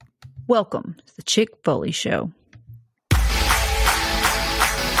Welcome to the Chick Foley Show.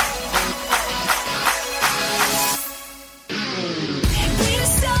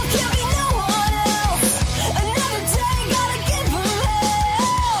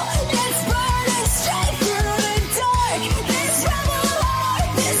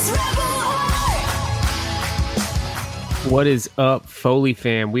 What is up, Foley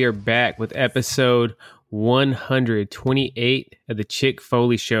fam? We are back with episode 128 of the Chick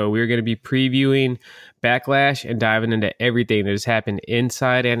Foley Show. We are going to be previewing Backlash and diving into everything that has happened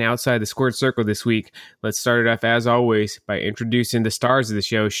inside and outside the squared circle this week. Let's start it off, as always, by introducing the stars of the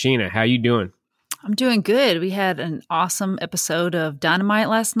show. Sheena, how you doing? I'm doing good. We had an awesome episode of Dynamite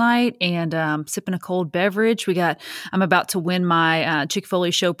last night and sipping a cold beverage. I'm about to win my Chick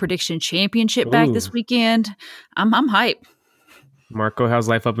Foley Show prediction championship back this weekend. I'm hype. Marco, how's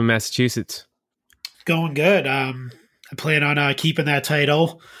life up in Massachusetts? Going good. I plan on keeping that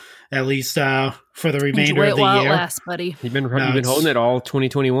title at least for the remainder of the year. year. Last, buddy. You've been holding it all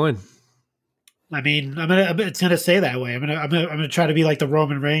 2021. I mean, it's gonna stay that way. I'm gonna try to be like the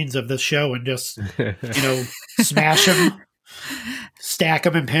Roman Reigns of this show and just smash him, stack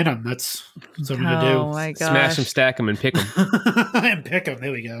him, and pin him. That's what I'm gonna do. Oh my gosh! Smash him, stack him, and pick him. And pick him.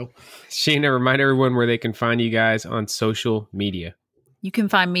 There we go. Sheena, remind everyone where they can find you guys on social media. You can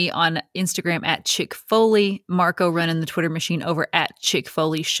find me on Instagram at Chick Foley, Marco running the Twitter machine over at Chick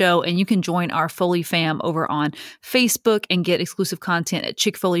Foley Show, and you can join our Foley fam over on Facebook and get exclusive content at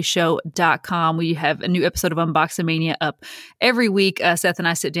chickfoleyshow.com. We have a new episode of Unboxamania up every week. Seth and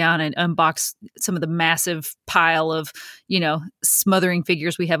I sit down and unbox some of the massive pile of, smothering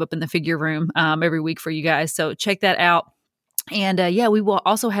figures we have up in the figure room every week for you guys. So check that out. And we will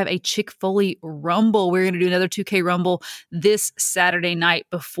also have a Chick Foley Rumble. We're going to do another 2K Rumble this Saturday night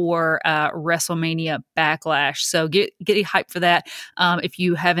before WrestleMania Backlash. So get hyped for that. If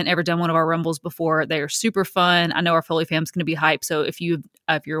you haven't ever done one of our Rumbles before, they are super fun. I know our Foley fam's going to be hyped. So if you're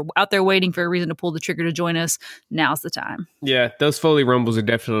out there waiting for a reason to pull the trigger to join us, now's the time. Yeah, those Foley Rumbles are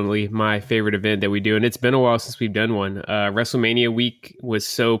definitely my favorite event that we do. And it's been a while since we've done one. WrestleMania week was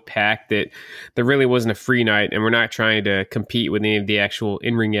so packed that there really wasn't a free night. And we're not trying to compete with any of the actual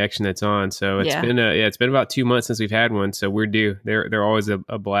in-ring action that's on. So it's been about 2 months since we've had one. So we're due. They're always a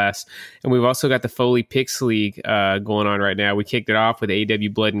blast. And we've also got the Foley Picks League going on right now. We kicked it off with AW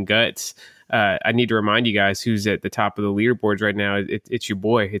Blood and Guts. I need to remind you guys who's at the top of the leaderboards right now. It's your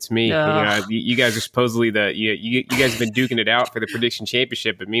boy. It's me. You guys are supposedly you guys have been duking it out for the prediction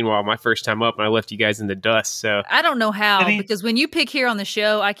championship. But meanwhile, my first time up, and I left you guys in the dust. So I don't know how, because when you pick here on the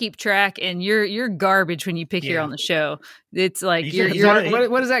show, I keep track, and you're garbage when you pick here on the show. It's like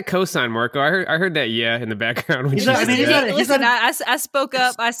what is that cosign, Marco? I heard that in the background. I spoke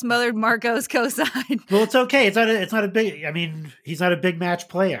up. I smothered Marco's cosign. Well, it's okay. It's not a big. I mean, he's not a big match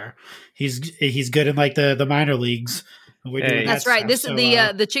player. He's good in like the minor leagues. That's right. This is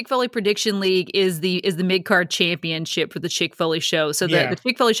the Chick Foley Prediction League is the mid card championship for the Chick Foley Show. So the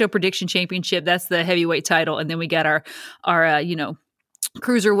Chick Foley Show Prediction Championship, that's the heavyweight title, and then we got our cruiserweight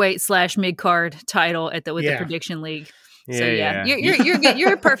 / mid card title with the Prediction League. So you're good.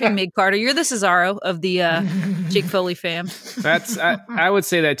 You're a perfect mid carder. You're the Cesaro of the Chick Foley fam. I would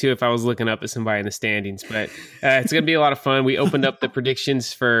say that too if I was looking up at somebody in the standings. But it's going to be a lot of fun. We opened up the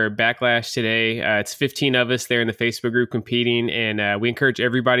predictions for Backlash today. It's 15 of us there in the Facebook group competing, and we encourage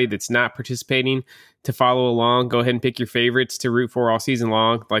everybody that's not participating to follow along. Go ahead and pick your favorites to root for all season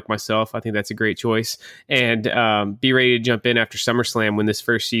long, like myself. I think that's a great choice, and be ready to jump in after SummerSlam when this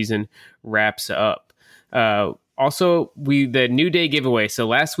first season wraps up. Also, the New Day giveaway. So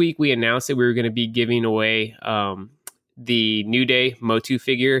last week we announced that we were going to be giving away the New Day Motu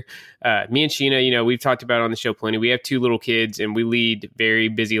figure. Me and Sheena, we've talked about it on the show plenty. We have 2 little kids and we lead very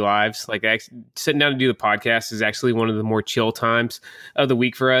busy lives. Like sitting down to do the podcast is actually one of the more chill times of the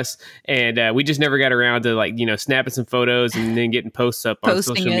week for us. And we just never got around to snapping some photos and then getting posts up on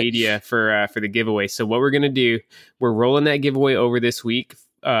social media for the giveaway. So what we're going to do, we're rolling that giveaway over this week.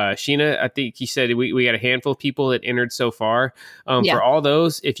 Sheena, I think you said we got a handful of people that entered so far. For all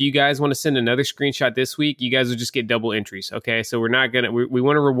those, if you guys want to send another screenshot this week, you guys will just get double entries. Okay, so we're not gonna we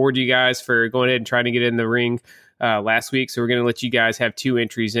want to reward you guys for going ahead and trying to get in the ring last week, so we're gonna let you guys have 2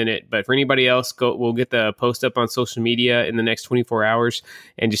 entries in it. But for anybody else, we'll get the post up on social media in the next 24 hours,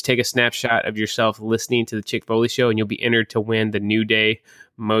 and just take a snapshot of yourself listening to the Chick Foley Show, and you'll be entered to win the New Day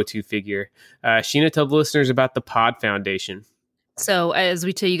Motu figure. Sheena, tell the listeners about the Pod Foundation. So as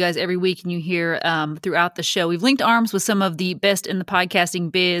we tell you guys every week and you hear throughout the show, we've linked arms with some of the best in the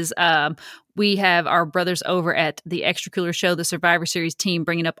podcasting biz. we have our brothers over at the Extra Cooler Show, the Survivor Series team,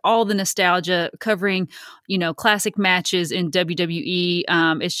 bringing up all the nostalgia, covering, classic matches in WWE.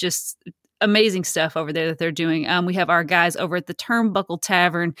 It's just amazing stuff over there that they're doing. We have our guys over at the Turnbuckle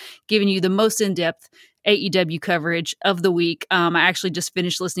Tavern giving you the most in-depth AEW coverage of the week. I actually just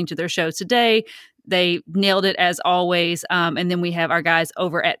finished listening to their show today. They nailed it as always. And then we have our guys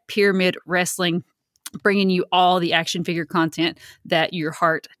over at Pyramid Wrestling, bringing you all the action figure content that your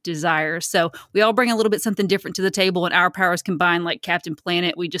heart desires. So we all bring a little bit something different to the table, and our powers combined like Captain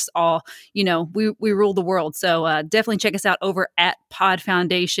Planet. We just all, we rule the world. So definitely check us out over at Pod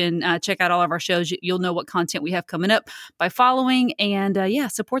Foundation. Check out all of our shows. You'll know what content we have coming up by following, and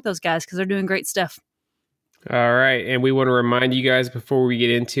support those guys because they're doing great stuff. All right. And we want to remind you guys before we get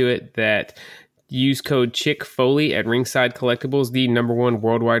into it that use code Chick Foley at Ringside Collectibles, the #1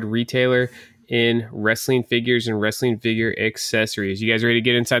 worldwide retailer in wrestling figures and wrestling figure accessories. You guys ready to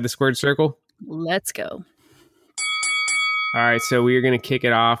get inside the squared circle? Let's go. All right, so we are going to kick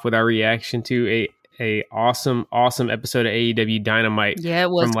it off with our reaction to a awesome episode of AEW Dynamite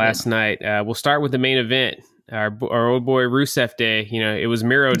from last night. We'll start with the main event. Our old boy Rusev Day. It was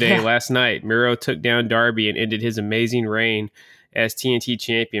Miro Day last night. Miro took down Darby and ended his amazing reign as TNT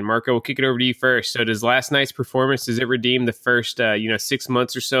champion. Marco, we'll kick it over to you first. So does last night's performance, does it redeem the first 6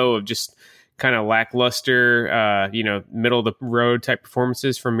 months or so of just kind of lackluster, middle of the road type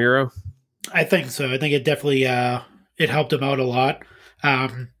performances from Miro? I think so. I think it definitely it helped him out a lot.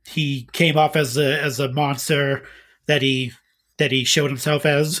 He came off as a monster that he showed himself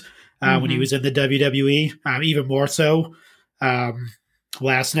as when he was in the WWE, even more so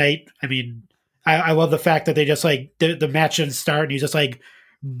last night. I mean, I love the fact that they just the match didn't start and he's just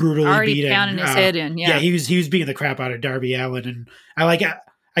brutally already beating, pounding his head in. Yeah, he was beating the crap out of Darby Allin, and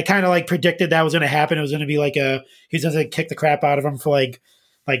I kind of predicted that was going to happen. It was going to be he was going to kick the crap out of him for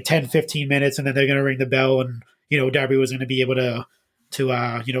 10, 15 minutes, and then they're going to ring the bell, and Darby was going to be able to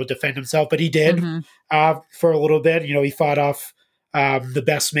defend himself, but he did for a little bit. He fought off the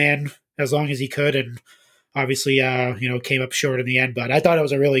best man as long as he could, and obviously came up short in the end. But I thought it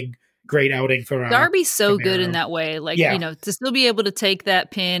was a really great outing for Darby's so good in that way. To still be able to take that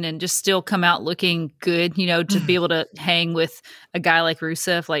pin and just still come out looking good, to be able to hang with a guy like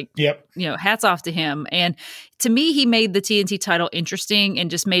Rusev, hats off to him. And to me, he made the TNT title interesting and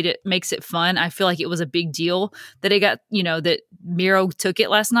just makes it fun. I feel like it was a big deal that it got, that Miro took it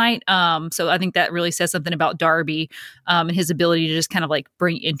last night. So I think that really says something about Darby and his ability to just kind of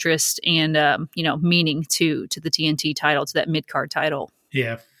bring interest and, meaning to the TNT title, to that mid-card title.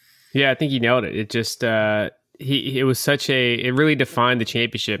 Yeah. Yeah, I think he nailed it. It just it really defined the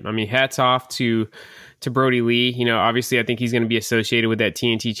championship. I mean, hats off to Brody Lee. Obviously I think he's going to be associated with that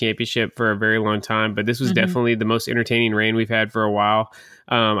TNT championship for a very long time, but this was definitely the most entertaining reign we've had for a while.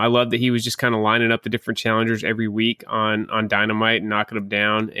 I love that he was just kind of lining up the different challengers every week on Dynamite and knocking them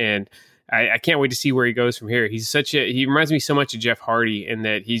down. And I can't wait to see where he goes from here. He reminds me so much of Jeff Hardy in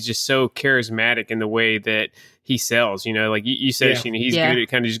that he's just so charismatic in the way that he sells, like you said, Sheena, he's good at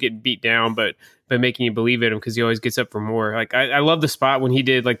kind of just getting beat down, but making you believe in him because he always gets up for more. I love the spot when he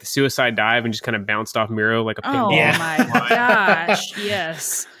did the suicide dive and just kind of bounced off Miro like a pinball. Oh my gosh.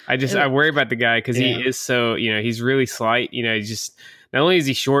 Yes. I worry about the guy because he is so, he's really slight, he's just, not only is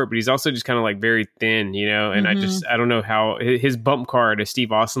he short, but he's also just kind of very thin, and I don't know how his bump card, as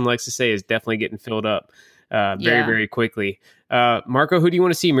Steve Austin likes to say, is definitely getting filled up very, very quickly. Marco, who do you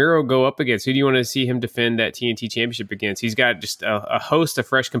want to see Miro go up against? Who do you want to see him defend that TNT championship against? He's got just a host of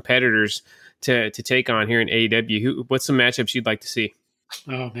fresh competitors to take on here in AEW. What's some matchups you'd like to see?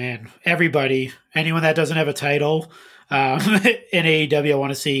 Oh man, everybody, anyone that doesn't have a title in AEW, I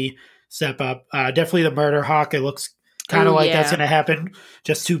want to see step up. Definitely the Murder Hawk. It looks kind of that's going to happen.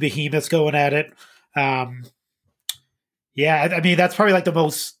 Just two behemoths going at it. I mean, that's probably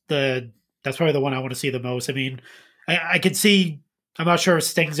that's probably the one I want to see the most. I mean, I could see, I'm not sure if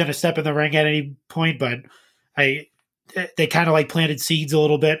Sting's going to step in the ring at any point, but they kind of planted seeds a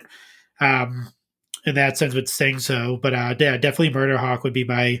little bit in that sense with Sting. So, but definitely Murder Hawk would be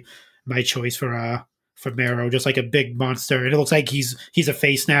my choice for Miro, just a big monster. And it looks like he's a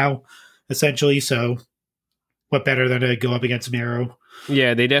face now, essentially. So what better than to go up against Miro?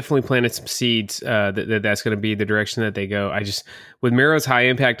 Yeah, they definitely planted some seeds that's going to be the direction that they go. With Miro's high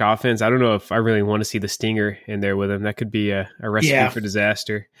impact offense, I don't know if I really want to see the Stinger in there with him. That could be a recipe for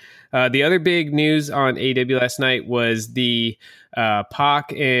disaster. The other big news on AEW last night was the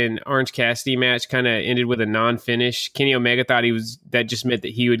Pac and Orange Cassidy match kind of ended with a non-finish. Kenny Omega thought that just meant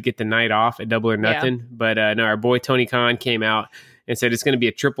that he would get the night off at Double or Nothing. Yeah. But no, our boy Tony Khan came out and said it's going to be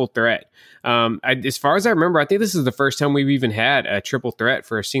a triple threat. As far as I remember, I think this is the first time we've even had a triple threat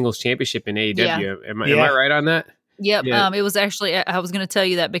for a singles championship in AEW. Am I right on that? Yep. Yeah. It was actually, I was going to tell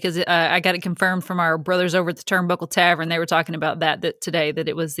you that because I got it confirmed from our brothers over at the Turnbuckle Tavern. They were talking about that today, that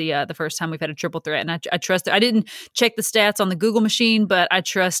it was the first time we've had a triple threat. And I trust it. I didn't check the stats on the Google machine, but I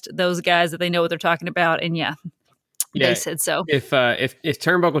trust those guys that they know what they're talking about. And they said so. If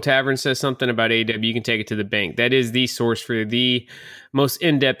Turnbuckle Tavern says something about AEW, you can take it to the bank. That is the source for the most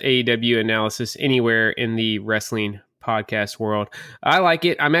in-depth AEW analysis anywhere in the wrestling podcast world. I like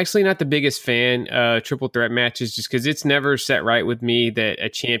it. I'm actually not the biggest fan of triple threat matches just because it's never set right with me that a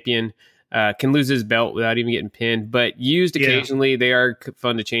champion can lose his belt without even getting pinned, but used occasionally, they are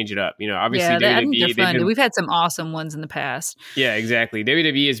fun to change it up. Obviously, I think they're fun. We've had some awesome ones in the past. Yeah, exactly.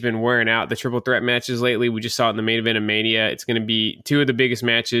 WWE has been wearing out the triple threat matches lately. We just saw it in the main event of Mania. It's going to be two of the biggest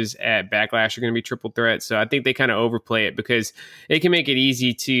matches at Backlash are going to be triple threat. So I think they kind of overplay it because it can make it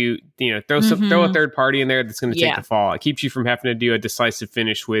easy to throw a third party in there that's going to take the fall. It keeps you from having to do a decisive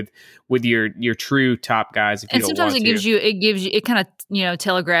finish with your true top guys. And sometimes it gives you it kind of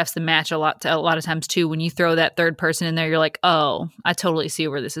telegraphs the match a lot of times too. When you throw that third person in there, you're like, oh, I totally see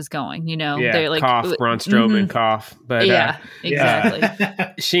where this is going. They're like, cough, Braun Strowman, cough. But exactly.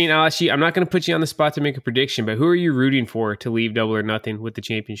 Sheen, I'll ask you, I'm not going to put you on the spot to make a prediction, but who are you rooting for to leave Double or Nothing with the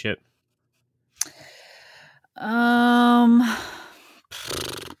championship? I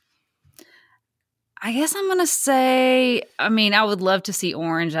guess I'm gonna say, I would love to see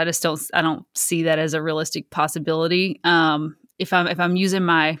Orange. I don't see that as a realistic possibility. If I'm using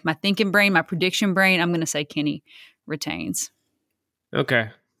my thinking brain, my prediction brain, I'm going to say Kenny retains.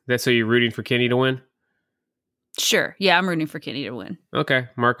 Okay. That's so you're rooting for Kenny to win? Sure. Yeah, I'm rooting for Kenny to win. Okay.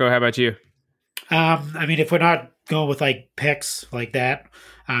 Marco, how about you? If we're not going with picks like that,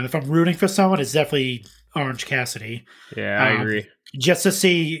 if I'm rooting for someone, it's definitely Orange Cassidy. Yeah, I agree. Just to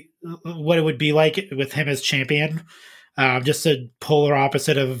see what it would be like with him as champion. Just a polar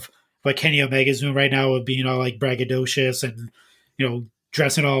opposite of what Kenny Omega's doing right now with being all braggadocious and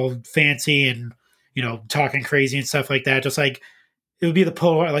dressing all fancy and talking crazy and stuff like that. Just it would be the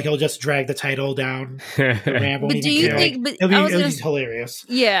polar, he'll just drag the title down. But do you think? It'll be hilarious.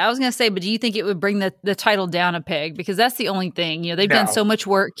 Yeah, I was gonna say, but do you think it would bring the title down a peg? Because that's the only thing. They've done so much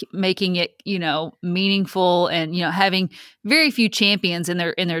work making it meaningful and having very few champions in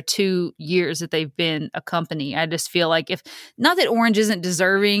their 2 years that they've been a company. I just feel like not that Orange isn't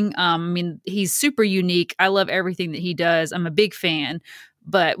deserving. He's super unique. I love everything that he does. I'm a big fan.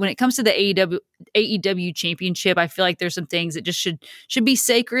 But when it comes to the AEW championship, I feel like there's some things that just should be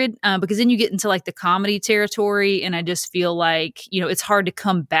sacred because then you get into the comedy territory. And I just feel like, it's hard to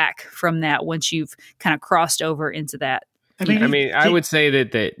come back from that once you've kind of crossed over into that. I would say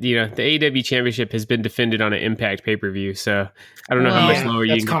that the AEW championship has been defended on an Impact pay-per-view. So I don't know how much lower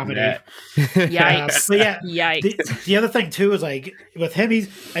you can comedy. That. Yikes. Yikes. The other thing too is with him,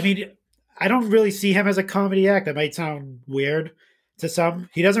 I don't really see him as a comedy act. That might sound weird to some.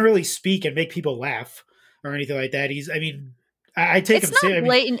 He doesn't really speak and make people laugh or anything like that. I take him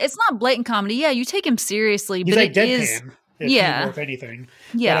seriously. It's not blatant comedy. Yeah, you take him seriously, he's but it is if anything.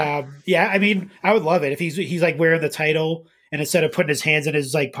 Yeah. But, I would love it if he's wearing the title and instead of putting his hands in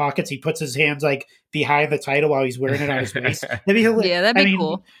his pockets, he puts his hands behind the title while he's wearing it on his waist. That'd be hilarious. Yeah, that'd be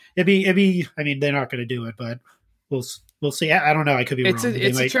cool. It'd be. They're not going to do it, but we'll see. I don't know. I could be wrong.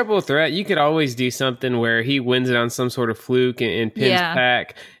 It's a triple threat. You could always do something where he wins it on some sort of fluke and pins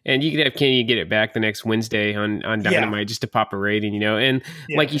Pac, and you could have Kenny get it back the next Wednesday on Dynamite just to pop a rating, And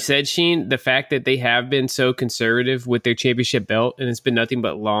like you said, Sheen, the fact that they have been so conservative with their championship belt and it's been nothing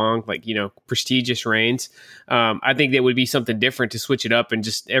but long, prestigious reigns. I think that would be something different to switch it up and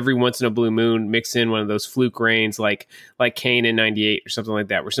just every once in a blue moon mix in one of those fluke reigns like Kane in *98 or something like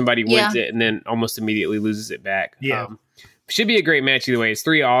that, where somebody wins it and then almost immediately loses it back. Yeah. Should be a great match either way. It's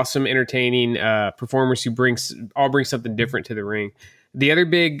three awesome, entertaining performers who bring something different to the ring. The other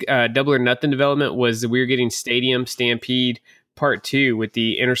big Double or Nothing development was that we were getting Stadium Stampede Part 2 with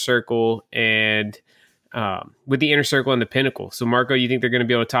the Inner Circle and the Pinnacle. So, Marco, you think they're going to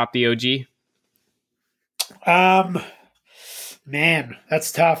be able to top the OG? Man,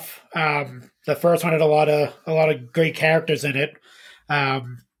 that's tough. The first one had a lot of great characters in it,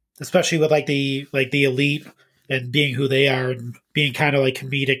 especially with the Elite. And being who they are and being kind of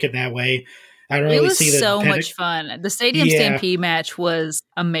comedic in that way. I don't really see that. It was so much fun. The Stadium Stampede match was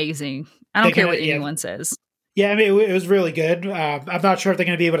amazing. I don't care what anyone says. Yeah, it was really good. I'm not sure if they're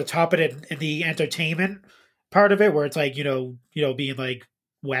going to be able to top it in the entertainment part of it, where it's being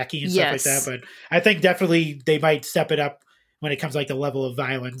wacky and stuff like that. But I think definitely they might step it up when it comes the level of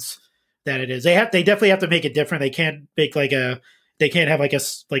violence that it is. They definitely have to make it different. They can't make they can't have like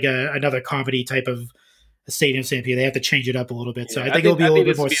another comedy type of a stadium stampede. They have to change it up a little bit. So I think it'll be a little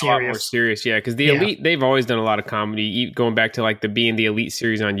bit more serious. A lot more serious, yeah. Because the Elite, they've always done a lot of comedy, going back to like the Being the Elite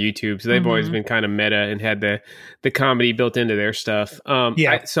series on YouTube. So they've always been kind of meta and had the comedy built into their stuff.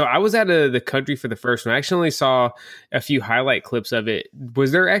 So I was out of the country for the first one. I actually only saw a few highlight clips of it.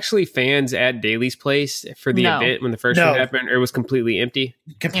 Was there actually fans at Daly's place for the event when the first one happened, or it was completely empty?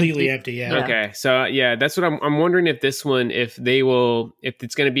 Completely empty, yeah. Okay, so that's what I'm wondering, if this one, if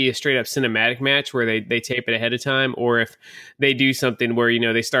it's going to be a straight up cinematic match where they tape it ahead of time, or if they do something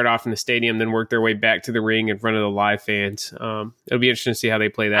where they start off in the stadium, then work their way back to the ring in front of the live fans. It'll be interesting to see how they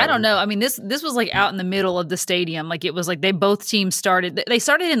play that. I don't know. I mean, this was like out in the middle of the stadium. Like it was like both teams started. They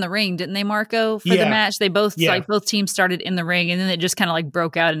started in the ring, didn't they, Marco? For the match, they both both teams started in the ring, and then it just kind of like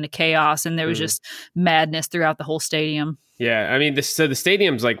broke out into chaos, and there was just madness throughout the whole stadium. Yeah, I mean, so the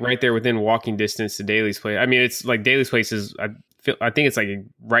stadium's like right there within walking distance to Daly's place. I mean, it's like Daly's place is. I think it's like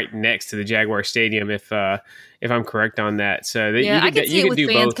right next to the Jaguar Stadium, if I'm correct on that. So I could see it with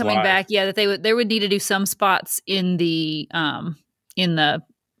fans coming back. Yeah, that they would need to do some spots in the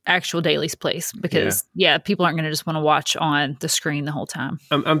actual Daly's place, because people aren't going to just want to watch on the screen the whole time.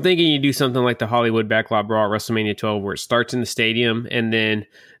 I'm thinking you do something like the Hollywood Backlot Brawl at WrestleMania 12, where it starts in the stadium and then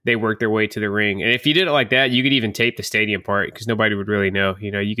they work their way to the ring. And if you did it like that, you could even tape the stadium part, because nobody would really know.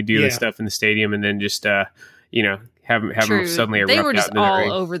 You could do this stuff in the stadium and then just have them suddenly erupt. They were just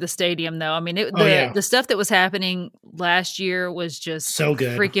all over the stadium, though. I mean, the stuff that was happening last year was just so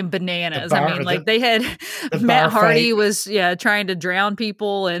good, freaking bananas. They had Matt Hardy was trying to drown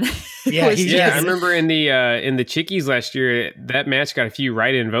people, and I remember in the Chickies last year, that match got a few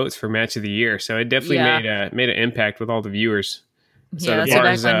write-in votes for Match of the Year, so it definitely made an impact with all the viewers. So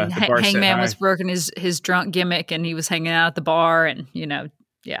back when Hangman was working his drunk gimmick, and he was hanging out at the bar, and the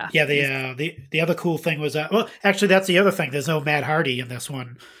other cool thing was actually that's the other thing. There's no Matt Hardy in this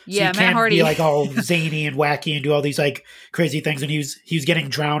one. So Matt Hardy be like all zany and wacky and do all these like crazy things. And he was getting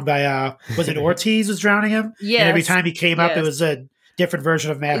drowned by was it Ortiz was drowning him? Yeah. And every time he came up, it was a different version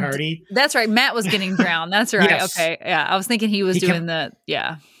of Matt Hardy. That's right. Matt was getting drowned. That's right. Yes. Okay. Yeah, I was thinking he was doing the.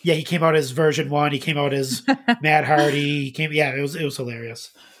 Yeah, he came out as version 1. He came out as Matt Hardy. It was hilarious.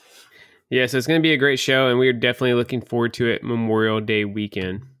 Yeah, so it's going to be a great show, and we're definitely looking forward to it Memorial Day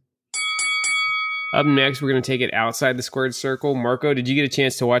weekend. Up next, we're going to take it outside the squared circle. Marco, did you get a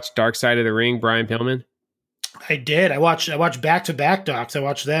chance to watch Dark Side of the Ring, Brian Pillman? I did. I watched back-to-back docs. I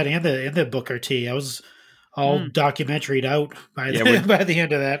watched that and the Booker T. I was all documentaried out by the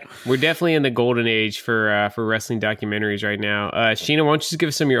end of that. We're definitely in the golden age for wrestling documentaries right now. Sheena, why don't you just give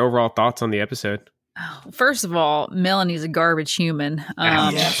us some of your overall thoughts on the episode? First of all, Melanie's a garbage human.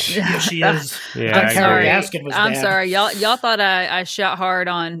 She is. I'm sorry. Y'all thought I shot hard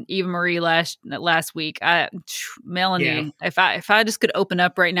on Eva Marie last week. Melanie, if I just could open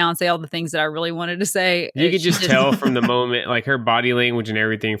up right now and say all the things that I really wanted to say, you could just tell from the moment, like her body language and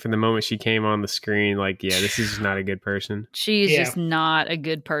everything, from the moment she came on the screen, like, this is just not a good person. She's just not a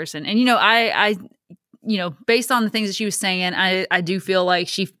good person. And I based on the things that she was saying, I do feel like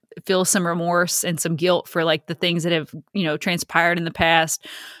she feel some remorse and some guilt for like the things that have transpired in the past.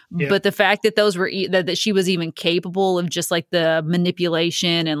 But the fact that those were that she was even capable of just like the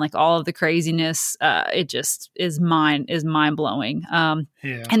manipulation and like all of the craziness, it just is mind blowing. And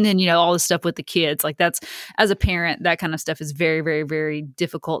then all the stuff with the kids, like that's, as a parent, that kind of stuff is very, very, very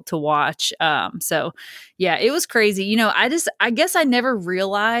difficult to watch. So it was crazy. I guess I never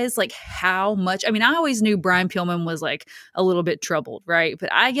realized like how much. I mean, I always knew Brian Pillman was like a little bit troubled, right?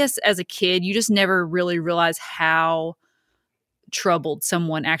 But I guess as a kid, you just never really realize how troubled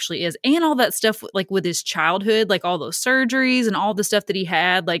someone actually is, and all that stuff like with his childhood, like all those surgeries and all the stuff that he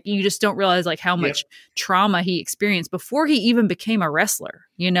had, like you just don't realize like how much trauma he experienced before he even became a wrestler,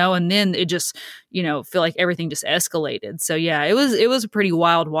 and then it just feel like everything just escalated. So it was a pretty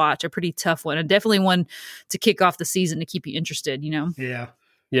wild watch, a pretty tough one, and definitely one to kick off the season to keep you interested.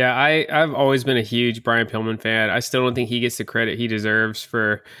 Yeah, I've always been a huge Brian Pillman fan. I still don't think he gets the credit he deserves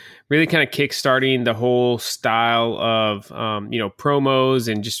for really kind of kickstarting the whole style of, promos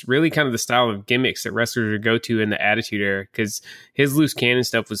and just really kind of the style of gimmicks that wrestlers would go to in the Attitude Era. Because his loose cannon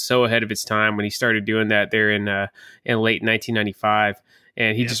stuff was so ahead of its time when he started doing that there in late 1995.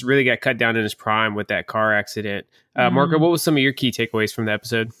 And he just really got cut down in his prime with that car accident. Marco, what was some of your key takeaways from the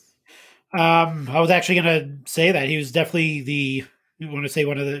episode? I was actually going to say that he was definitely one of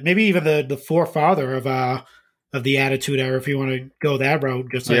the, maybe even the forefather of the Attitude Era, if you want to go that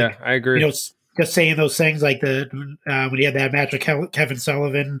route. Just like, I agree. Just saying those things like when he had that match with Kevin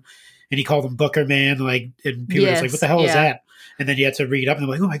Sullivan and he called him Booker Man, like, and people were like, what the hell is that? And then you had to read up and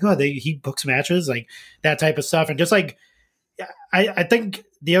they're like, oh my God, he books matches, like that type of stuff. And just like, I think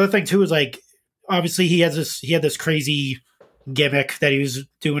the other thing too is like obviously he had this crazy gimmick that he was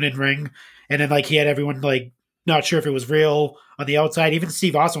doing in ring, and then like he had everyone like not sure if it was real on the outside. Even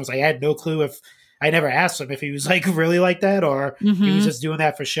Steve Austin was like, I had no clue if I never asked him if he was like really like that or he was just doing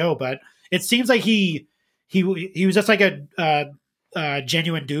that for show. But it seems like he was just like a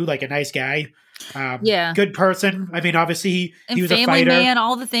genuine dude, like a nice guy. Good person. I mean, obviously he was family a fighter, man,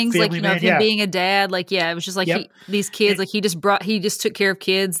 all the things like, you know, man, of him being a dad, like, it was just like these kids, like he just took care of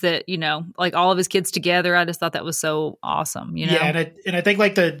kids that, you know, like all of his kids together. I just thought that was so awesome, you know? Yeah. And I think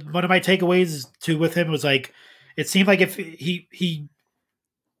like one of my takeaways too with him was like, it seemed like if he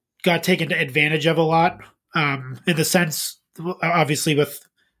got taken advantage of a lot, in the sense, obviously with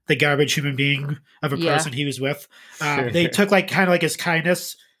the garbage human being of a person he was with, they took like kind of like his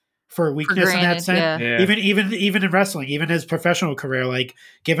kindness for weakness in that sense. Yeah. Even in wrestling, even his professional career, like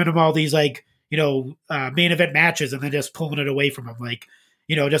giving him all these like, you know, main event matches and then just pulling it away from him. Like,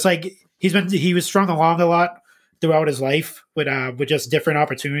 you know, just like he was strung along a lot throughout his life with just different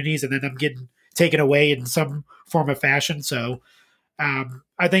opportunities and then them getting taken away in some form of fashion. So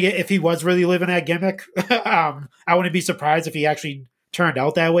I think if he was really living that gimmick, I wouldn't be surprised if he actually turned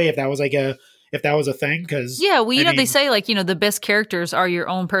out that way, if that was a thing. Because they say like, you know, the best characters are your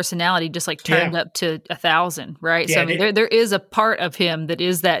own personality, just like turned up to 1,000, right? So I mean, there is a part of him that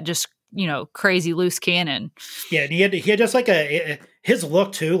is that just, you know, crazy loose cannon. Yeah, and he had just like his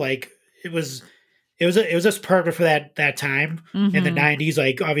look too. Like it was just perfect for that time in the '90s.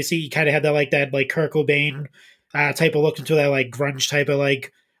 Like obviously he kind of had that Kurt Cobain type of look into that like grunge type of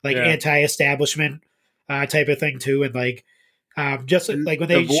like anti-establishment type of thing too, and like. Just like when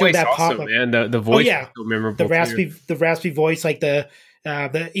they showed that pop up, man, the voice was so memorable. The raspy voice, like the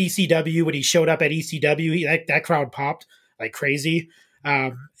ECW when he showed up at ECW, that crowd popped like crazy.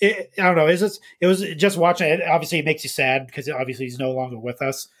 I don't know. It was just watching it. Obviously, it makes you sad because obviously he's no longer with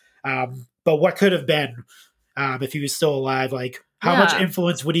us. But what could have been if he was still alive? Like how much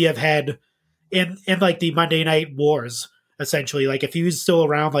influence would he have had in like the Monday Night Wars? Essentially, like if he was still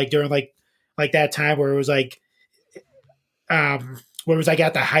around, like during like that time where it was like. Where it was like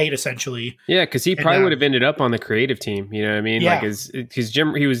at the height essentially. Yeah, because he probably would have ended up on the creative team. You know what I mean? Yeah. Like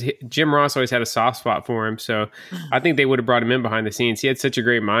Jim Ross always had a soft spot for him, so I think they would have brought him in behind the scenes. He had such a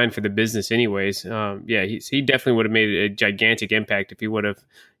great mind for the business, anyways. He definitely would have made a gigantic impact if he would have.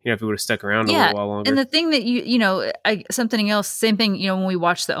 You know, if he would have stuck around a little while longer. And the thing that you know, something else, same thing, you know, when we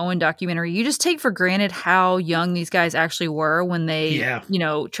watched the Owen documentary, you just take for granted how young these guys actually were when they, you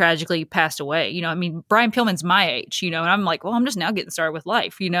know, tragically passed away. You know, I mean, Brian Pillman's my age, you know, and I'm like, well, I'm just now getting started with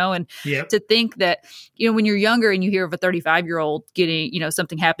life, you know, and to think that, you know, when you're younger and you hear of a 35-year-old getting, you know,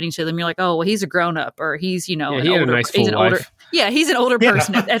 something happening to them, you're like, oh, well, he's a grown up or he's, you know, he had a nice full life. He's an older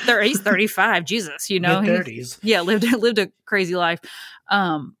person at 30, he's 35, Jesus, you know, mid-30s. Lived a crazy life.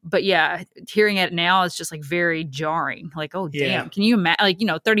 But yeah, hearing it now is just like very jarring. Like, oh damn, can you imagine? Like, you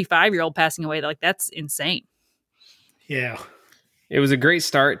know, 35-year-old passing away? Like that's insane. Yeah, it was a great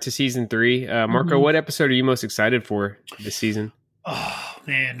start to season 3. Marco, what episode are you most excited for this season? Oh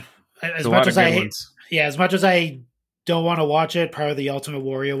man, as much as I don't want to watch it, probably the Ultimate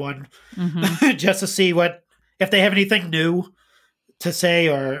Warrior one, just to see if they have anything new to say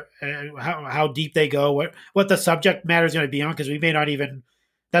or how deep they go, what the subject matter is going to be on, because we may not even.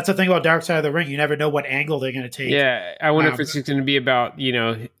 That's the thing about Dark Side of the Ring. You never know what angle they're going to take. Yeah, I wonder if it's going to be about, you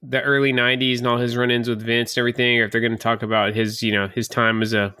know, the early 90s and all his run-ins with Vince and everything, or if they're going to talk about his, you know, his time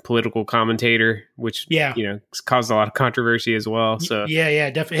as a political commentator, which, you know, caused a lot of controversy as well. So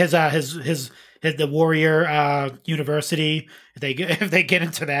definitely his the Warrior University. If they get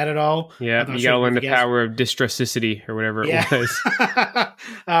into that at all, you got to learn the power of distressicity or whatever it was.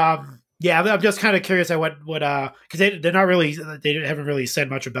 I'm just kind of curious at what because they're not really, they haven't really said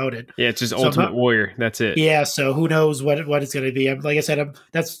much about it. Yeah, it's just Ultimate Warrior. That's it. Yeah, so who knows what it's going to be? Like I said,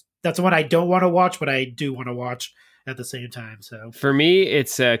 that's the one I don't want to watch, but I do want to watch at the same time. So for me,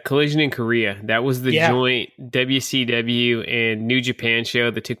 it's Collision in Korea. That was the joint WCW and New Japan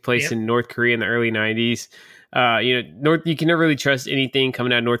show that took place in North Korea in the early 90s. You can never really trust anything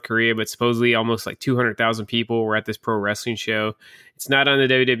coming out of North Korea, but supposedly almost like 200,000 people were at this pro wrestling show. It's not on the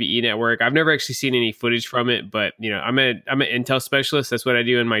WWE network. I've never actually seen any footage from it, but you know, I'm an intel specialist. That's what I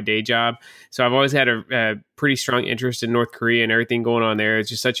do in my day job. So I've always had a pretty strong interest in North Korea and everything going on there. It's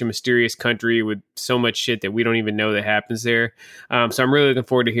just such a mysterious country with so much shit that we don't even know that happens there. So I'm really looking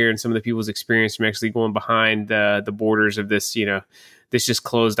forward to hearing some of the people's experience from actually going behind the borders of this, you know, this just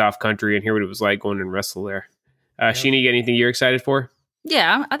closed off country and hear what it was like going and wrestle there. Sheena, you got anything you're excited for?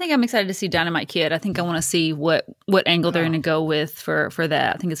 Yeah, I think I'm excited to see Dynamite Kid. I think I want to see what angle they're going to go with for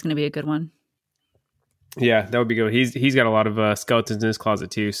that. I think it's going to be a good one. Yeah, that would be good. He's got a lot of skeletons in his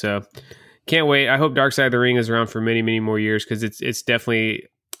closet too, so can't wait. I hope Dark Side of the Ring is around for many, many more years because it's definitely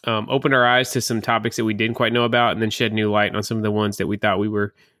opened our eyes to some topics that we didn't quite know about, and then shed new light on some of the ones that we thought we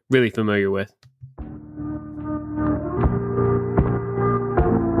were really familiar with.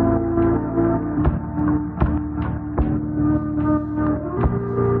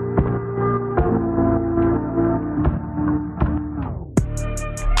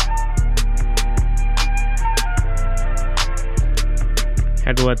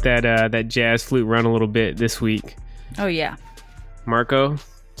 Had to let that jazz flute run a little bit this week. Oh yeah, Marco,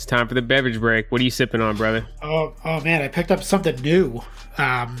 it's time for the beverage break. What are you sipping on, brother? Oh man, I picked up something new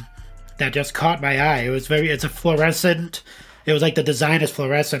that just caught my eye. It's a fluorescent. It was like the design is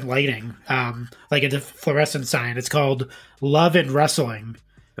fluorescent lighting, like a fluorescent sign. It's called Love and Wrestling.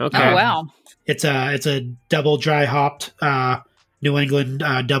 Okay. Oh wow. It's a double dry hopped New England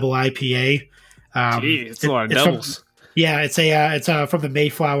double IPA. Gee, it's a lot of doubles. It's from the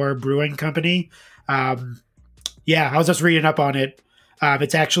Mayflower Brewing Company. I was just reading up on it.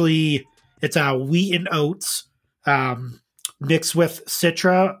 It's wheat and oats mixed with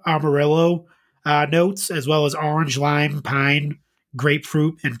Citra, Amarillo notes, as well as orange, lime, pine,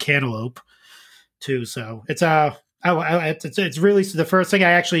 grapefruit, and cantaloupe too. So it's really the first thing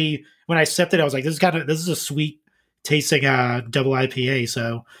I actually, when I sipped it, I was like, this is a sweet tasting double IPA.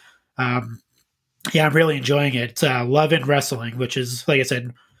 So I'm really enjoying it. It's Love and Wrestling, which is, like I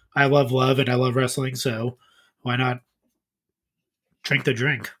said, I love love and I love wrestling, so why not drink the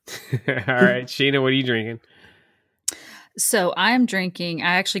drink? All right, Sheena, what are you drinking? So I'm drinking,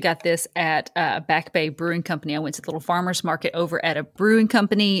 I actually got this at Back Bay Brewing Company. I went to the little farmer's market over at a brewing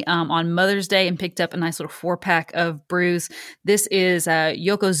company on Mother's Day and picked up a nice little 4-pack of brews. This is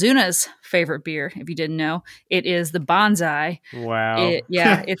Yokozuna's favorite beer, if you didn't know. It is the Bonsai. Wow.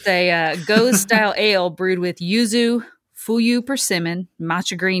 It's a Go's style ale brewed with yuzu, fuyu persimmon,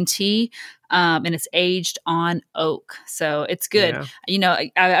 matcha green tea, and it's aged on oak. So it's good. Yeah. You know,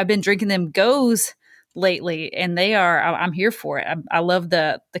 I've been drinking them Go's lately, and I'm here for it. I love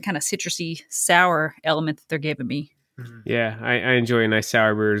the kind of citrusy sour element that they're giving me. Yeah, I enjoy a nice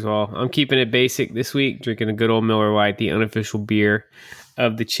sour beer as well. I'm keeping it basic this week, drinking a good old Miller Lite, the unofficial beer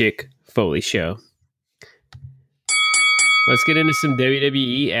of the Chick Foley Show. Let's get into some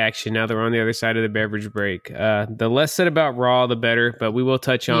WWE action now that we're on the other side of the beverage break. The less said about Raw, the better, but we will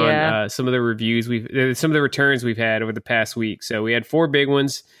touch on some of the reviews some of the returns we've had over the past week. So we had 4 big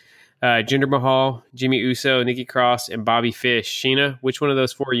ones. Jinder Mahal, Jimmy Uso, Nikki Cross, and Bobby Fish. Sheena, which one of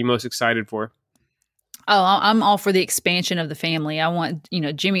those 4 are you most excited for? Oh, I'm all for the expansion of the family. I want,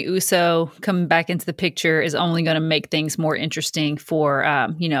 Jimmy Uso coming back into the picture is only going to make things more interesting for,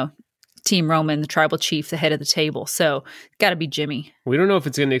 Team Roman, the tribal chief, the head of the table. So, got to be Jimmy. We don't know if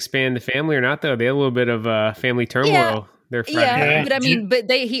it's going to expand the family or not, though. They have a little bit of family turmoil. Yeah. They're but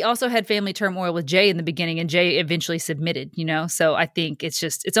he also had family turmoil with Jay in the beginning, and Jay eventually submitted. So I think it's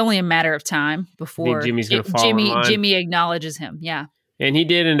only a matter of time before Jimmy's going to fall in line. Jimmy acknowledges him. Yeah, and he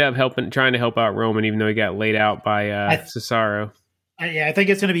did end up trying to help out Roman, even though he got laid out by Cesaro. I think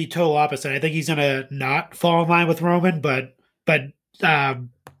it's going to be total opposite. I think he's going to not fall in line with Roman, but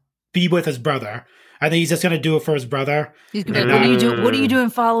be with his brother. I think he's just going to do it for his brother. He's gonna be like, what are you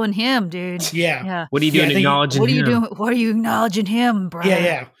doing following him, dude? Yeah. What are you doing acknowledging him? What are you acknowledging him, bro?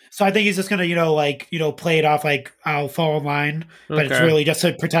 Yeah. So I think he's just going to, play it off like I'll fall in line, but it's really just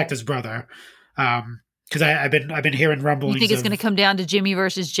to protect his brother. Because I've been hearing rumblings. You think it's going to come down to Jimmy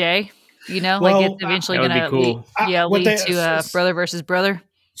versus Jay? It's eventually going to lead to brother versus brother.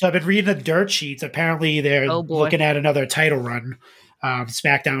 So I've been reading the dirt sheets. Apparently they're looking at another title run.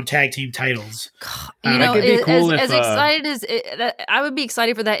 SmackDown tag team titles. As excited as I would be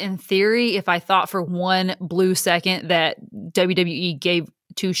excited for that in theory if I thought for 1 blue second that WWE gave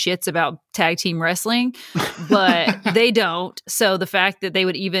 2 shits about tag team wrestling, but they don't. So the fact that they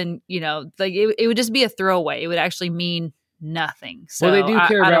would even, it would just be a throwaway. It would actually mean nothing. So well,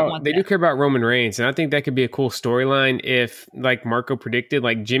 they do care about Roman Reigns, and I think that could be a cool storyline if, like Marco predicted,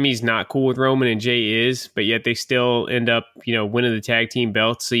 like Jimmy's not cool with Roman and Jay is, but yet they still end up, winning the tag team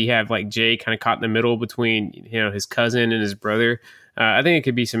belts. So you have like Jay kind of caught in the middle between, his cousin and his brother. I think it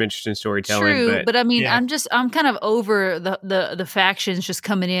could be some interesting storytelling. True, but I mean, yeah. I'm kind of over the factions just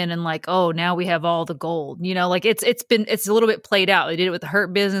coming in and like, oh, now we have all the gold. It's a little bit played out. They did it with the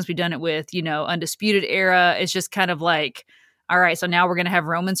Hurt Business. We've done it with Undisputed Era. It's just kind of like, all right, so now we're gonna have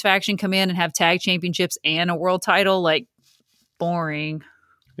Roman's faction come in and have tag championships and a world title. Like, boring.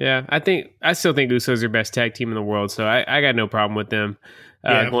 Yeah, I still think Usos are their best tag team in the world, so I got no problem with them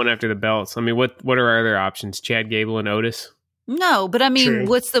going after the belts. I mean, what are our other options? Chad Gable and Otis. No, but I mean, True.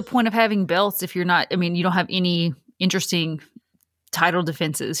 what's the point of having belts if you're not? I mean, you don't have any interesting title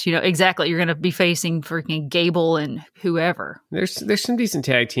defenses. Exactly. You're going to be facing freaking Gable and whoever. There's some decent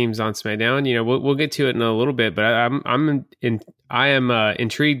tag teams on SmackDown. We'll get to it in a little bit, but I am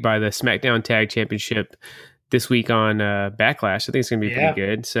intrigued by the SmackDown Tag Championship this week on Backlash. I think it's going to be pretty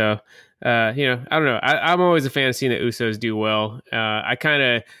good. So, I don't know. I'm always a fan of seeing the Usos do well.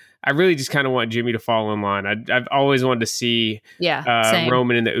 I really just kind of want Jimmy to fall in line. I've always wanted to see same.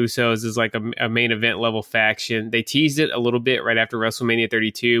 Roman and the Usos as like a main event level faction. They teased it a little bit right after WrestleMania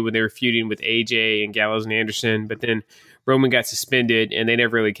 32 when they were feuding with AJ and Gallows and Anderson, but then Roman got suspended and they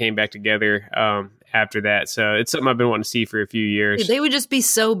never really came back together after that. So it's something I've been wanting to see for a few years. They would just be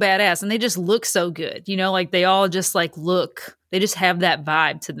so badass and they just look so good. Like they all just like look, they just have that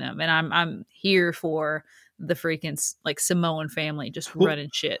vibe to them. And I'm here for the freaking like Samoan family just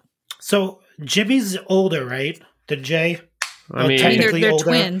running shit. So Jimmy's older, right, than Jay? I mean, they're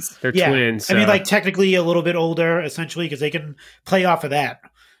twins. They're twins. So. I mean, like technically a little bit older, essentially, because they can play off of that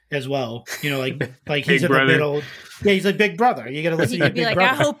as well. Like he's in the middle. Yeah, he's a big brother. You got to listen to your big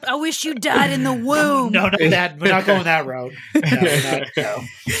brother. I wish you died in the womb. No, not that. We're not going that road. No.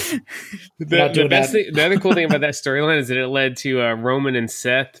 The other cool thing about that storyline is that it led to Roman and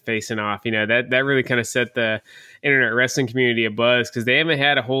Seth facing off. That really kind of set the internet wrestling community abuzz because they haven't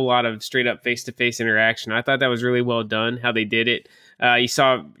had a whole lot of straight up face-to-face interaction. I thought that was really well done how they did it. You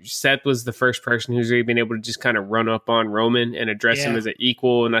saw Seth was the first person who's really been able to just kind of run up on Roman and address him as an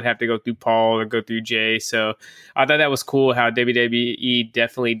equal and not have to go through Paul or go through Jay. So I thought that was cool how WWE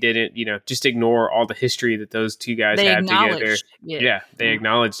definitely didn't, just ignore all the history that those two guys have together. They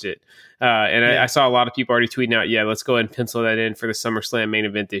acknowledged it. I saw a lot of people already tweeting out, let's go ahead and pencil that in for the SummerSlam main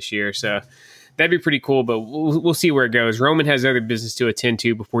event this year. So that'd be pretty cool, but we'll see where it goes. Roman has other business to attend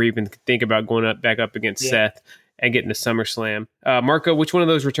to before he even think about going back up against Seth and getting to SummerSlam. Marco, which one of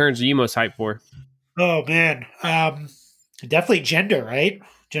those returns are you most hyped for? Oh, man. Definitely Jinder, right?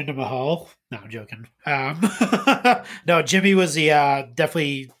 Jinder Mahal. No, I'm joking. No, Jimmy was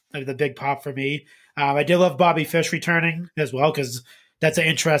definitely the big pop for me. I did love Bobby Fish returning as well because that's an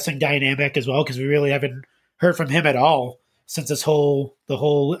interesting dynamic as well because we really haven't heard from him at all since the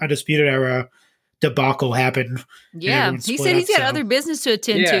whole Undisputed Era debacle happened. Yeah, he said he's got other business to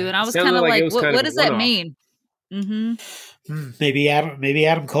attend to, and I was kind of like, what does that mean? Mm-hmm. Maybe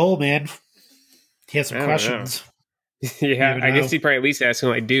Adam Cole, man. He has some questions. Yeah, I guess he probably at least asked him,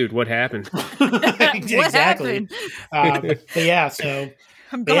 like, dude, what happened? Exactly. But yeah, so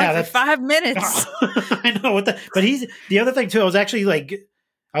I'm going for 5 minutes. I know but he's the other thing too. I was actually like,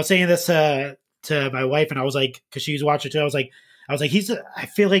 I was saying this to my wife, and I was like, because she was watching too. I was like, I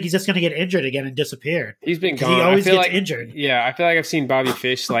feel like he's just going to get injured again and disappear. He's been gone. He always gets injured. Yeah, I feel like I've seen Bobby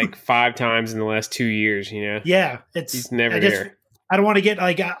Fish like 5 times in the last 2 years. Yeah, he's never there. I don't want to get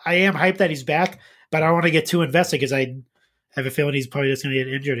I am hyped that he's back, but I don't want to get too invested because I have a feeling he's probably just going to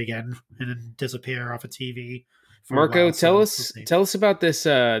get injured again and then disappear off of TV. Marco, tell us about this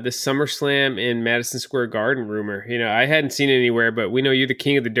SummerSlam in Madison Square Garden rumor. I hadn't seen it anywhere, but we know you're the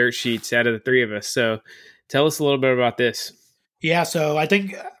king of the dirt sheets out of the 3 of us. So tell us a little bit about this. Yeah, so I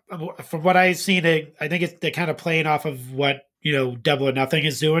think from what I've seen, I think they're kind of playing off of what Double or Nothing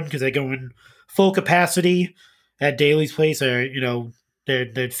is doing because they're going full capacity at Daly's place, or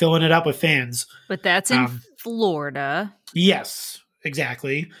they're filling it up with fans. But that's in Florida. Yes,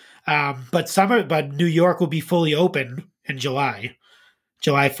 exactly. But New York will be fully open in July.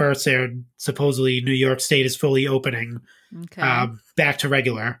 July 1st, they're supposedly New York State is fully opening back to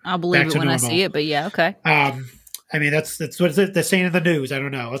regular. I'll believe it when I see it, but yeah, okay. I mean, that's what they're saying in the news. I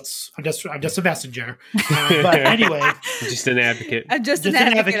don't know. I'm just a messenger. But anyway, just an advocate. I'm just an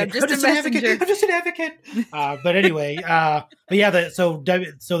advocate. I'm just an advocate. But anyway, so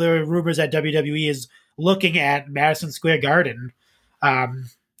there are rumors that WWE is looking at Madison Square Garden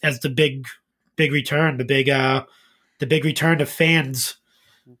as the big return, the big return of fans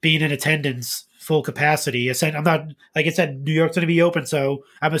being in attendance, full capacity. I'm not, like I said, New York's going to be open, so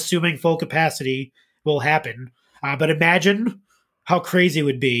I'm assuming full capacity will happen. But imagine how crazy it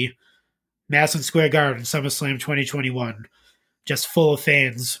would be. Madison Square Garden, SummerSlam 2021, just full of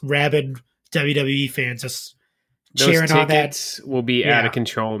fans, rabid WWE fans, just cheering on that. Those tickets will be out of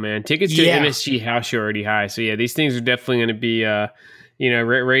control, man. Tickets to MSG House are already high. So yeah, these things are definitely going to be,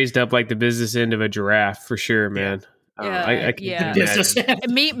 raised up like the business end of a giraffe for sure, man. I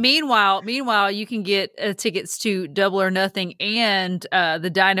Meanwhile, you can get tickets to Double or Nothing and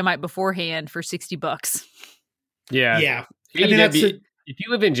the Dynamite beforehand for $60. Yeah. I mean, if you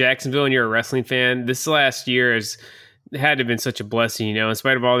live in Jacksonville and you're a wrestling fan, this last year is had to have been such a blessing, in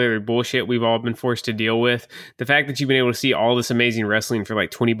spite of all the other bullshit we've all been forced to deal with. The fact that you've been able to see all this amazing wrestling for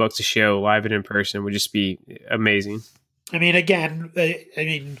like $20 a show live and in person would just be amazing. I mean, again,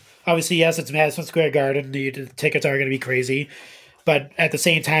 obviously, yes, it's Madison Square Garden. The tickets are going to be crazy. But at the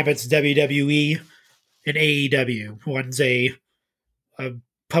same time, it's WWE and AEW. One's a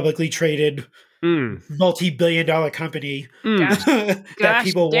publicly traded, multi-billion-dollar company that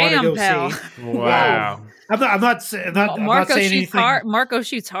people want to go see. Wow. I'm not saying anything. Marco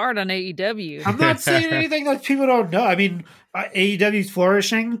shoots hard on AEW. I'm not saying anything that people don't know. I mean, AEW's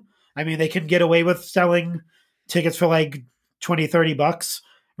flourishing. I mean, they can get away with selling tickets for like $20-$30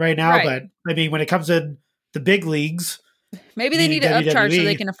 right now. Right. But I mean, when it comes to the big leagues, maybe they need to upcharge so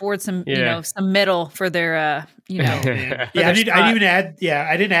they can afford some, some metal for their, I didn't add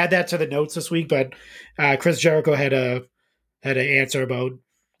that to the notes this week, but Chris Jericho had an answer about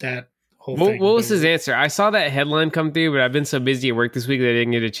that whole thing. What was his answer? I saw that headline come through, but I've been so busy at work this week that I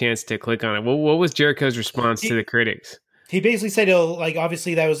didn't get a chance to click on it. What was Jericho's response to the critics? He basically said,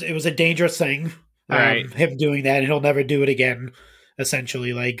 obviously it was a dangerous thing, right? Him doing that, and he'll never do it again.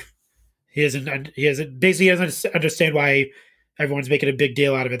 Essentially, like. He doesn't understand why everyone's making a big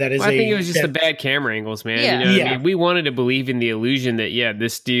deal out of it. That is, I think it was just the bad camera angles, man. Yeah. I mean, we wanted to believe in the illusion that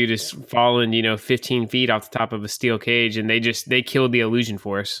this dude is falling, 15 feet off the top of a steel cage, and they killed the illusion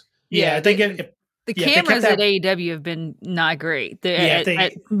for us. Yeah, I think the cameras at AEW have been not great.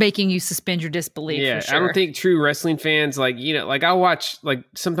 At making you suspend your disbelief. Yeah, for sure. I don't think true wrestling fans I'll watch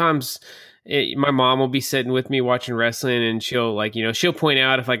sometimes. My mom will be sitting with me watching wrestling, and she'll she'll point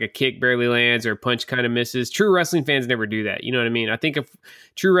out if like a kick barely lands or a punch kind of misses. True wrestling fans never do that. You know what I mean? I think if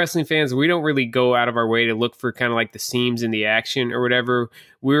true wrestling fans, we don't really go out of our way to look for kind of like the seams in the action or whatever.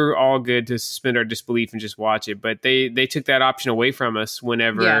 We're all good to suspend our disbelief and just watch it. But they took that option away from us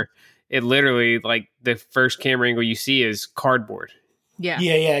whenever it literally, like, the first camera angle you see is cardboard. Yeah,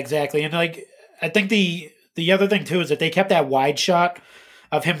 exactly. And like, I think the other thing too is that they kept that wide shot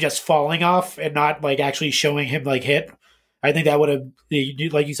of him just falling off and not like actually showing him like hit. I think that would have,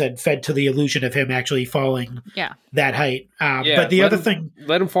 like you said, fed to the illusion of him actually falling that height. But the other thing...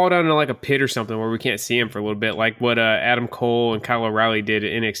 Let him fall down into like a pit or something where we can't see him for a little bit, like what Adam Cole and Kyle O'Reilly did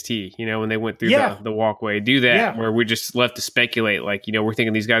at NXT, when they went through the walkway. Do that where we're just left to speculate. Like, we're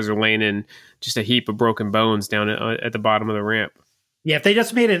thinking these guys are laying in just a heap of broken bones down at the bottom of the ramp. Yeah, if they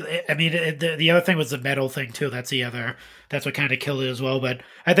just made it, I mean, the other thing was the metal thing too. That's what kind of killed it as well. But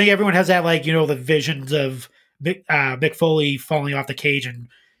I think everyone has that, like, the visions of Mick Foley falling off the cage and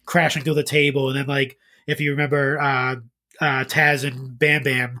crashing through the table. And then, like, if you remember Taz and Bam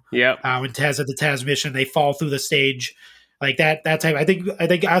Bam, when Taz had the Taz mission, they fall through the stage, like that type. I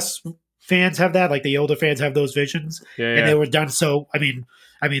think us fans have that, like the older fans have those visions, and they were done. So, I mean,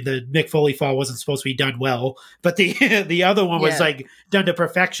 the Mick Foley fall wasn't supposed to be done well, but the other one was like done to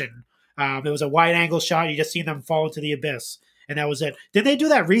perfection. It was a wide angle shot. You just seen them fall into the abyss, and that was it. Did they do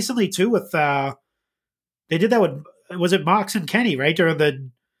that recently too? With they did that with, was it Mox and Kenny, right? During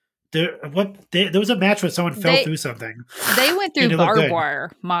there was a match where someone fell through something. They went through barbed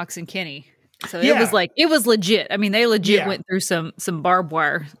wire, Mox and Kenny. So it was legit. I mean, they legit went through some barbed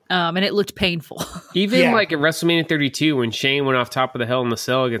wire, and it looked painful. Even like at WrestleMania 32, when Shane went off top of the Hell in the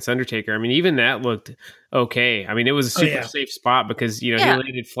Cell against Undertaker, I mean, even that looked okay. I mean, it was a super safe spot because he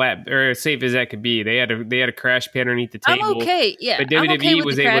landed flat, or as safe as that could be. They had a crash pad underneath the table. I'm okay, but WWE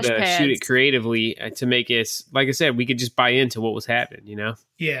was able to shoot it creatively to make us, like I said, we could just buy into what was happening.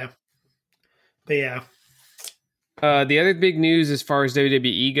 Yeah, but yeah. The other big news as far as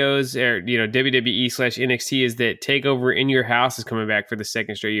WWE goes, or WWE/NXT, is that TakeOver in Your House is coming back for the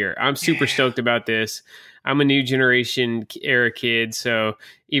second straight year. I'm super stoked about this. I'm a new generation era kid, so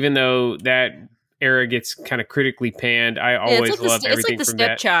even though that era gets kind of critically panned, I always loved everything from that. It's like the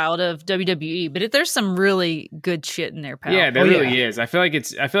stepchild of WWE, but there's some really good shit in there, pal. Yeah, there really is. I feel like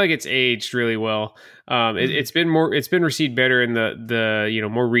it's aged really well. It's been received better in the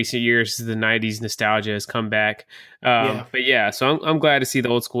more recent years as the 90s nostalgia has come back. But yeah, so I'm glad to see the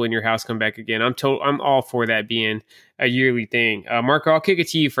old school In Your House come back again. I'm all for that being a yearly thing. Marco, I'll kick it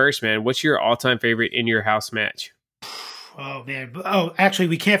to you first, man. What's your all-time favorite In Your House match? Oh man! Oh, actually,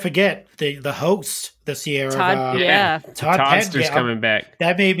 we can't forget the host this year. Todd Toddster's coming back.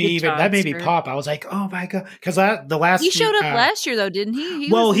 That made me pop. I was like, oh my god! Because the last he showed up last year though, didn't he?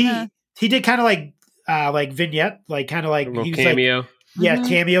 He did kind of like vignette, like kind of like a little cameo. Like,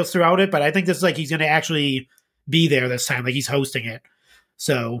 cameos throughout it. But I think this is like he's going to actually be there this time. Like he's hosting it.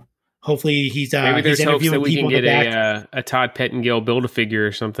 So hopefully he's maybe there's hopes that we can get a Todd Pettengill Build-A-Figure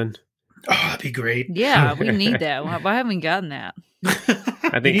or something. Oh, that'd be great. Yeah, we need that. Why haven't we gotten that?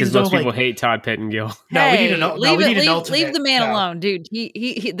 I think because most people hate Todd Pettengill. No, we need an ultimate. Leave the man alone, dude.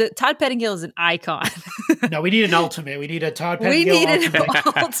 The Todd Pettengill is an icon. No, we need an ultimate. We need a Todd Pettengill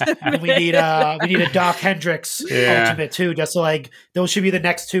ultimate. And we need a Doc Hendricks ultimate too. Just so those should be the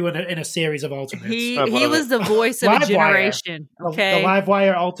next two in a series of ultimates. He was the voice of a generation. Okay, the Live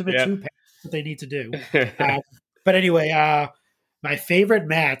Wire Ultimate 2 pack. What they need to do. But anyway, my favorite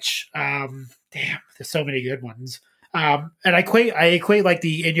match. There's so many good ones. And I equate like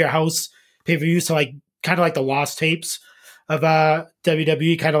the In Your House pay-per-views to kind of like the lost tapes of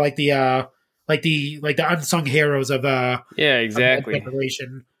WWE, kind of like the unsung heroes of exactly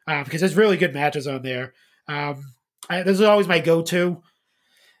generation, because there's really good matches on there. This is always my go-to.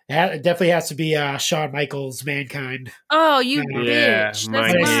 It definitely has to be Shawn Michaels, Mankind. Oh, you bitch!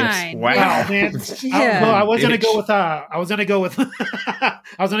 That's mine. Wow, man. I was gonna go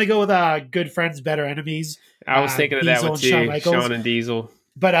with Good Friends, Better Enemies. I was thinking of that one too, Shawn and Diesel.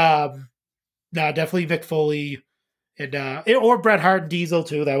 But no, definitely Mick Foley and or Bret Hart and Diesel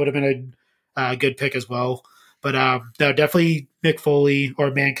too. That would have been a good pick as well. But no, definitely Mick Foley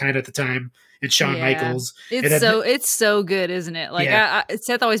or Mankind at the time. And Shawn Michaels. It's so good, isn't it?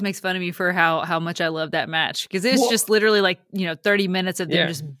 Seth always makes fun of me for how much I love that match because it's just literally 30 minutes of them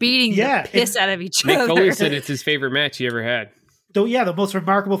just beating the piss out of each other. Mick Foley said it's his favorite match he ever had. So the most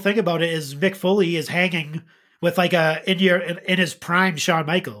remarkable thing about it is Mick Foley is hanging with in his prime Shawn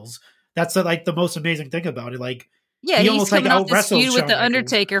Michaels. That's the most amazing thing about it. He's coming off this feud with the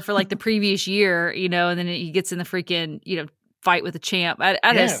Undertaker for the previous year, and then he gets in the freaking fight with the champ.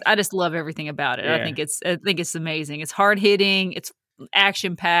 I just love everything about it. I think it's amazing. It's hard hitting. It's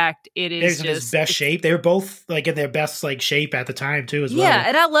action packed. It is in his best shape. They were both in their best shape at the time too as well. Yeah,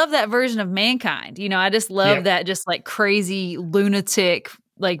 and I love that version of Mankind. I just love that just crazy lunatic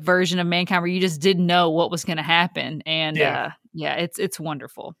version of Mankind where you just didn't know what was going to happen. And it's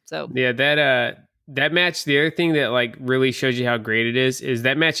wonderful. So that match, the other thing that really shows you how great it is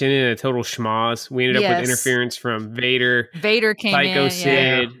that match ended in a total schmoz. We ended up with interference from Vader came Psycho in,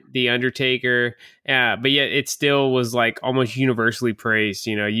 Sid, The Undertaker. But yet it still was almost universally praised.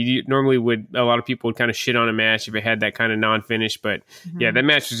 You normally a lot of people would kind of shit on a match if it had that kind of non-finish, but that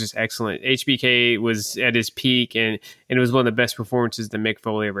match was just excellent. HBK was at his peak and it was one of the best performances that Mick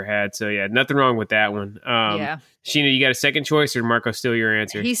Foley ever had. So nothing wrong with that one. Sheena, you got a second choice or Marco still your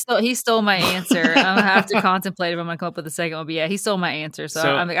answer? He stole my answer. I'm going to have to contemplate if I'm going to come up with a second one, but he stole my answer. So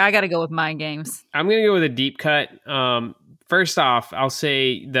I got to go with Mind Games. I'm going to go with a deep cut. First off, I'll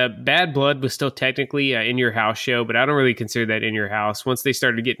say the Bad Blood was still technically an In Your House show, but I don't really consider that In Your House. Once they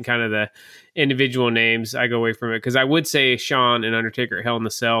started getting kind of the individual names, I go away from it because I would say Shawn and Undertaker at Hell in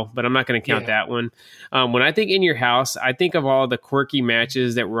the Cell, but I'm not going to count that one. When I think In Your House, I think of all the quirky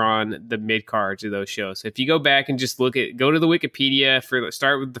matches that were on the mid cards of those shows. So if you go back and just go to the Wikipedia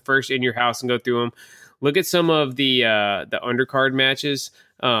start with the first In Your House and go through them, look at some of the undercard matches.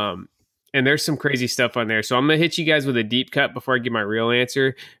 And there's some crazy stuff on there. So I'm going to hit you guys with a deep cut before I give my real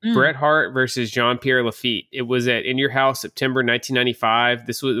answer. Bret Hart versus Jean-Pierre Lafitte. It was at In Your House, September 1995.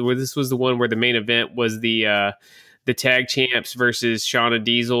 This was the one where the main event was the tag champs versus Shawn and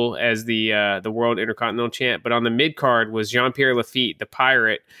Diesel as the World Intercontinental Champ. But on the mid card was Jean-Pierre Lafitte, the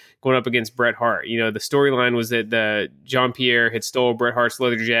Pirate, going up against Bret Hart. The storyline was that Jean-Pierre had stole Bret Hart's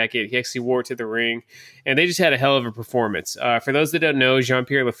leather jacket. He actually wore it to the ring, and they just had a hell of a performance. For those that don't know,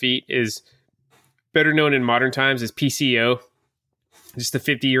 Jean-Pierre Lafitte is better known in modern times as PCO, just a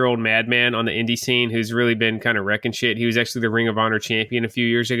 50-year-old madman on the indie scene who's really been kind of wrecking shit. He was actually the Ring of Honor champion a few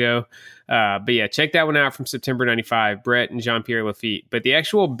years ago. But check that one out from September 95, Bret and Jean-Pierre Lafitte. But the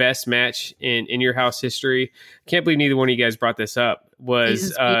actual best match in Your House history, I can't believe neither one of you guys brought this up,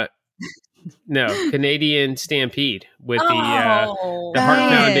 was Canadian Stampede with the Hart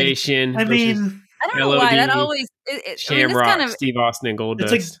Foundation. I mean, I don't know why that always Shamrock, Steve Austin, and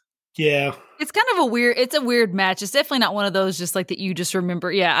Goldust. It's kind of a weird match. It's definitely not one of those just that you just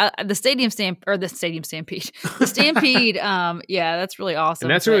remember. The Stadium Stampede. The Stampede. That's really awesome.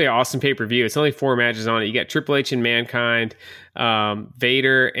 And that's a really awesome pay-per-view. It's only 4 matches on it. You got Triple H and Mankind,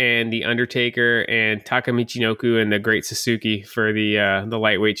 Vader and The Undertaker, and Taka Michinoku and the Great Suzuki for the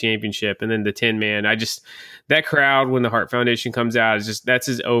lightweight championship. And then the 10-man. That crowd when the Hart Foundation comes out is that's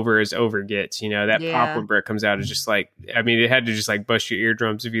as over gets. That pop when Bret comes out is just it had to just bust your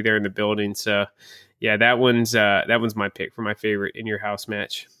eardrums if you're there in the building. So that one's my pick for my favorite In Your House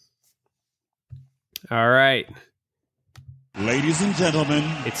match. All right, ladies and gentlemen,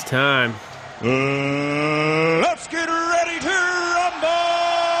 it's time. Let's get ready to rumble.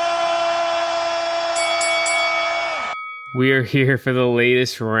 We are here for the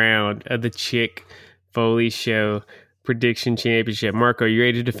latest round of the Chick Foley Show Prediction Championship. Marco, you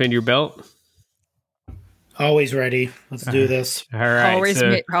ready to defend your belt? Always ready. Let's do this. All right.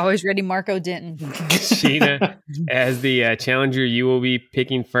 Always ready, Marco Denton. Sheena, as the challenger, you will be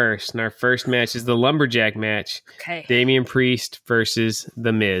picking first. And our first match is the Lumberjack match. Okay. Damian Priest versus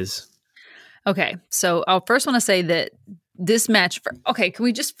The Miz. Okay. So I'll first want to say that this match, can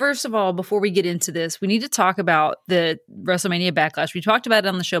we just, first of all, before we get into this, we need to talk about the WrestleMania Backlash. We talked about it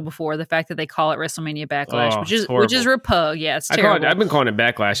on the show before, the fact that they call it WrestleMania Backlash, which is repug. Yeah, it's terrible. I've been calling it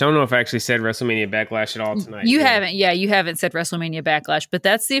Backlash. I don't know if I actually said WrestleMania Backlash at all tonight. You haven't said WrestleMania Backlash, but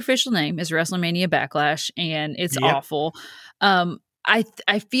that's the official name, is WrestleMania Backlash, and it's awful. I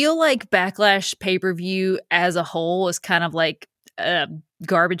feel like Backlash pay-per-view as a whole is kind of like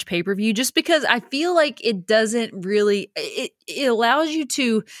garbage pay-per-view, just because I feel like it doesn't really it allows you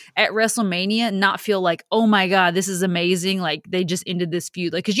to at WrestleMania not feel like, oh my god, this is amazing, like they just ended this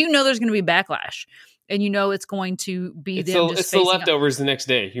feud, like, because there's going to be Backlash and it's going to be it's the leftovers the next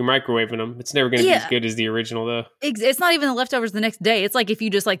day. You're microwaving them. It's never going to be as good as the original, though. It's not even the leftovers the next day. It's like if you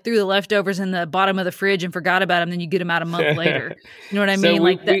just like threw the leftovers in the bottom of the fridge and forgot about them, then you get them out a month later. You know what I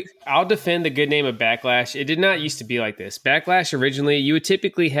mean? I'll defend the good name of Backlash. It did not used to be like this. Backlash originally, you would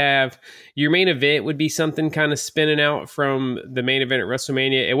typically have your main event would be something kind of spinning out from the main event at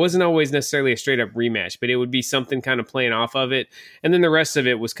WrestleMania. It wasn't always necessarily a straight up rematch, but it would be something kind of playing off of it. And then the rest of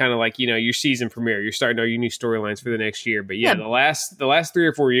it was kind of like, your season premiere. You're starting all your new storylines for the next year. But the last 3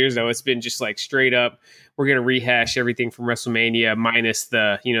 or 4 years, though, it's been just like straight up, we're going to rehash everything from WrestleMania minus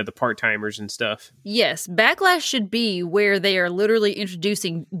the part-timers and stuff. Yes. Backlash should be where they are literally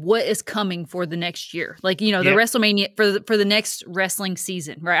introducing what is coming for the next year. Like, the WrestleMania for the next wrestling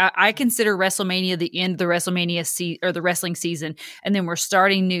season, right? I consider WrestleMania the end of the WrestleMania or the wrestling season, and then we're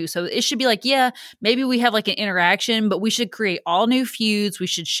starting new. So it should be like, maybe we have like an interaction, but we should create all new feuds. We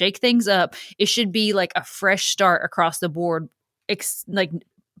should shake things up. It should be like a fresh start across the board.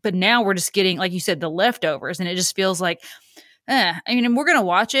 But now we're just getting, like you said, the leftovers, and it just feels like, and we're going to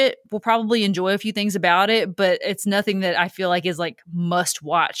watch it. We'll probably enjoy a few things about it, but it's nothing that I feel like is like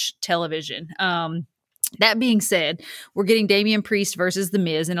must-watch television. That being said, we're getting Damian Priest versus The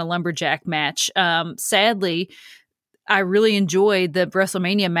Miz in a lumberjack match. Sadly, I really enjoyed the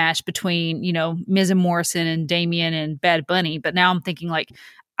WrestleMania match between, Miz and Morrison and Damian and Bad Bunny, but now I'm thinking like,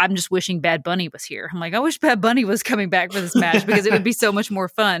 I'm just wishing Bad Bunny was here. I'm like, I wish Bad Bunny was coming back for this match because it would be so much more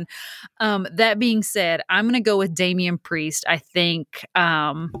fun. That being said, I'm going to go with Damian Priest. I think,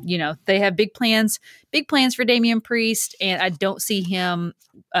 they have big plans for Damian Priest, and I don't see him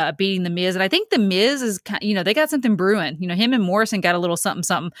beating The Miz. And I think The Miz is, they got something brewing. Him and Morrison got a little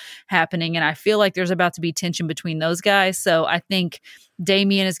something happening, and I feel like there's about to be tension between those guys. So I think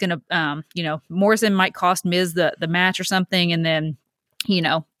Damian is going to, Morrison might cost Miz the match or something, and then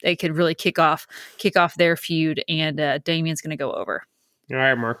they could really kick off their feud, and Damian's going to go over. All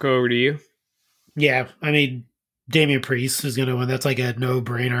right, Marco, over to you. Yeah, Damian Priest is going to win. That's like a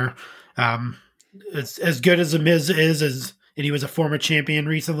no-brainer. It's as good as The Miz is, and he was a former champion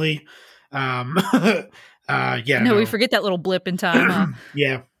recently. We forget that little blip in time.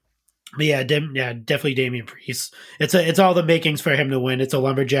 Huh? Definitely Damian Priest. It's all the makings for him to win. It's a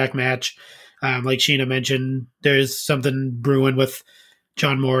lumberjack match. Like Sheena mentioned, there's something brewing with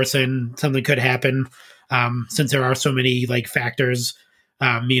John Morrison. Something could happen since there are so many like factors,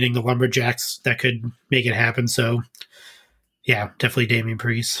 meaning the lumberjacks, that could make it happen. So, yeah, definitely Damian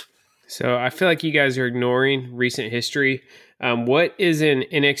Priest. So I feel like you guys are ignoring recent history. What is an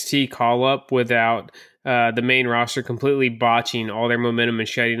NXT call-up without the main roster completely botching all their momentum and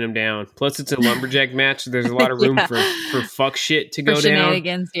shutting them down? Plus, it's a lumberjack match. So there's a lot of room for fuck shit to go down.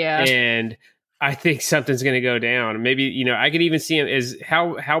 Shenanigans, yeah. And I think something's going to go down. Maybe, I could even see him as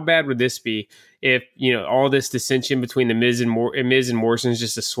how bad would this be if, all this dissension between the Miz and Morrison is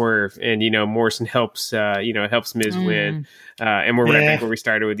just a swerve, and, Morrison helps Miz win. And we're right back where we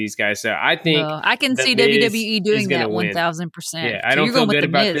started with these guys. So I think I can see WWE doing that 1,000%. Yeah, I don't feel good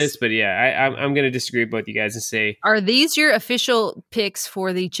about this, but I'm going to disagree with both you guys and say, are these your official picks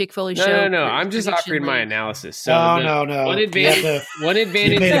for the Chick Foley show? No. I'm just offering my analysis. So no. One advantage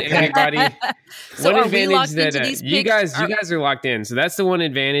that everybody. So one are we locked advantage into that these you picks? guys are locked in. So that's the one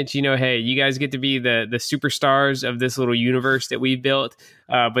advantage. Hey, you guys get to be the superstars of this little universe that we've built.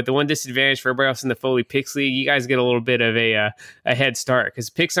 But the one disadvantage for everybody else in the Foley Picks League, you guys get a little bit of a head start because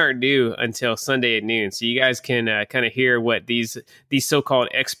picks aren't due until Sunday at noon. So you guys can kind of hear what these so-called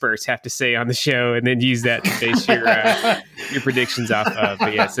experts have to say on the show, and then use that to base your predictions off of.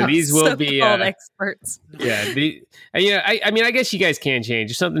 But yeah, so these will be experts. Yeah, I guess you guys can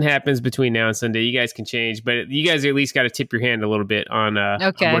change if something happens between now and Sunday. You guys can change, but you guys at least got to tip your hand a little bit on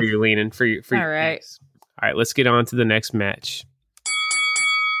where you're leaning for your all right. picks. All right, let's get on to the next match.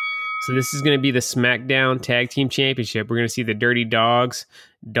 So this is going to be the SmackDown Tag Team Championship. We're going to see the Dirty Dogs,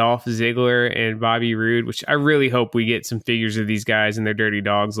 Dolph Ziggler and Bobby Roode, which I really hope we get some figures of these guys in their Dirty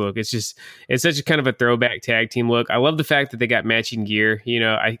Dogs look. It's such a kind of a throwback tag team look. I love the fact that they got matching gear. You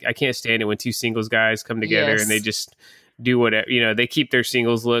know, I can't stand it when two singles guys come together and they just do whatever, you know, they keep their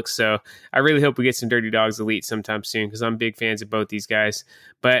singles looks. So I really hope we get some Dirty Dogs Elite sometime soon because I'm big fans of both these guys.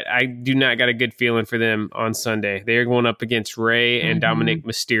 But I do not got a good feeling for them on Sunday. They are going up against Rey and Dominic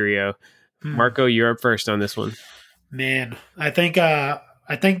Mysterio. Marco, you're up first on this one. Man, I think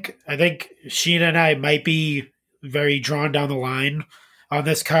Sheena and I might be very drawn down the line on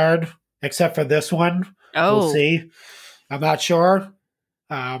this card, except for this one. We'll see. I'm not sure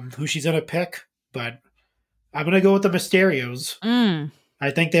who she's gonna pick, but I'm gonna go with the Mysterios.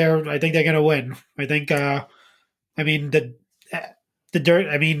 I think they're gonna win. I think. I mean the dirt.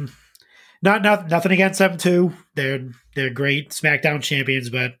 I mean, nothing against them too. They're great SmackDown champions,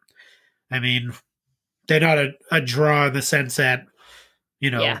 but I mean, they're not a draw in the sense that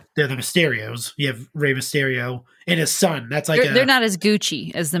they're the Mysterios. You have Rey Mysterio and his son. That's like they're not as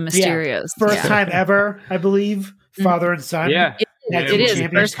Gucci as the Mysterios. First time ever, I believe, father and son. Yeah. It is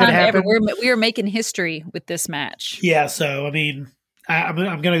first time ever. We are making history with this match. Yeah, so I mean, I'm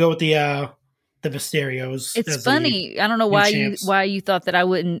gonna go with the Mysterios. It's funny. I don't know why you thought that I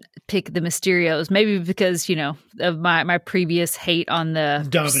wouldn't pick the Mysterios. Maybe because of my previous hate on the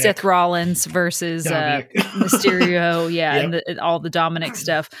Dominic. Seth Rollins versus Mysterio. And all the Dominic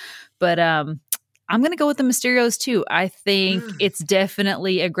stuff. But I'm going to go with the Mysterios too. I think it's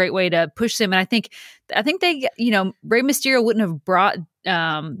definitely a great way to push them. And I think they, Rey Mysterio wouldn't have brought,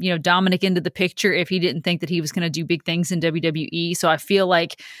 Dominic into the picture if he didn't think that he was going to do big things in WWE. So I feel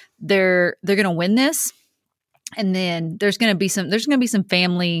like they're going to win this. And then there's going to be some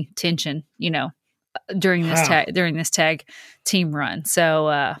family tension, during this tag team run.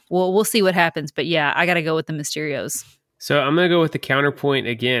 So we'll see what happens. But yeah, I got to go with the Mysterios. So I'm going to go with the counterpoint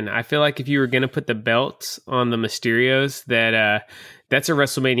again. I feel like if you were going to put the belts on the Mysterios, that's a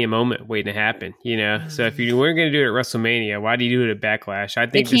WrestleMania moment waiting to happen, So if you weren't going to do it at WrestleMania, why do you do it at Backlash? I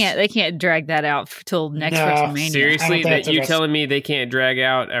think they can't drag that out till next WrestleMania. Seriously, that you're telling me they can't drag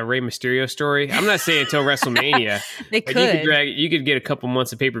out a Rey Mysterio story? I'm not saying until WrestleMania. They could. You could get a couple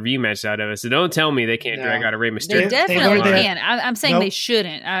months of pay-per-view matches out of it. So don't tell me they can't drag out a Rey Mysterio. They definitely can. I'm saying they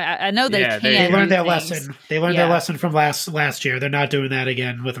shouldn't. I know they can. They learned their lesson. They learned their lesson from last year. They're not doing that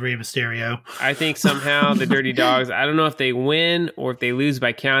again with Rey Mysterio. I think somehow the Dirty Dogs, I don't know if they win or if they lose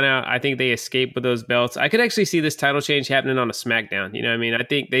by count out. I think they escape with those belts. I could actually see this title change happening on a SmackDown. You know what I mean? I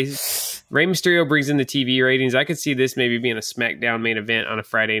think Rey Mysterio brings in the TV ratings. I could see this maybe being a SmackDown main event on a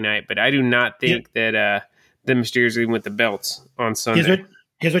Friday night, but I do not think that the Mysterios even with the belts on Sunday.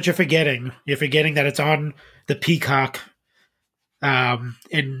 Here's what you're forgetting. You're forgetting that it's on the Peacock, and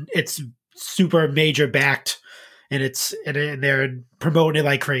it's super major backed, and they're promoting it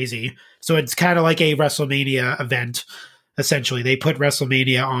like crazy. So it's kind of like a WrestleMania event. Essentially, they put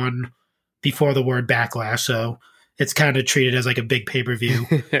WrestleMania on before the word Backlash, so it's kind of treated as like a big pay-per-view.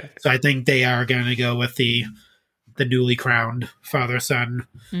 So I think they are going to go with the newly crowned father-son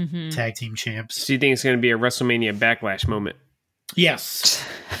tag team champs. So you think it's going to be a WrestleMania Backlash moment? Yes.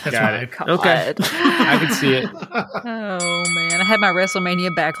 That's Got it. Okay. I can see it. Oh, man. I had my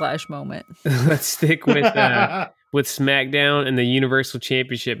WrestleMania Backlash moment. Let's stick with SmackDown and the Universal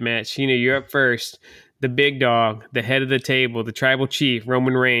Championship match. You're up first. The big dog, the head of the table, the tribal chief,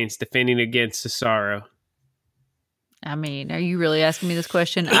 Roman Reigns, defending against Cesaro. I mean, are you really asking me this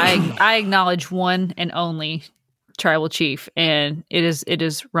question? I acknowledge one and only tribal chief, and it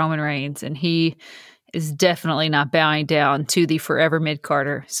is Roman Reigns, and he is definitely not bowing down to the forever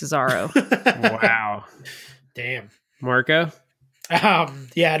mid-Carter Cesaro. Wow. Damn. Marco?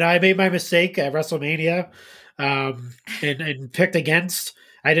 I made my mistake at WrestleMania and picked against.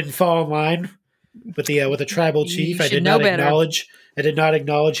 I didn't fall in line with the tribal chief. I did not acknowledge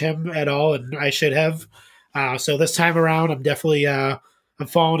him at all, and I should have. So this time around, I'm definitely I'm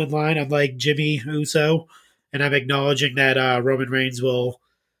falling in line. I'm like Jimmy Uso, and I'm acknowledging that Roman Reigns will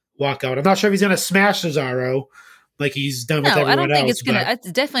walk out. I'm not sure if he's going to smash Cesaro like he's done with everyone else. I don't think it's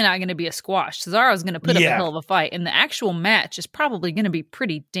definitely not going to be a squash. Cesaro's going to put up a hell of a fight, and the actual match is probably going to be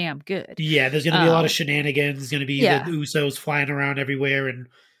pretty damn good. Yeah, there's going to be a lot of shenanigans. There's going to be the Usos flying around everywhere, and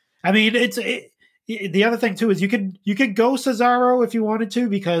I mean the other thing too is you could go Cesaro if you wanted to,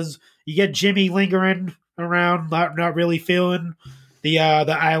 because you get Jimmy lingering around, not really feeling the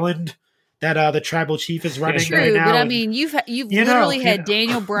island that the tribal chief is running True, right now. but I and- mean, you've You know, literally you had know.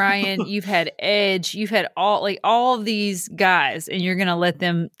 Daniel Bryan, you've had Edge, you've had all of these guys, and you're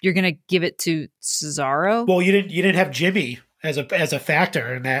gonna give it to Cesaro. Well, you didn't have Jimmy as a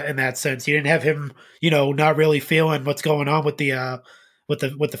factor in that sense. You didn't have him, not really feeling what's going on with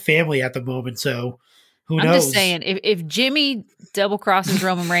the family at the moment. So who I'm knows? just saying, if Jimmy double crosses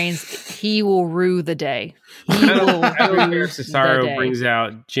Roman Reigns, he will rue the day. He I will don't care rue if the Cesaro day. brings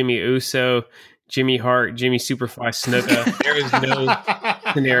out Jimmy Uso, Jimmy Hart, Jimmy Superfly Snuka. There is no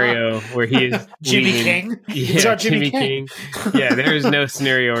scenario where he is Jimmy leaving. King. Yeah, Who's our Jimmy King. Yeah, there is no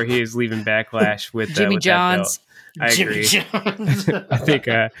scenario where he is leaving Backlash with Jimmy with that belt. Johns. I Jimmy agree. Jones.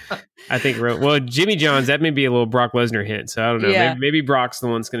 I think. Well, Jimmy Johns. That may be a little Brock Lesnar hint. So I don't know. Yeah. Maybe Brock's the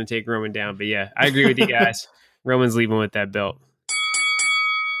one that's going to take Roman down. But yeah, I agree with you guys. Roman's leaving with that belt.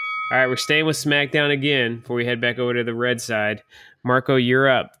 All right, we're staying with SmackDown again before we head back over to the red side. Marco, you're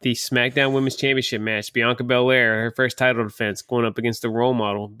up. The SmackDown Women's Championship match. Bianca Belair, her first title defense, going up against the role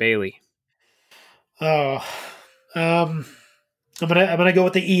model Bayley. Oh, I'm gonna go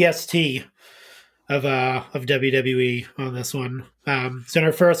with the EST of WWE on this one. It's in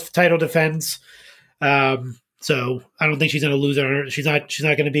her first title defense. So I don't think she's gonna lose it. She's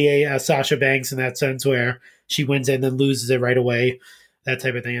not gonna be a Sasha Banks in that sense where she wins it and then loses it right away. That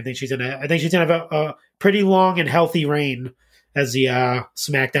type of thing. I think she's gonna have a pretty long and healthy reign as the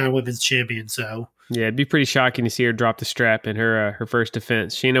SmackDown Women's Champion. So Yeah, it'd be pretty shocking to see her drop the strap in her first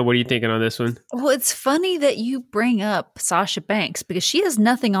defense. Sheena, what are you thinking on this one? Well, it's funny that you bring up Sasha Banks because she has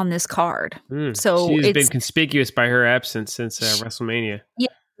nothing on this card. So she's been conspicuous by her absence since WrestleMania. Yeah,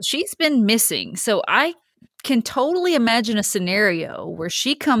 she's been missing. So I can totally imagine a scenario where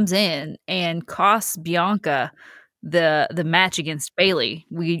she comes in and costs Bianca the match against Bayley.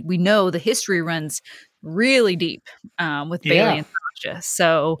 We know the history runs really deep with Bayley and Sasha.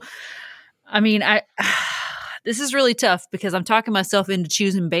 So I mean, this is really tough because I'm talking myself into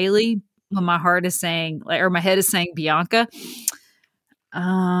choosing Bayley when my heart is saying, or my head is saying Bianca.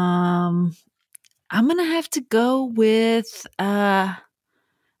 I'm gonna have to go with. I'm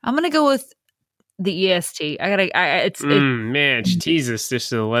gonna go with the EST. Man, she teased us just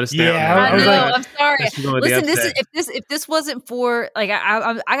to let us down. Yeah, I know. I'm sorry. Listen, if this wasn't for I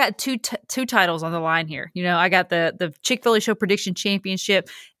got two titles on the line here. I got the Chick-fil-A Show Prediction Championship,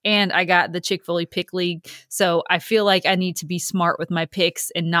 and I got the Chick-fil-A Pick League. So I feel like I need to be smart with my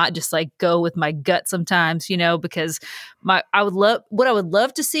picks and not just go with my gut sometimes. Because what I would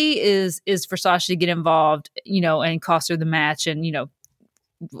love to see is for Sasha to get involved. And cost her the match, and do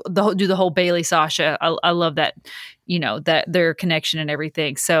the whole Bayley Sasha. I love that, that their connection and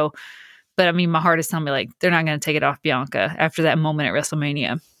everything. So, but I mean, my heart is telling me they're not going to take it off Bianca after that moment at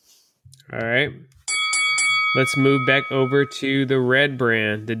WrestleMania. All right, let's move back over to the red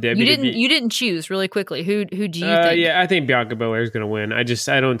brand, the WWE. You didn't choose really quickly. Who do you think? Yeah, I think Bianca Belair is going to win. I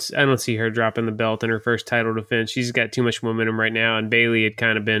don't see her dropping the belt in her first title defense. She's got too much momentum right now, and Bayley's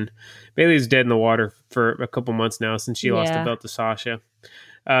dead in the water for a couple months now since she lost the belt to Sasha.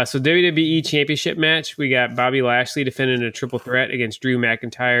 So WWE Championship match, we got Bobby Lashley defending a triple threat against Drew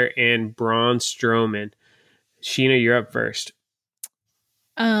McIntyre and Braun Strowman. Sheena, you're up first.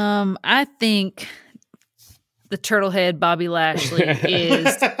 I think the Turtlehead Bobby Lashley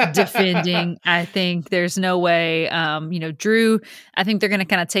is defending. I think there's no way, Drew, I think they're going to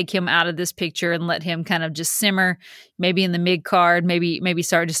kind of take him out of this picture and let him kind of just simmer, maybe in the mid card, maybe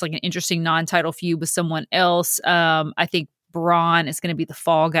start just an interesting non-title feud with someone else. I think Braun is going to be the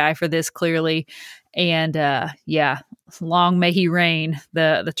fall guy for this, clearly. And long may he reign,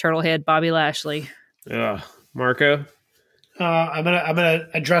 the Turtlehead Bobby Lashley. Marco? I'm gonna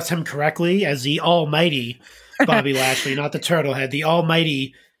address him correctly as the almighty Bobby Lashley, not the Turtlehead. The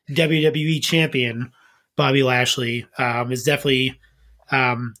almighty WWE champion Bobby Lashley is definitely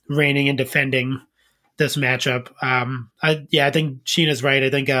reigning and defending this matchup. I think Sheena's right.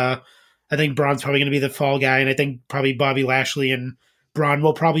 I think Braun's probably going to be the fall guy, and I think probably Bobby Lashley and Braun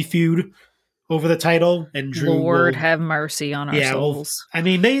will probably feud over the title, and Drew Lord have mercy on our souls. Well, I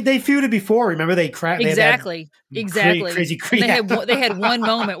mean, they feuded before. Remember, they crashed. Exactly. Crazy. They had one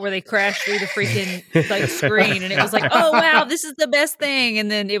moment where they crashed through the freaking screen, and it was oh wow, this is the best thing.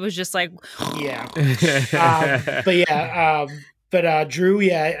 And then it was just but Drew,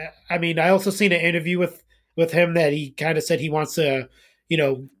 I mean, I also seen an interview with him that he kind of said he wants to,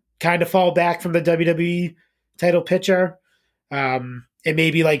 kind of fall back from the WWE title picture, and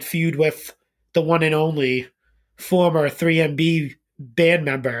maybe feud with the one and only former 3MB band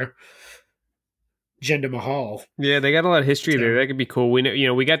member Jinder Mahal. Yeah, they got a lot of history there. That could be cool. We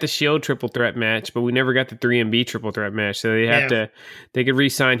know, we got the Shield triple threat match, but we never got the 3MB triple threat match. So they could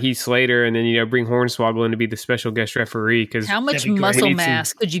re-sign Heath Slater and then bring Hornswoggle in to be the special guest referee. Because how much muscle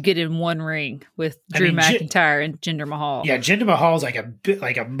mass could you get in one ring with Drew McIntyre and Jinder Mahal? Yeah, Jinder Mahal's like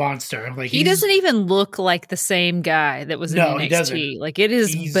a monster. Like he doesn't even look like the same guy that was in NXT. He doesn't. Like it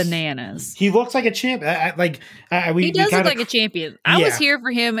is bananas. He looks like a champ. He does look like a champion. I was here for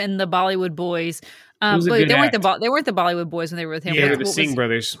him in the Bollywood Boys. But they weren't the Bollywood Boys when they were with him. Yeah, the Singh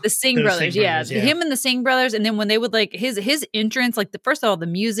brothers. The Singh brothers, yeah. Him and the Singh brothers, and then when they would his entrance, first of all, the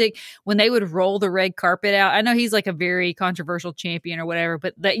music, when they would roll the red carpet out. I know he's like a very controversial champion or whatever,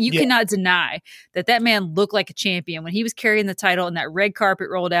 but that you cannot deny that man looked like a champion when he was carrying the title and that red carpet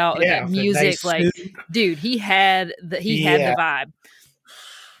rolled out with that music. Nice dude, he had the vibe.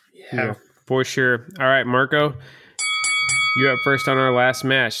 Yeah, for sure. All right, Marco. You're up first on our last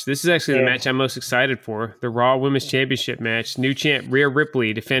match. This is actually the match I'm most excited for. The Raw Women's Championship match. New champ Rhea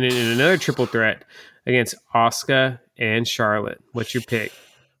Ripley defending in another triple threat against Asuka and Charlotte. What's your pick?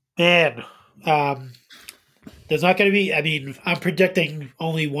 Man, there's not going to be... I mean, I'm predicting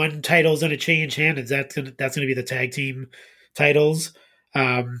only one title's going to change hands. That's going to be the tag team titles.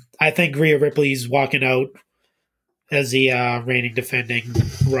 I think Rhea Ripley's walking out as the reigning defending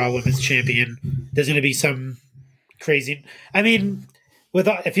Raw Women's Champion. There's going to be some... crazy. I mean,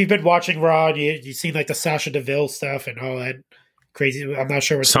 if you've been watching Raw, and you've seen like the Sasha Deville stuff and all that crazy. I'm not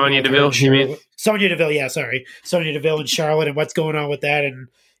sure what's Sonya Deville. You mean Sonya Deville? Yeah, sorry, Sonya Deville and Charlotte, and what's going on with that, and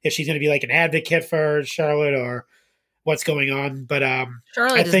if she's going to be like an advocate for Charlotte or what's going on. But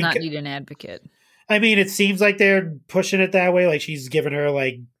Charlotte does not need an advocate. I mean, it seems like they're pushing it that way. Like she's giving her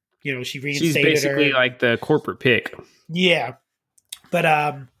she reinstated her. She's basically like the corporate pick. Yeah, but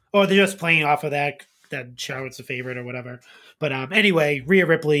or they're just playing off of that Charlotte's a favorite or whatever. But anyway, Rhea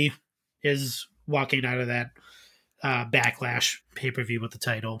Ripley is walking out of that Backlash pay-per-view with the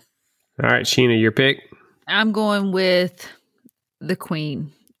title. All right, Sheena, your pick? I'm going with the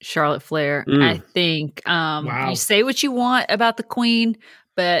Queen, Charlotte Flair. I think you say what you want about the Queen,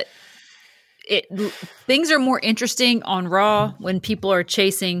 but things are more interesting on Raw when people are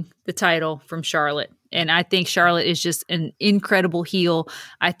chasing the title from Charlotte. And I think Charlotte is just an incredible heel.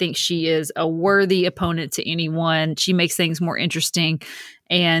 I think she is a worthy opponent to anyone. She makes things more interesting.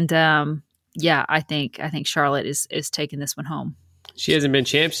 And I think Charlotte is taking this one home. She hasn't been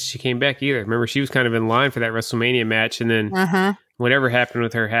champ since she came back either. Remember, she was kind of in line for that WrestleMania match, and then whatever happened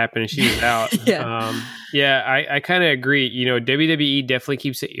with her happened, and she was out. I kind of agree. WWE definitely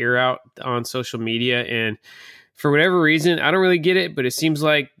keeps the ear out on social media, and for whatever reason, I don't really get it, but it seems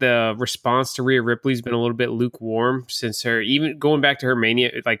like the response to Rhea Ripley's been a little bit lukewarm since even going back to her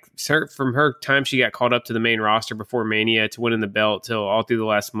Mania, from her time she got called up to the main roster before Mania to winning the belt till all through the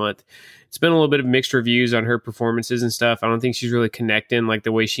last month. It's been a little bit of mixed reviews on her performances and stuff. I don't think she's really connecting like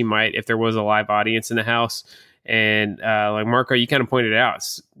the way she might if there was a live audience in the house. And like Marco, you kind of pointed out,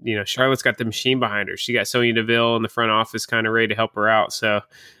 Charlotte's got the machine behind her. She got Sonya Deville in the front office kind of ready to help her out. So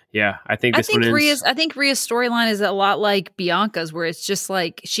yeah, I think Rhea's storyline is a lot like Bianca's, where it's just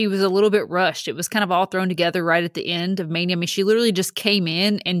like she was a little bit rushed. It was kind of all thrown together right at the end of Mania. I mean, she literally just came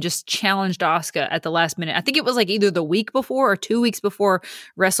in and just challenged Asuka at the last minute. I think it was like either the week before or 2 weeks before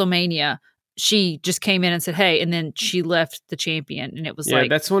WrestleMania. She just came in and said, "Hey," and then she left the champion, and it was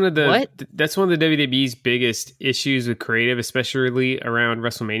that's one of the WWE's biggest issues with creative, especially around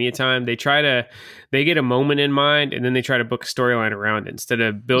WrestleMania time. They get a moment in mind, and then they try to book a storyline around it instead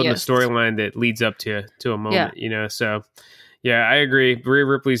of building a storyline that leads up to a moment. So yeah, I agree. Rhea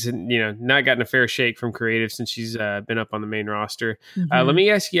Ripley's not gotten a fair shake from creative since she's been up on the main roster. Let me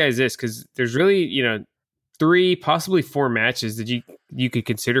ask you guys this, because there's really 3, possibly 4 matches that you could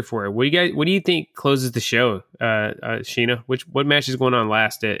consider for it. What do you think closes the show, Sheena? What match is going on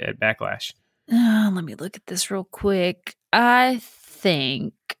last at Backlash? Let me look at this real quick. I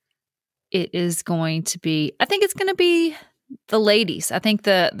think it's going to be the ladies. I think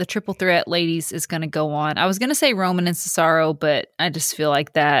the triple threat ladies is going to go on. I was going to say Roman and Cesaro, but I just feel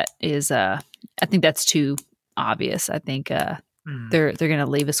like that is I think that's too obvious. I think they're going to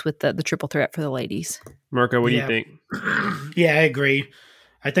leave us with the triple threat for the ladies. Marco, what do you think? Yeah, I agree.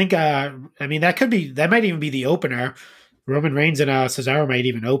 I think that might even be the opener. Roman Reigns and Cesaro might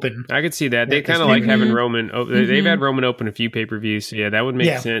even open. I could see that. They kind of like having Roman. They've had Roman open a few pay-per-views. So yeah, that would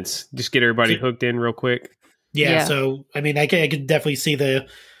make sense. Just get everybody hooked in real quick. Yeah. So I mean, I could definitely see the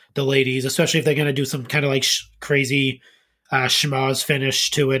ladies, especially if they're going to do some kind of like crazy schmoz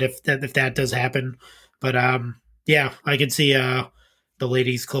finish to it, if that does happen. But I could see the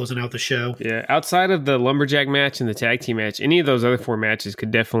ladies closing out the show. Yeah, outside of the lumberjack match and the tag team match, any of those other 4 matches could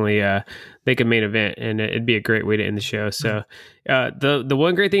definitely make a main event, and it'd be a great way to end the show. So, the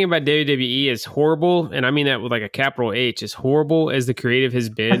one great thing about WWE is horrible, and I mean that with like a capital H, as horrible as the creative has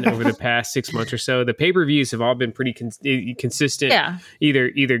been over the past 6 months or so, the pay-per-views have all been pretty consistent,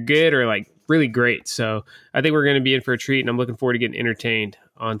 either good or like really great. So I think we're going to be in for a treat, and I'm looking forward to getting entertained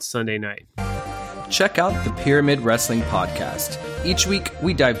on Sunday night. Check out the Pyramid Wrestling Podcast. Each week,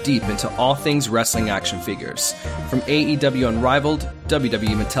 we dive deep into all things wrestling action figures. From AEW Unrivaled,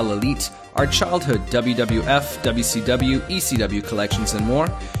 WWE Mattel Elite, our childhood WWF, WCW, ECW collections, and more,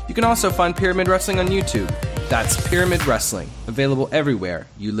 you can also find Pyramid Wrestling on YouTube. That's Pyramid Wrestling, available everywhere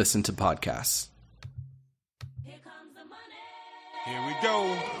you listen to podcasts. Here comes the money. Here we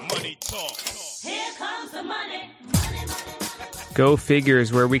go. Money talk. Here comes the money. Go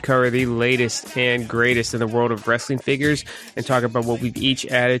Figures, where we cover the latest and greatest in the world of wrestling figures and talk about what we've each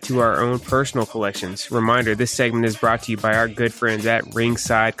added to our own personal collections. Reminder, this segment is brought to you by our good friends at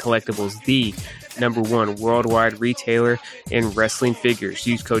Ringside Collectibles, the #1 worldwide retailer in wrestling figures.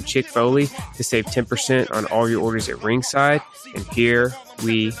 Use code ChickFoley to save 10% on all your orders at Ringside. And here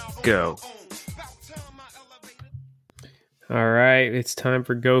we go. All right, it's time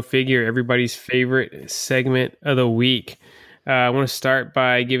for Go Figure, everybody's favorite segment of the week. I want to start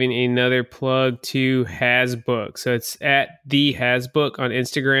by giving another plug to Hasbook. So it's at The Hasbook on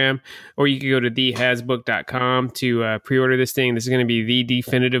Instagram, or you can go to thehasbook.com to pre-order this thing. This is going to be the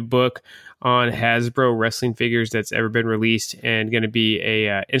definitive book on Hasbro wrestling figures that's ever been released, and going to be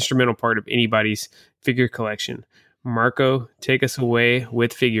a instrumental part of anybody's figure collection. Marco, take us away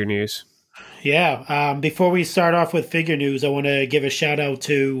with figure news. Yeah. Before we start off with figure news, I want to give a shout out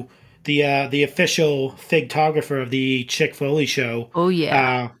to the official figtographer of the Chick Foley show. Oh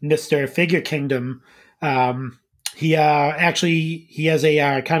yeah, Mr. Figure Kingdom. He has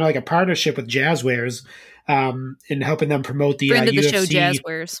a kind of like a partnership with Jazzwares in helping them promote the friend of the UFC. show,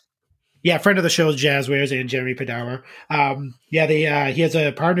 Jazzwares. Yeah, friend of the show, Jazzwares, and Jeremy Padawa. He has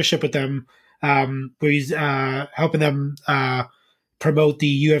a partnership with them where he's helping them promote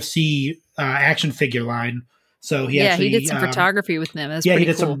the UFC action figure line. So he did some photography with them. That's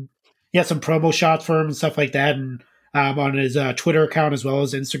pretty cool. He had some promo shots for him and stuff like that, and on his Twitter account as well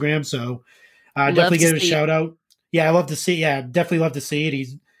as Instagram. So definitely give it a shout out. Yeah, I love to see. Yeah, definitely love to see it.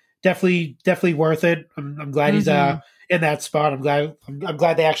 He's definitely worth it. I'm glad he's in that spot. I'm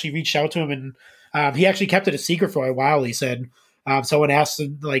glad they actually reached out to him, and he actually kept it a secret for a while. He said someone asked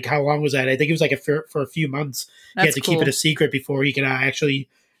him like how long was that? I think it was like for a few months. He had to keep it a secret before he could actually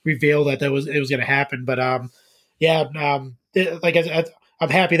reveal that it was going to happen. But I'm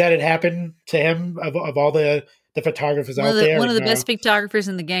happy that it happened to him of all the photographers out there. One of the best photographers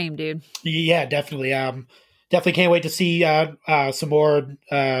in the game, dude. Yeah, definitely. Definitely can't wait to see some more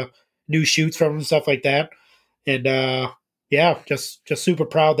new shoots from him and stuff like that. And just super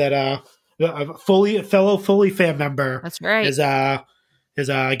proud that a fellow Foley fan member. That's right. Is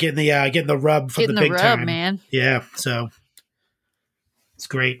getting the rub from the big time, man. Yeah, so it's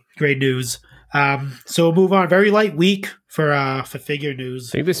great news. So we'll move on. Very light week for figure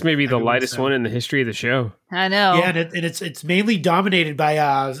news. I think this may be the lightest one in the history of the show. I know. Yeah, and it's mainly dominated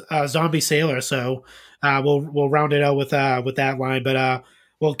by Zombie Sailor. So we'll round it out with that line, but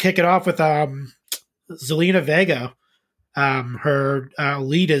we'll kick it off with Zelina Vega. Her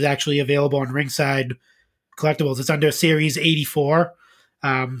lead is actually available on Ringside Collectibles. It's under Series 84.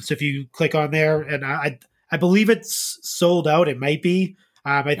 So if you click on there, and I believe it's sold out. It might be.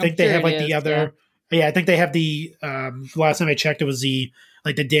 I think they have like the other. Yeah, I think they have the. Last time I checked, it was the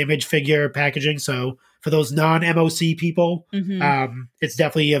damaged figure packaging. So for those non-MOC people, it's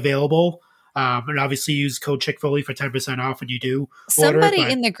definitely available. And obviously use code ChickFoley for 10% off when you do Somebody order.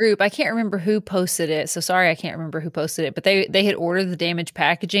 in the group, I can't remember who posted it. So sorry, I can't remember who posted it, but they had ordered the damaged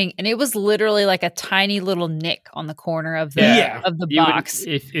packaging, and it was literally like a tiny little nick on the corner of the box.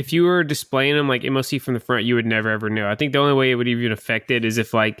 If you were displaying them like MOC from the front, you would never ever know. I think the only way it would even affect it is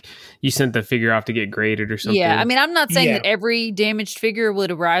if like you sent the figure off to get graded or something. Yeah, I mean, I'm not saying that every damaged figure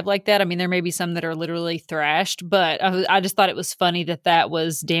would arrive like that. I mean, there may be some that are literally thrashed, but I just thought it was funny that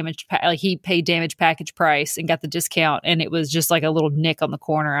was damaged. Like he paid damage package price and got the discount, and it was just like a little nick on the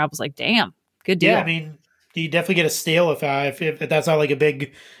corner. I was like, damn, good deal. Yeah, I mean, you definitely get a steal if that's not like a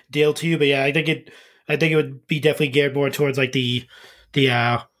big deal to you. But yeah, I think it would be definitely geared more towards like the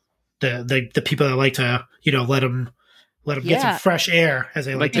people that like to let them let them get some fresh air, as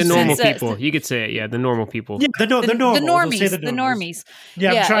they Like like the to normal say. people. You could say it. Yeah, the normal people. Yeah, the normal. the We'll say normies, the the normals. normies. Yeah, The the normies. We'll say the normals. normies. Yeah,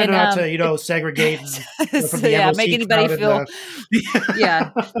 I'm Yeah, trying and not to, segregate and from so the yeah, make MOC anybody crowd and feel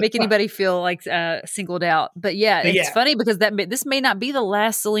yeah, the. make anybody feel like singled out. But yeah, But it's yeah, funny because this may not be the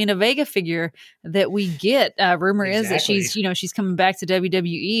last Selena Vega figure that we get. Rumor is that exactly. she's coming back to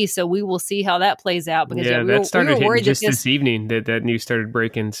WWE, so we will see how that plays out. Because Yeah, we that were started hitting worried just that this evening that news started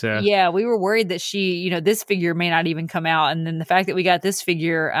breaking. So yeah, we were worried that this figure may not even come out, and then the fact that we got this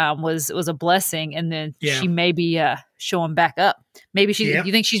figure was a blessing, and then she may be showing back up. Maybe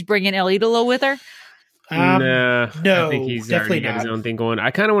you think she's bringing El Idolo with her? No, no, I think he's definitely already got his not. own thing going.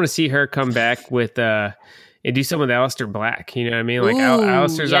 I kind of want to see her come back with and do some with Aleister Black. You know what I mean? Like Ooh,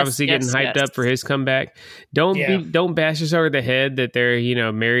 Aleister's yes, obviously getting hyped yes. up for his comeback. Don't bash us over the head that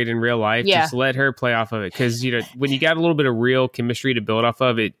they're married in real life. Yeah. Just let her play off of it, because when you got a little bit of real chemistry to build off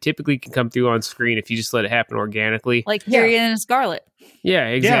of, it typically can come through on screen if you just let it happen organically. Like Tyrion and Scarlet. Yeah,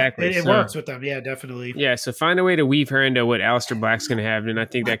 exactly. Yeah, it works with them. Yeah, definitely. Yeah, so find a way to weave her into what Aleister Black's going to have, and I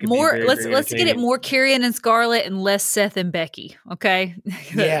think that could more. be very, Let's very let's get it more Tyrion and Scarlet and less Seth and Becky. Okay,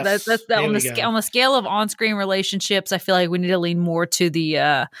 Yes, that's on the scale of on-screen relationships. I feel like we need to lean more to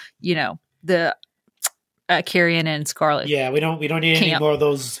the Tyrion and Scarlet. Yeah, we don't need any more of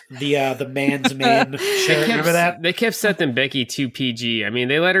those the man's man shirt. Remember that? They kept Seth and Becky too PG. I mean,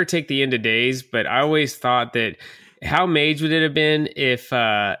 they let her take the end of days, but I always thought that how mage would it have been if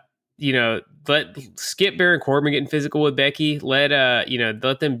let skip Baron Corbin getting physical with Becky, let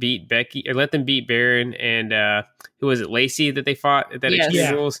them beat Becky, or let them beat Baron and who was it, Lacey, that they fought at that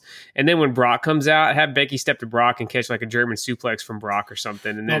Extreme Rules, and then when Brock comes out, have Becky step to Brock and catch like a German suplex from Brock or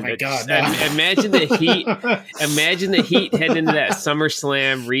something, and then imagine the heat heading into that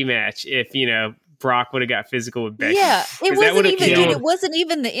SummerSlam rematch if Brock would have got physical with Becky. Yeah, it wasn't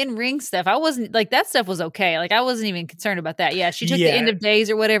even the in-ring stuff. I wasn't like, that stuff was okay. Like, I wasn't even concerned about that. Yeah, she took the end of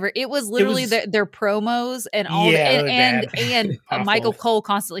days or whatever. It was literally their promos and all and Michael Cole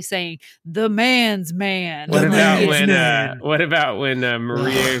constantly saying the man's man. What about when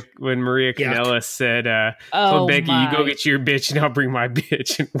Maria Kanellis said, "Tell Becky, you go get your bitch and I'll bring my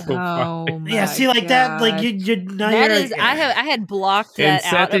bitch." See, like that, like I had blocked that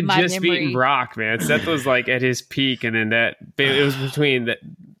out of my memory. Beating Brock, man. Seth was like at his peak, and then it was between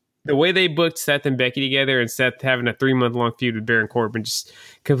the way they booked Seth and Becky together, and Seth having a 3-month-long feud with Baron Corbin just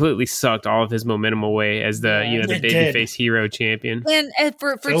completely sucked all of his momentum away as the babyface hero champion. And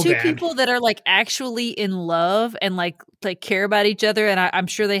for two people that are like actually in love and like care about each other, and I'm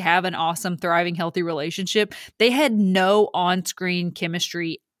sure they have an awesome, thriving, healthy relationship, they had no on-screen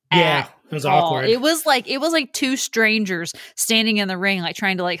chemistry. It was awkward. It was like two strangers standing in the ring, like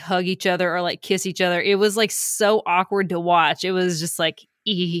trying to like hug each other or like kiss each other. It was like so awkward to watch. It was just like,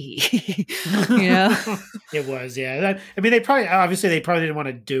 It was, yeah. They probably didn't want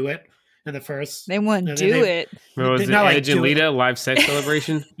to do it in the first. They wouldn't do it. Was it Edge and Lita live sex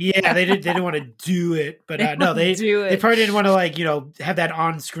celebration? Yeah, they didn't want to do it, but no, they probably didn't want to have that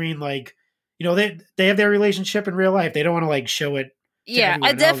on screen, they have their relationship in real life. They don't want to show it. Yeah,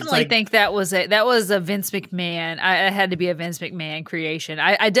 I definitely think that was a Vince McMahon. I had to be a Vince McMahon creation.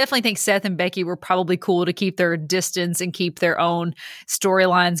 I definitely think Seth and Becky were probably cool to keep their distance and keep their own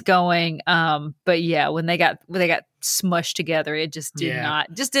storylines going. But yeah, when they got smushed together, it just did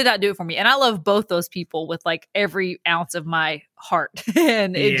not do it for me. And I love both those people with like every ounce of my heart,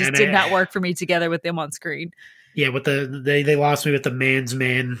 and it just did not work for me together with them on screen. Yeah, with they lost me with the man's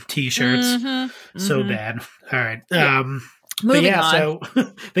man t-shirts. So bad. All right. Moving on.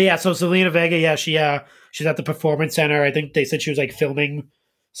 So Selena Vega, she's at the Performance Center. I think they said she was filming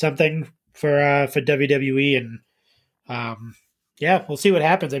something for WWE, and we'll see what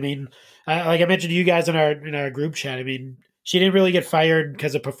happens. I mean, like I mentioned to you guys in our group chat, I mean, she didn't really get fired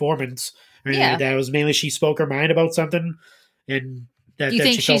because of performance or anything like that. It was mainly she spoke her mind about something, and do you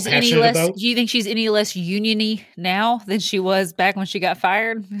think she's any less union-y now than she was back when she got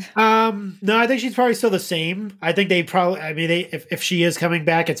fired? No, I think she's probably still the same. I think they probably, if she is coming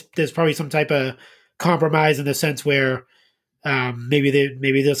back, there's probably some type of compromise in the sense where maybe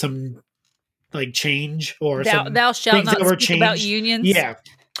there's some change or thou shalt not speak about unions.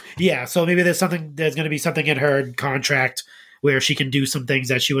 Yeah. So maybe there's going to be something in her contract where she can do some things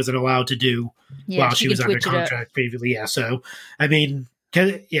that she wasn't allowed to do while she was under contract previously. Yeah. So, I mean,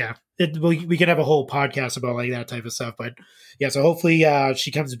 we can have a whole podcast about that type of stuff. But yeah, so hopefully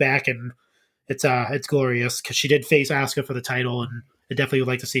she comes back and it's glorious, because she did face Asuka for the title, and I definitely would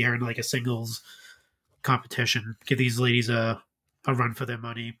like to see her in a singles competition. Give these ladies a run for their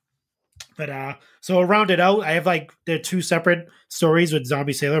money. But so I'll round it out. I have like the two separate stories with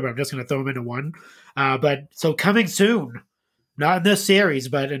Zombie Sailor, but I'm just going to throw them into one. But so coming soon, not in this series,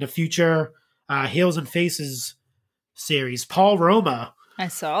 but in a future Heels and Faces series, Paul Roma. I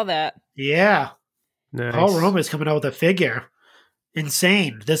saw that. Yeah. Nice. Paul Roma is coming out with a figure.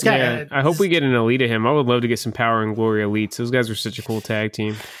 Insane. This guy. Yeah, I hope we get an elite of him. I would love to get some Power and Glory elites. Those guys were such a cool tag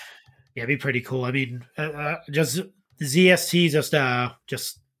team. Yeah, it'd be pretty cool. I mean, just ZST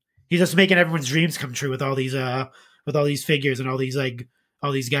just he's just making everyone's dreams come true with all these figures and all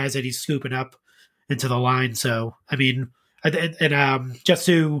these guys that he's scooping up into the line. So I mean, and just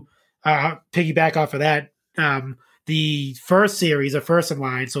to piggyback off of that, the first series, the first in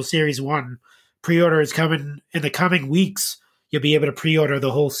line, so series 1, pre-order is coming in the coming weeks. You'll be able to pre-order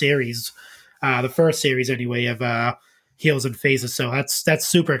the whole series, the first series anyway of Heels and Faces. So that's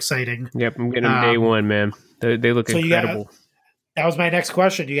super exciting. Yep, I'm getting them day one, man. They look incredible. That was my next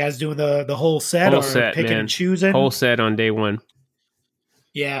question. You guys doing the whole set or picking and choosing? Whole set on day one.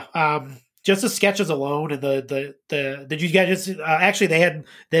 Yeah. Just the sketches alone and the did you guys just actually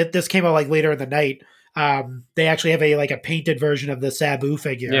this came out like later in the night. They actually have a painted version of the Sabu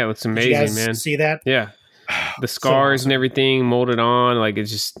figure. Yeah, it's amazing, did you guys man. See that? Yeah. The scars so awesome. And everything molded on, like it's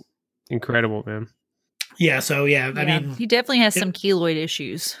just incredible, man. Yeah, so I mean he definitely has some keloid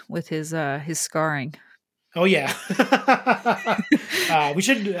issues with his scarring. Oh yeah. We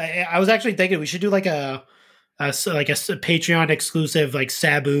should I was actually thinking we should do like a Patreon exclusive like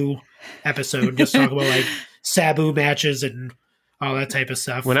Sabu episode, just talk about like Sabu matches and all that type of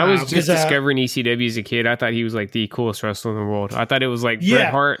stuff. When I was just discovering ECW as a kid, I thought he was like the coolest wrestler in the world. I thought it was like Bret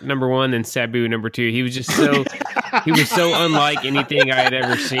Hart number 1 and Sabu number 2. He was just so he was so unlike anything I had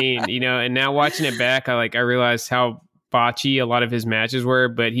ever seen, and now watching it back, I realized how botchy a lot of his matches were,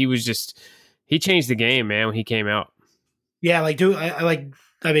 but he changed the game, man, when he came out. Yeah,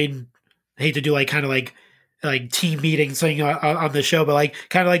 I mean, I hate to do kind of team meeting thing on the show, but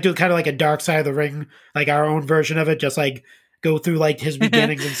do a Dark Side of the Ring, like our own version of it, just go through his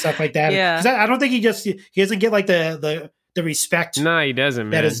beginnings and stuff like that. Yeah, 'cause I don't think he doesn't get the respect. No, he doesn't,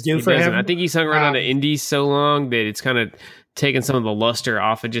 man. That is due for him. I think he's hung around on the indies so long that it's kind of taken some of the luster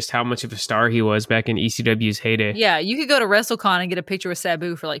off of just how much of a star he was back in ECW's heyday. Yeah, you could go to WrestleCon and get a picture with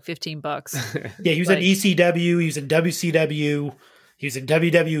Sabu for like $15. Yeah, he was in ECW, he was in WCW, he was in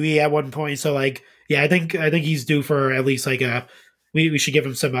WWE at one point. So I think he's due for at least we should give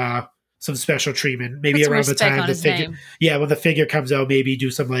him some special treatment. Maybe around the time the figure. Name. Yeah, when the figure comes out, maybe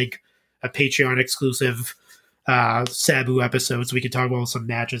do some a Patreon exclusive Sabu episode so we can talk about some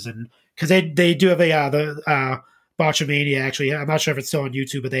matches, and because they do have the Botchamania. Actually, I'm not sure if it's still on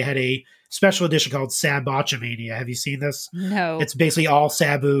YouTube, but they had a special edition called Sab Botchamania. Have you seen this? No. It's basically all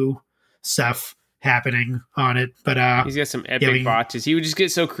Sabu stuff happening on it. But he's got some epic botches. He would just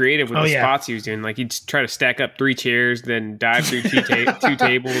get so creative with the spots he was doing. Like he'd try to stack up 3 chairs, then dive through two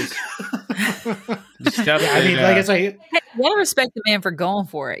tables. Stuff I mean, I you gotta respect the man for going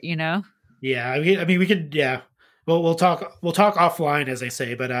for it, Yeah, I mean, we could. Yeah, we'll talk offline, as they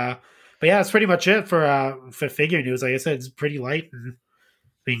say. But yeah, that's pretty much it for figure news. Like I said, it's pretty light, and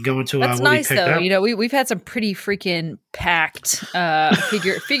we can go into that's what nice we picked though. up. We've had some pretty freaking packed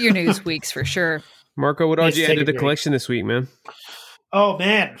figure news weeks for sure. Marco, what all did you add to the collection this week, man? Oh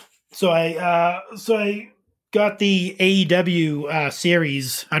man, so I got the AEW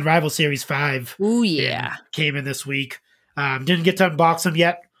series, Unrivaled Series 5. Ooh yeah, came in this week. Didn't get to unbox them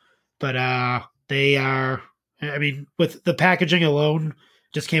yet, but they are. I mean, with the packaging alone,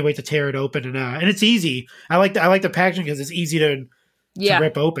 just can't wait to tear it open, and it's easy. I like the packaging because it's easy to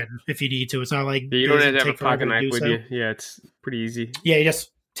rip open if you need to. It's not like you don't have to have a pocket knife with you. Yeah, it's pretty easy. Yeah, you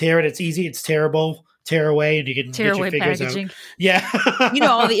just tear it. It's easy. It's tearable. Tear away, and you can tear get your away figures packaging. Out. Yeah,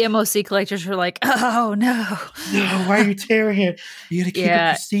 all the MOC collectors were like, "Oh no, why are you tearing it? You gotta keep it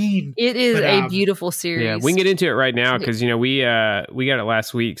pristine." It is a beautiful series. Yeah, we can get into it right now because we got it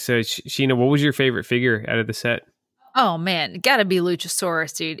last week. So Sheena, what was your favorite figure out of the set? Oh man, gotta be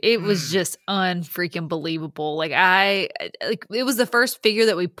Luchasaurus, dude. It was just unfreaking believable. It was the first figure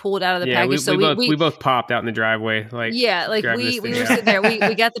that we pulled out of the package. We both popped out in the driveway. We were sitting there.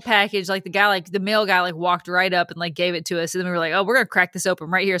 We got the package. The male guy walked right up and gave it to us, and then we were like, oh, we're gonna crack this open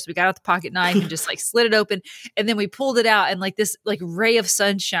right here. So we got out the pocket knife and just slid it open, and then we pulled it out, and this ray of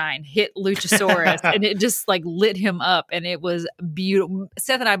sunshine hit Luchasaurus, and it just lit him up, and it was beautiful.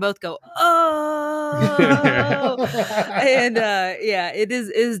 Seth and I both go, oh. And it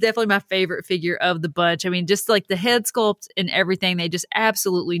is definitely my favorite figure of the bunch. I mean, just like the head sculpt and everything, they just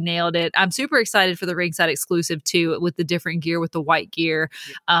absolutely nailed it. I'm super excited for the ringside exclusive too, with the different gear, with the white gear.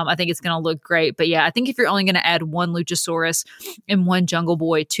 I think it's going to look great. But yeah, I think if you're only going to add one Luchasaurus and one Jungle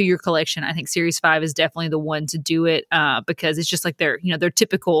Boy to your collection, I think Series 5 is definitely the one to do it, because it's just like their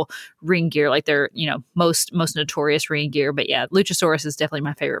typical ring gear, like their most notorious ring gear. But yeah, Luchasaurus is definitely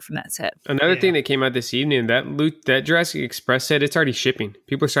my favorite from that set. Another thing that came out this evening, that Jurassic Express set, it's already shipping.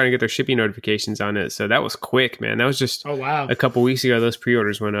 People are starting to get their shipping notifications on it. So that was quick, man. That was just a couple weeks ago those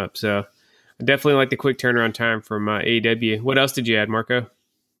pre-orders went up. So I definitely like the quick turnaround time from AEW. What else did you add, Marco?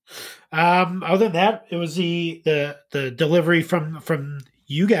 Other than that, it was the delivery from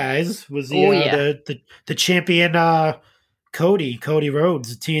you guys was the champion Cody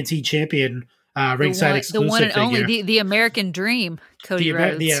Rhodes, the TNT champion, ringside exclusive, the one and figure. only, the American Dream, Cody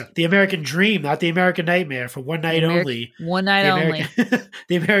Rhodes. The American Dream, not the American Nightmare, for one night only. One night only.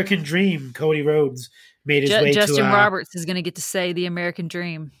 The American Dream, Cody Rhodes made his way Justin to. Roberts is going to get to say the American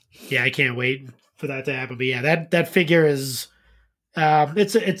Dream. Yeah, I can't wait for that to happen. But yeah, that figure is,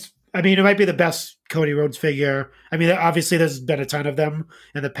 it's. I mean, it might be the best Cody Rhodes figure. I mean, obviously, there's been a ton of them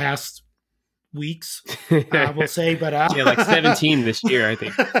in the past weeks, we'll say, but yeah, like 17 this year, I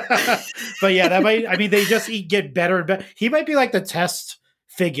think. But yeah, that might. I mean, they just get better and better. He might be like the test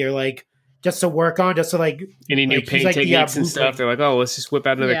figure, like just to work on, just to like any new paint techniques and stuff. They're like, oh, let's just whip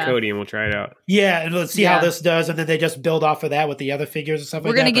out another Cody and we'll try it out. Yeah, and let's see how this does, and then they just build off of that with the other figures and stuff.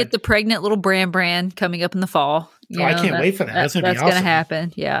 We're gonna get the pregnant little Bran coming up in the fall. I can't wait for that. That's gonna be awesome. Gonna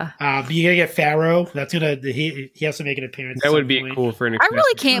happen. Yeah. You gotta get Pharaoh. That's gonna he has to make an appearance. That would be cool for an. I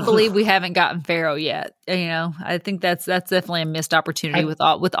really can't believe we haven't gotten Pharaoh yet. I think that's definitely a missed opportunity with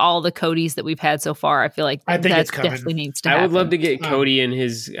all the Codys that we've had so far. I feel like that definitely needs to happen. I would love to get Cody in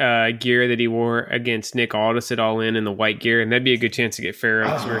his gear that he wore against Nick Aldis at All In the white gear, and that'd be a good chance to get Pharaoh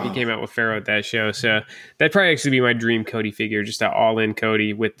because he came out with Pharaoh at that show. So that'd probably actually be my dream Cody figure, just an All In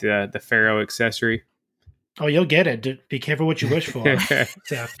Cody with the Pharaoh accessory. Oh, you'll get it. Be careful what you wish for.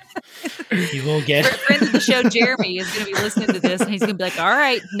 So, you will get it. Friend of the show, Jeremy, is going to be listening to this, and he's going to be like, all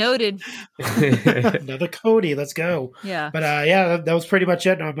right, noted. Another Cody, let's go. Yeah. But that was pretty much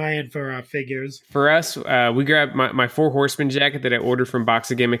it on my end for figures. For us, we grabbed my Four Horsemen jacket that I ordered from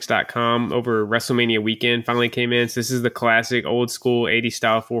boxofgimmicks.com over WrestleMania weekend. Finally came in. So this is the classic old school 80s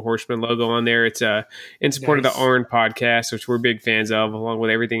style Four Horsemen logo on there. It's in support of the Arn podcast, which we're big fans of, along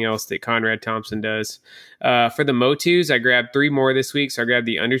with everything else that Conrad Thompson does. For the Motus, I grabbed 3 more this week. So I grabbed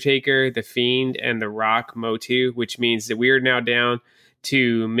the Undertaker, the Fiend, and the Rock Motu, which means that we are now down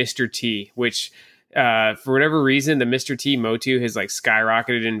to Mr. T, which for whatever reason, the Mr. T Motu has like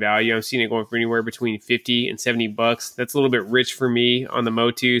skyrocketed in value. I'm seeing it going for anywhere between $50 and $70. That's a little bit rich for me on the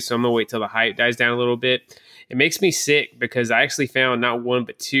Motu, so I'm gonna wait till the hype dies down a little bit. It makes me sick because I actually found not one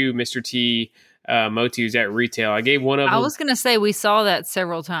but 2 Mr. T Motus at retail. I gave one of them. I was going to say we saw that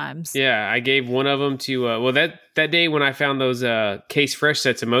several times. Yeah, I gave one of them to that day when I found those Case Fresh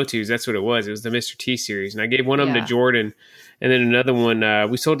sets of Motus. That's what it was. It was the Mr. T series, and I gave one of them to Jordan, and then another one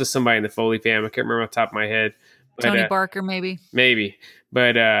we sold to somebody in the Foley fam. I can't remember off the top of my head. But, Tony Barker, maybe.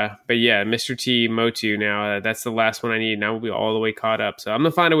 But yeah, Mr. T Motu. Now that's the last one I need. Now we'll be all the way caught up. So I'm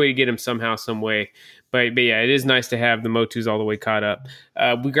gonna find a way to get him somehow, some way. But yeah, it is nice to have the Motus all the way caught up.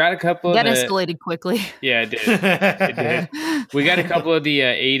 We got a couple. That escalated quickly. Yeah, it did. It did. We got a couple of the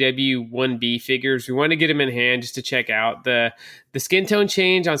AEW 1B figures. We wanted to get them in hand just to check out the skin tone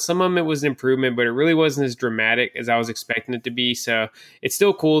change. On some of them, it was an improvement, but it really wasn't as dramatic as I was expecting it to be. So it's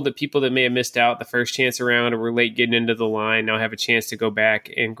still cool that people that may have missed out the first chance around or were late getting into the line now have a chance to go back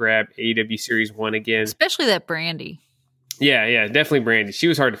and grab AEW Series 1 again. Especially that Brandy. Yeah, definitely Brandy. She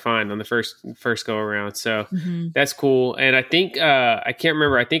was hard to find on the first go around, so that's cool. And I think I can't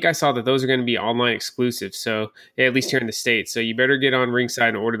remember. I think I saw that those are going to be online exclusives. So at least here in the States. So you better get on Ringside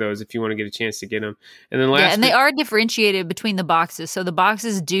and order those if you want to get a chance to get them. And then and they are differentiated between the boxes. So the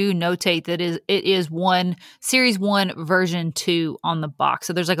boxes do notate that it is one Series 1 version 2 on the box.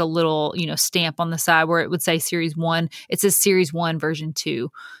 So there's like a little stamp on the side where it would say Series 1. It says Series 1 version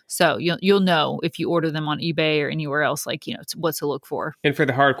 2. So you'll know if you order them on eBay or anywhere else, like what to look for. And for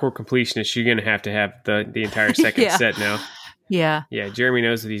the hardcore completionists, you're going to have the entire second set now. Yeah. Jeremy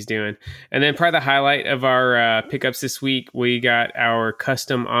knows what he's doing. And then probably the highlight of our pickups this week, we got our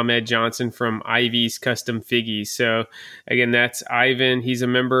custom Ahmed Johnson from Ivy's Custom Figgies. So again, that's Ivan. He's a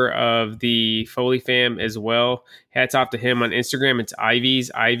member of the Foley fam as well. Hats off to him on Instagram. It's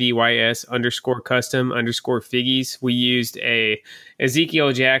Ivy's, IVYS _custom_figgies. We used a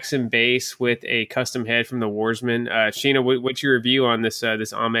Ezekiel Jackson base with a custom head from the Warsman. Sheena, what's your review on this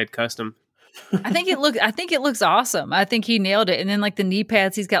Ahmed custom? I think it looks awesome. I think he nailed it. And then like the knee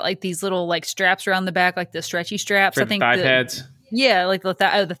pads, he's got like these little like straps around the back, like the stretchy straps. For I think thigh pads. Yeah, like the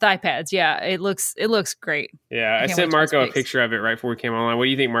thigh pads. Yeah, it looks great. Yeah, I sent Marco a picture of it right before we came online. What do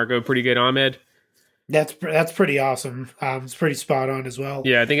you think, Marco? Pretty good, Ahmed? That's pretty awesome. It's pretty spot on as well.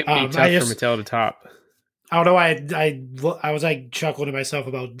 Yeah, I think it'd be tough for Mattel to top. I don't know. I was like chuckling to myself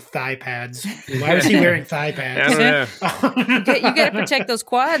about thigh pads. Why was he wearing thigh pads? I don't know. You got to protect those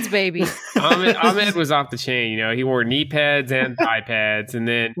quads, baby. Ahmed was off the chain. He wore knee pads and thigh pads, and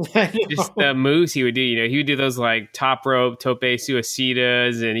then just the moves he would do. He would do those like top rope, tope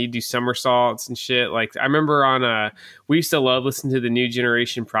suicidas, and he'd do somersaults and shit. Like I remember we used to love listening to the New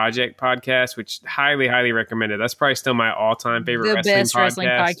Generation Project podcast, which highly, highly recommended. That's probably still my all-time favorite wrestling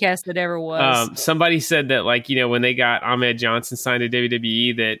podcast that ever was. Somebody said that, like, when they got Ahmed Johnson signed to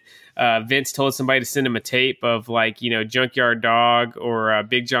WWE, that Vince told somebody to send him a tape of, like, Junkyard Dog or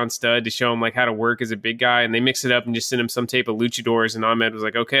Big John Studd to show him, like, how to work as a big guy. And they mix it up and just send him some tape of luchadors. And Ahmed was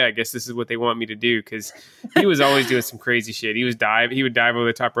like, okay, I guess this is what they want me to do. Because he was always doing some crazy shit. He would dive over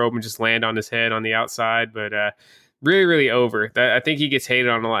the top rope and just land on his head on the outside. But, really, really over. I think he gets hated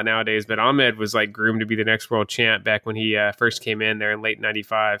on a lot nowadays, but Ahmed was like groomed to be the next world champ back when he first came in there in late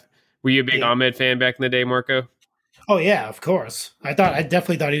 '95. Were you a big Ahmed fan back in the day, Marco? Oh yeah, of course. I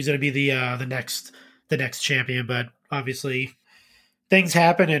definitely thought he was going to be the next champion, but obviously things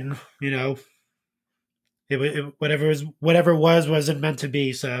happen, and whatever wasn't meant to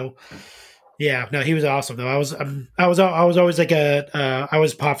be. So yeah, no, he was awesome though. I was always like I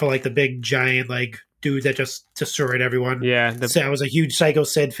was popped for like the big giant like dude that just destroyed everyone. Yeah. I was a huge Psycho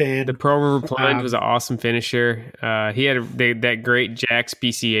Sid fan. The Pro River Plunge was an awesome finisher. He had that great Jax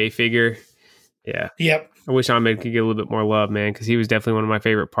BCA figure. Yeah. Yep. I wish Ahmed could get a little bit more love, man, because he was definitely one of my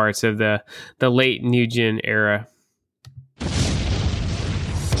favorite parts of the late New Gen era.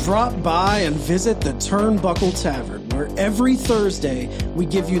 Drop by and visit the Turnbuckle Tavern, where every Thursday we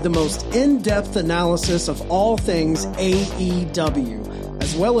give you the most in-depth analysis of all things AEW,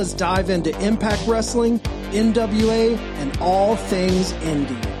 as well as dive into Impact Wrestling, NWA, and all things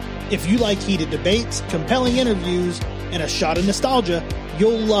indie. If you like heated debates, compelling interviews, and a shot of nostalgia,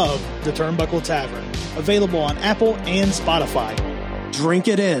 you'll love the Turnbuckle Tavern. Available on Apple and Spotify. Drink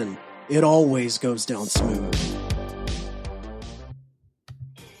it in. It always goes down smooth.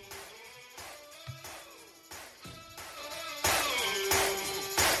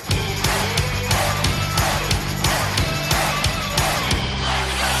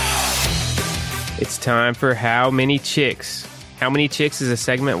 It's time for How Many Chicks. How Many Chicks is a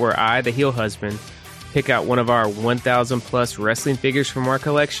segment where I, the heel husband, pick out one of our 1,000 plus wrestling figures from our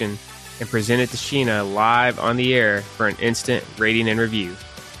collection and present it to Sheena live on the air for an instant rating and review.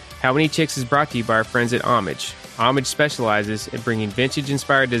 How Many Chicks is brought to you by our friends at Homage. Homage specializes in bringing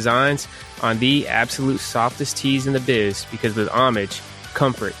vintage-inspired designs on the absolute softest tees in the biz, because with Homage,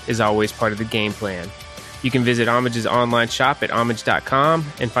 comfort is always part of the game plan. You can visit Homage's online shop at homage.com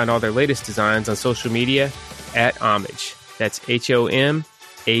and find all their latest designs on social media at Homage. That's HOMAGE.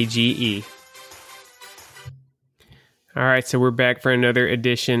 All right, so we're back for another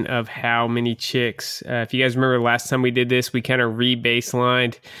edition of How Many Chicks. If you guys remember last time we did this, we kind of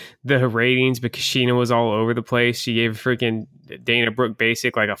re-baselined the ratings because Sheena was all over the place. She gave freaking Dana Brooke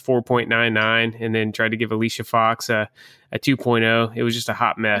Basic like a 4.99 and then tried to give Alicia Fox a 2.0. It was just a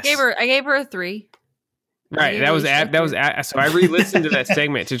hot mess. I gave her a 3. Right, so I re-listened to that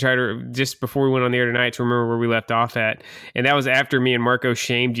segment to try to, just before we went on the air tonight, to remember where we left off at, and that was after me and Marco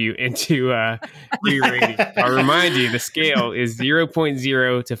shamed you into re-rating. I'll remind you, the scale is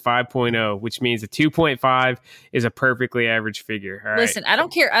 0.0 to 5.0, which means a 2.5 is a perfectly average figure. All right? Listen, I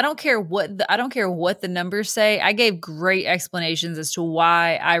don't care what the numbers say. I gave great explanations as to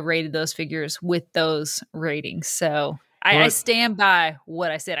why I rated those figures with those ratings. So I stand by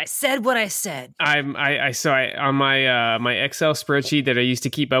what I said. I said what I said. On my Excel spreadsheet that I used to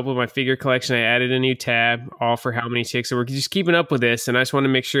keep up with my figure collection, I added a new tab, all for How Many Chicks. So we're just keeping up with this, and I just want to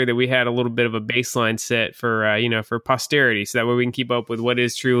make sure that we had a little bit of a baseline set for for posterity, so that way we can keep up with what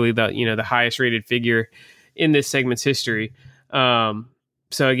is truly the highest rated figure in this segment's history.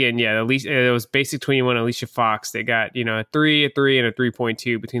 So again, at least it was Basic 21 Alicia Fox. They got a 3, a 3, and a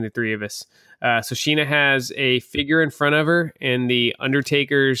 3.2 between the three of us. So Sheena has a figure in front of her in the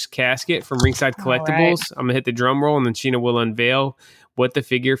Undertaker's casket from Ringside Collectibles. Right. I'm gonna hit the drum roll, and then Sheena will unveil what the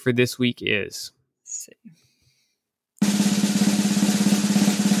figure for this week is. Let's see.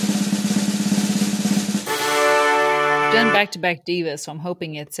 Done back-to-back divas, so I'm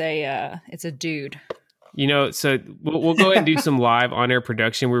hoping it's a dude. So we'll go ahead and do some live on air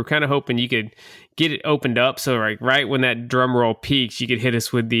production. We were kind of hoping you could get it opened up, so like right when that drum roll peaks, you could hit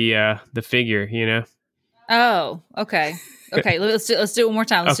us with the figure. Oh, okay. Okay, let's do it one more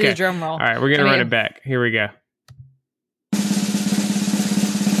time. Let's do the drum roll. All right, we're gonna run it back. Here we go.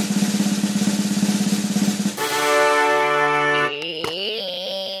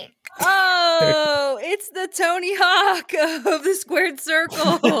 Oh, it's the Tony Hawk of the squared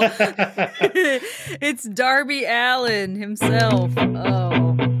circle. It's Darby Allin himself.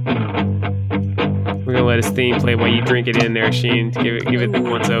 Oh. We're gonna let his theme play while you drink it in there, Sheen. Give it the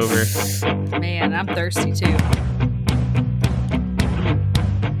once over. Man, I'm thirsty too.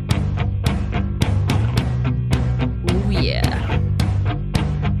 Ooh yeah.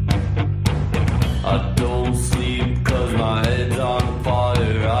 I don't sleep 'cause my head's on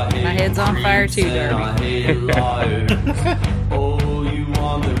fire. My head's on fire too, Darby. I hate liars. Oh, you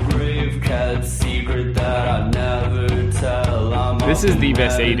want the brave cat secret that I never tell. This is the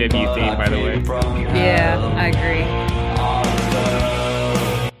best AEW theme, by the way. Yeah, I agree.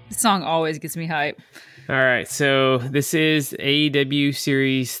 This song always gets me hype. All right, so this is AEW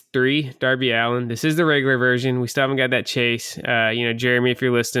Series 3, Darby Allin. This is the regular version. We still haven't got that chase. Jeremy, if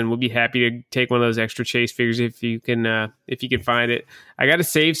you're listening, we'll be happy to take one of those extra chase figures if you can find it. I got a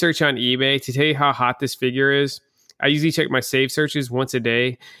save search on eBay to tell you how hot this figure is. I usually check my save searches once a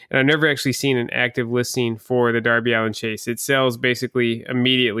day, and I've never actually seen an active listing for the Darby Allin chase. It sells basically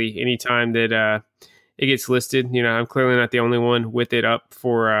immediately anytime that it gets listed. I'm clearly not the only one with it up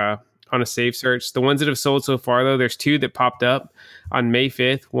for on a save search. The ones that have sold so far, though, there's 2 that popped up on May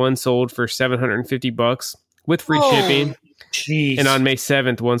 5th. One sold for $750 with free shipping. Jeez. And on May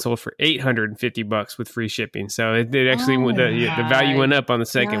 7th, one sold for $850 with free shipping. So it actually the value went up on the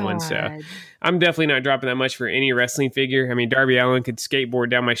second one. So I'm definitely not dropping that much for any wrestling figure. I mean, Darby Allin could skateboard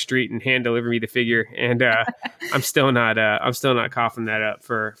down my street and hand deliver me the figure, and I'm still not coughing that up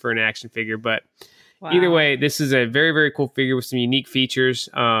for an action figure. But either way, this is a very, very cool figure with some unique features.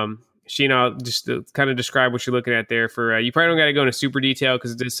 Sheena, I'll just kind of describe what you're looking at there. For you probably don't got to go into super detail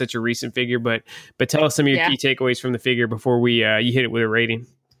because it is such a recent figure, but tell us some of your key takeaways from the figure before we you hit it with a rating.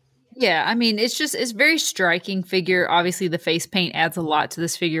 Yeah, I mean, it's very striking figure. Obviously, the face paint adds a lot to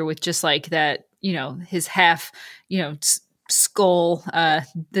this figure with just like that, his half, skull,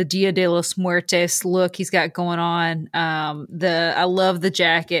 the Dia de los Muertes look he's got going on. I love the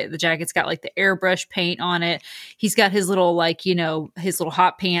jacket. The jacket's got like the airbrush paint on it. He's got his little his little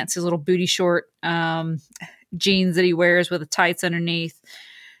hot pants, his little booty short jeans that he wears with the tights underneath.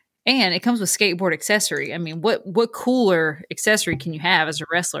 And it comes with skateboard accessory. I mean, what cooler accessory can you have as a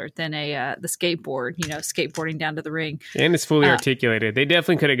wrestler than the skateboard? Skateboarding down to the ring. And it's fully articulated. They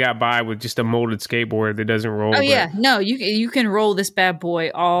definitely could have got by with just a molded skateboard that doesn't roll. No, you can roll this bad boy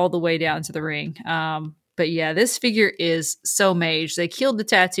all the way down to the ring. But yeah, this figure is so made. They killed the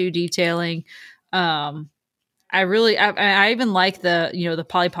tattoo detailing. I even like the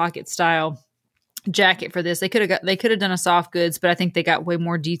Polly Pocket style jacket for this. They could have done a soft goods, but I think they got way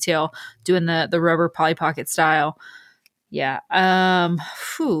more detail doing the rubber Polly Pocket style. Yeah.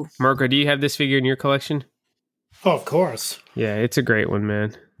 Marco, do you have this figure in your collection? Oh, of course. Yeah, it's a great one,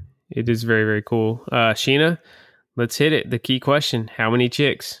 man. It is very, very cool. Sheena, let's hit it. The key question: how many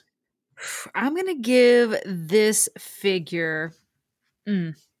chicks? I'm gonna give this figure.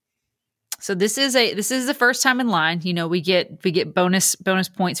 So this is the first time in line. We get bonus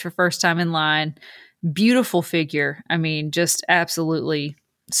points for first time in line. Beautiful figure. I mean, just absolutely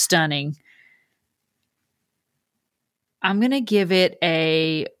stunning. I'm going to give it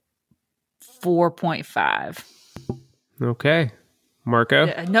a 4.5. Okay.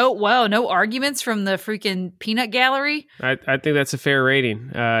 Marco? No arguments from the freaking peanut gallery. I think that's a fair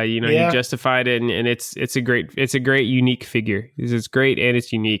rating. You justified it, and it's a great unique figure. It's great and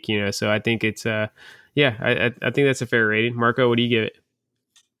it's unique. So I think it's I think that's a fair rating. Marco, what do you give it?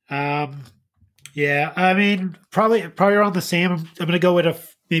 Yeah, I mean probably around the same. I'm going to go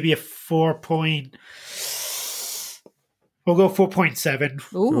with maybe a 4. We'll go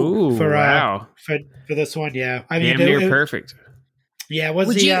 4.7. Ooh, wow. For this one. Yeah, I mean damn near perfect. Yeah,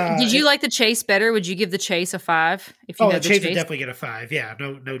 did you like the chase better? Would you give the chase a 5? If you the chase would definitely get a 5. Yeah,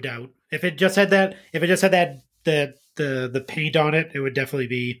 no doubt. If it just had that, the paint on it, it would definitely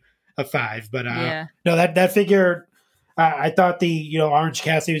be a 5. But no, that figure, I thought the Orange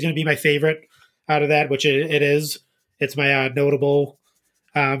Cassidy was going to be my favorite out of that, which it is. It's my notable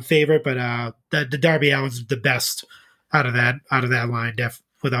favorite, but the Darby Allin's the best out of that line.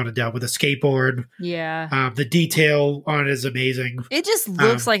 without a doubt, with a skateboard. Yeah. The detail on it is amazing. It just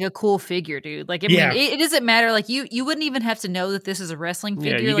looks like a cool figure, dude. Like, I mean, it doesn't matter. Like, you wouldn't even have to know that this is a wrestling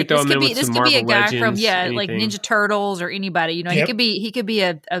figure. Yeah, you like, could throw him in with this some could be a Marvel guy from Legends, like anything. Ninja Turtles or anybody. You know, Yep. he could be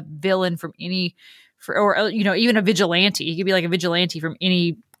a villain from or you know, even a vigilante. He could be like a vigilante from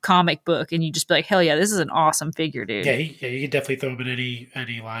any comic book, and you just be like, hell yeah, this is an awesome figure, dude. Yeah, you could definitely throw him in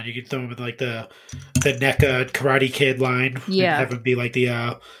any line. You could throw him in like the NECA Karate Kid line. Yeah. And have him be like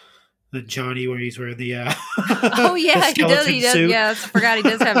the Johnny where he's wearing the Oh yeah, the he does. suit. Yeah, I forgot he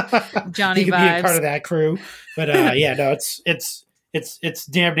does have Johnny he could vibes. be a part of that crew. But yeah, no, it's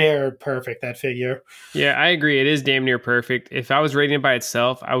damn near perfect, that figure. Yeah, I agree. It is damn near perfect. If I was rating it by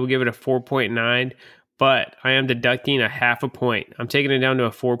itself, I would give it a 4.9, but I am deducting a half a point. I'm taking it down to a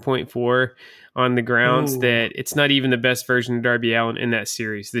 4.4 on the grounds that it's not even the best version of Darby Allin in that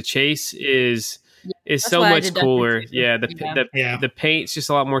series. The chase is so much cooler. Yeah, the paint's just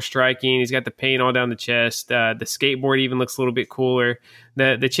a lot more striking. He's got the paint all down the chest. The skateboard even looks a little bit cooler.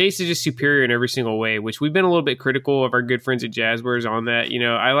 The chase is just superior in every single way, which we've been a little bit critical of our good friends at Jazzwares on that. You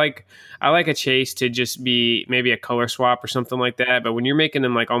know, I like a chase to just be maybe a color swap or something like that. But when you're making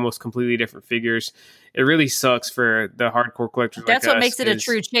them like almost completely different figures, it really sucks for the hardcore collectors. That's like what us, makes it a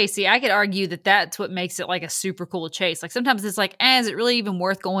true chase. See, I could argue that that's what makes it like a super cool chase. Like sometimes it's like, is it really even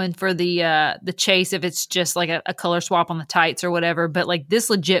worth going for the chase if it's just like a color swap on the tights or whatever? But like this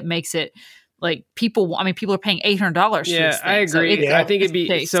legit makes it like people are paying $800. Yeah, for this thing. I agree. So I think it'd be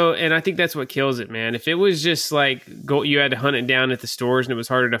chase. so, and I think that's what kills it, man. If it was just like you had to hunt it down at the stores and it was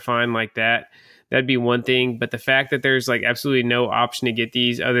harder to find like that, that'd be one thing. But the fact that there's like absolutely no option to get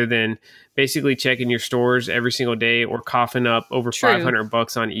these other than basically checking your stores every single day or coughing up over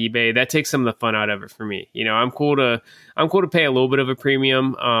 $500 on eBay, that takes some of the fun out of it for me. You know, I'm cool to pay a little bit of a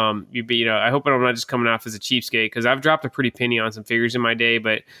premium. You know, I hope I'm not just coming off as a cheapskate because I've dropped a pretty penny on some figures in my day,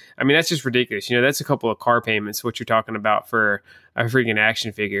 but I mean, that's just ridiculous. You know, that's a couple of car payments, what you're talking about for a freaking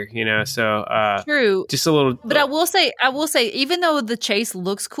action figure, you know? So, true. Just a little, but I will say, even though the chase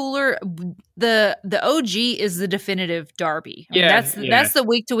looks cooler, the OG is the definitive Darby. I mean, that's the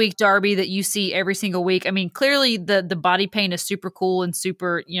week to week Darby that you see every single week. I mean, clearly the body paint is super cool and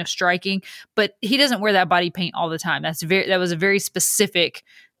super, you know, striking, but he doesn't wear that body paint all the time. That was a very specific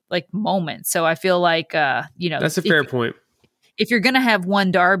like moment. So I feel like, you know, that's a fair point. If you're going to have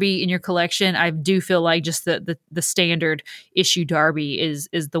one Darby in your collection, I do feel like just the standard issue Darby is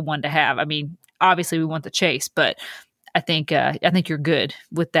the one to have. I mean, obviously we want the chase, but I think you're good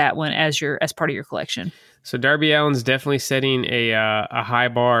with that one as part of your collection. So Darby Allin's definitely setting a high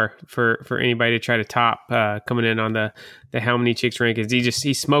bar for anybody to try to top coming in on the How Many Chicks rankings.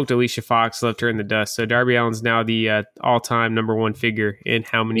 He smoked Alicia Fox, left her in the dust. So Darby Allin's now the all-time number one figure in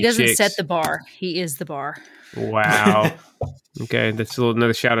How Many Chicks. He doesn't set the bar. He is the bar. Wow. Okay, that's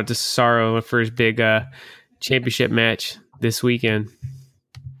another shout out to Cesaro for his big championship match this weekend.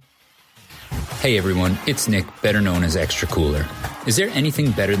 Hey everyone, it's Nick, better known as Extra Cooler. Is there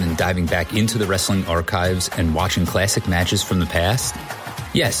anything better than diving back into the wrestling archives and watching classic matches from the past?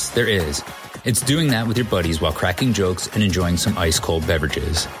 Yes, there is. It's doing that with your buddies while cracking jokes and enjoying some ice-cold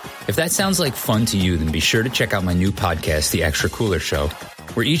beverages. If that sounds like fun to you, then be sure to check out my new podcast, The Extra Cooler Show,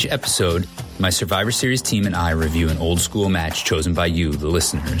 where each episode, my Survivor Series team and I review an old-school match chosen by you, the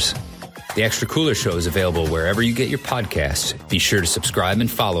listeners. The Extra Cooler Show is available wherever you get your podcasts. Be sure to subscribe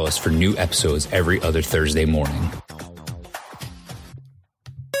and follow us for new episodes every other Thursday morning.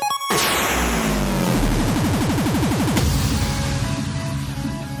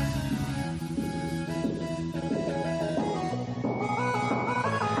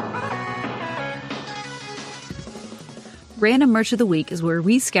 Random Merch of the Week is where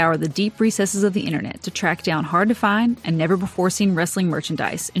we scour the deep recesses of the internet to track down hard-to-find and never-before-seen wrestling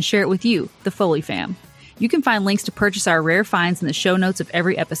merchandise and share it with you, the Foley fam. You can find links to purchase our rare finds in the show notes of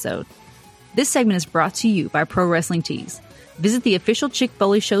every episode. This segment is brought to you by Pro Wrestling Tees. Visit the official Chick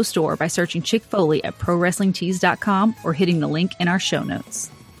Foley Show store by searching Chick Foley at ProWrestlingTees.com or hitting the link in our show notes.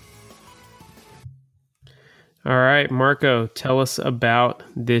 All right, Marco, tell us about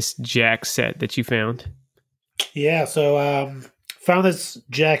this Jack set that you found. Yeah, so found this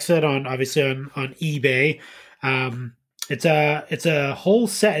Jack set on eBay. It's a whole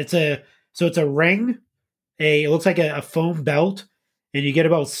set. It's a ring, it looks like a foam belt, and you get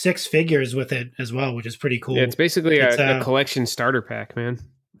about 6 figures with it as well, which is pretty cool. Yeah, it's basically a collection starter pack, man.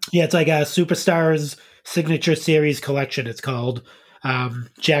 Yeah, it's like a Superstars Signature Series collection. It's called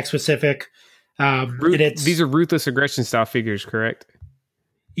Jack specific. These are Ruthless Aggression style figures, correct?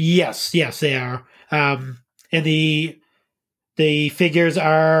 Yes, they are. And the figures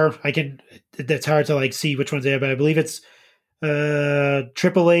are, that's hard to like see which ones they are, but I believe it's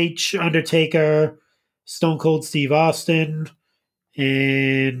Triple H, Undertaker, Stone Cold Steve Austin,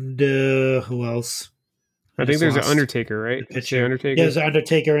 and who else? I think there's an Undertaker, right? Picture. Undertaker. Yeah, there's an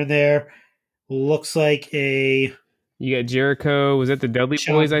Undertaker in there. Looks like you got Jericho. Was that the Dudley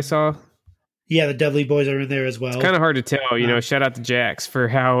Boys I saw? Yeah, the Dudley Boys are in there as well. It's kind of hard to tell, shout out to Jax for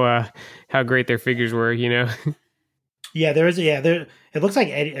how great their figures were, Yeah, there is. Yeah, there. It looks like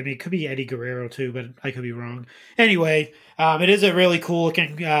Eddie. I mean, it could be Eddie Guerrero too, but I could be wrong. Anyway, it is a really cool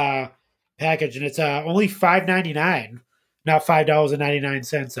looking package, and it's only $5.99, not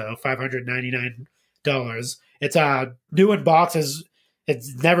 $5.99, so $599. It's new in boxes.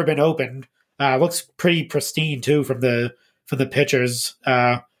 It's never been opened. Looks pretty pristine too from the pictures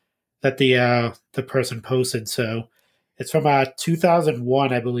that the person posted. So it's from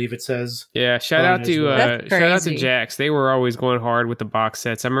 2001, I believe it says. Yeah, shout out to Jax. They were always going hard with the box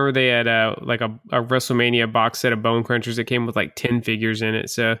sets. I remember they had like a WrestleMania box set of Bone Crunchers that came with like 10 figures in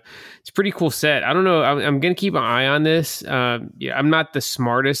it. So it's a pretty cool set. I don't know. I'm going to keep an eye on this. I'm not the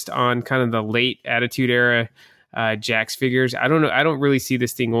smartest on kind of the late Attitude Era Jax figures. I don't know. I don't really see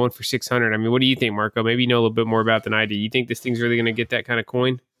this thing going for 600. I mean, what do you think, Marco? Maybe you know a little bit more about than I do. You think this thing's really going to get that kind of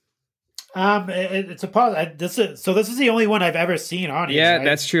coin? It's a pause. This is the only one I've ever seen on it. Yeah,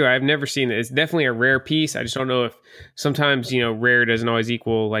 that's true. I've never seen it. It's definitely a rare piece. I just don't know if sometimes, rare doesn't always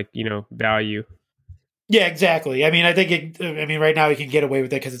equal value. Yeah, exactly. I mean, I think right now you can get away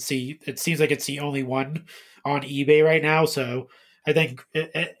with it because it seems like it's the only one on eBay right now. So I think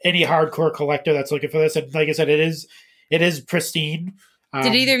any hardcore collector that's looking for this, and like I said, it is pristine.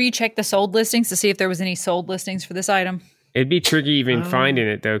 Did either of you check the sold listings to see if there was any sold listings for this item? It'd be tricky even finding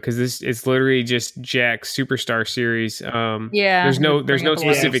it though, because it's literally just Jack's Superstar Series. Yeah, there's no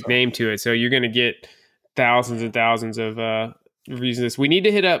specific name to it, so you're going to get thousands and thousands of reasons. We need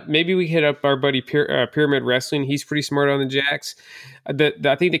to hit up our buddy Pyramid Wrestling. He's pretty smart on the Jacks. I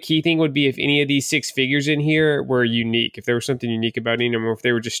think the key thing would be if any of these 6 figures in here were unique, if there was something unique about any of them, or if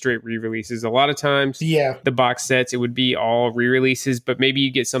they were just straight re-releases. A lot of times, the box sets, it would be all re-releases, but maybe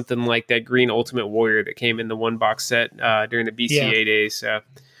you get something like that Green Ultimate Warrior that came in the one box set during the BCA days. So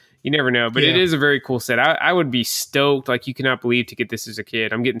you never know, but it is a very cool set. I would be stoked, like you cannot believe, to get this as a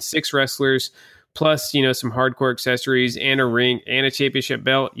kid. I'm getting 6 wrestlers, plus, some hardcore accessories and a ring and a championship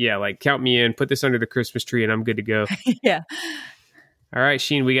belt. Yeah, count me in. Put this under the Christmas tree and I'm good to go. Yeah. All right,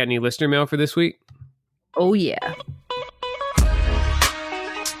 Sheen, we got any listener mail for this week? Oh, yeah.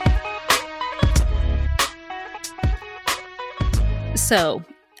 So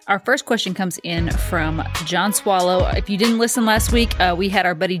our first question comes in from John Swallow. If you didn't listen last week, we had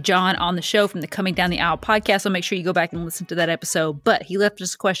our buddy John on the show from the Coming Down the Aisle podcast, so make sure you go back and listen to that episode. But he left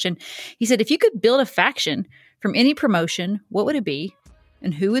us a question. He said, if you could build a faction from any promotion, what would it be?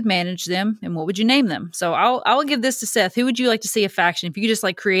 And who would manage them? And what would you name them? So I'll give this to Seth. Who would you like to see a faction? If you could just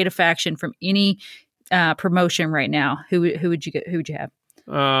create a faction from any promotion right now, who would you have?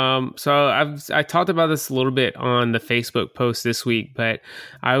 So I talked about this a little bit on the Facebook post this week, but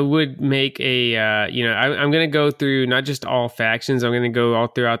I would make I'm going to go through not just all factions. I'm going to go all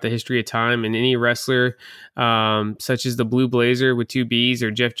throughout the history of time, and any wrestler, such as the Blue Blazer with 2 B's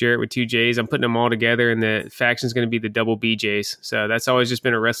or Jeff Jarrett with 2 J's. I'm putting them all together, and the faction is going to be the double BJs. So that's always just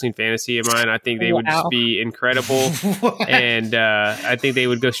been a wrestling fantasy of mine. I think they would just be incredible. And, I think they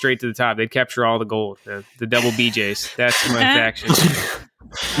would go straight to the top. They'd capture all the gold, the double BJs. That's my faction.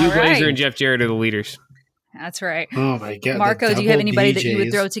 Blue Blazer and Jeff Jarrett are the leaders. That's right. Oh my god, Marco, do you have anybody that you would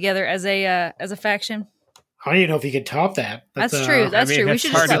throw together as a faction? I don't even know if you could top that. That's true. That's true.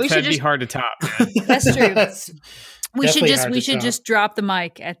 That'd be hard to top. That's true. We should just drop the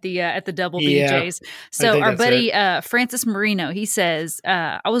mic at the double BJs. So our buddy Francis Marino, he says,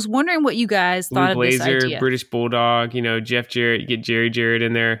 I was wondering what you guys thought of this idea. British Bulldog, Jeff Jarrett, you get Jerry Jarrett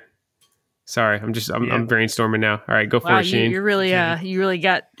in there. Sorry, I'm brainstorming now. All right, go for it, Shane. You really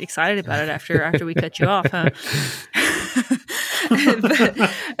got excited about it after we cut you off, huh?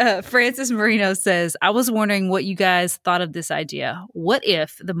 But, Francis Marino says, I was wondering what you guys thought of this idea. What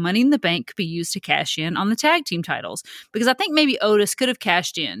if the money in the bank could be used to cash in on the tag team titles? Because I think maybe Otis could have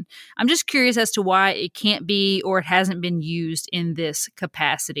cashed in. I'm just curious as to why it can't be or it hasn't been used in this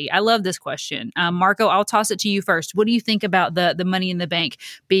capacity. I love this question. Marco, I'll toss it to you first. What do you think about the money in the bank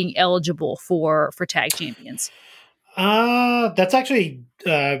being eligible for tag champions? That's actually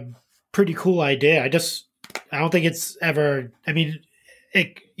a pretty cool idea. I don't think it's ever. I mean,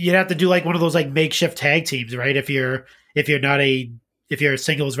 you'd have to do one of those makeshift tag teams, right? If you're a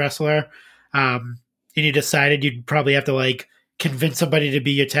singles wrestler, and you decided, you'd probably have to convince somebody to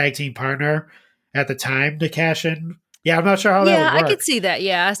be your tag team partner at the time to cash in. Yeah, I'm not sure how that Yeah, would I work. could see that.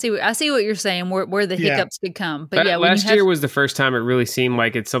 Yeah, I see what you're saying. Where the Yeah. hiccups could come, but yeah, last year was the first time it really seemed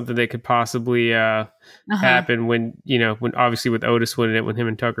like it's something that could possibly happen when obviously with Otis winning it when him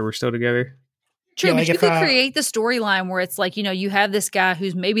and Tucker were still together. True, Yeah, but like you if, could create the storyline where it's like, you have this guy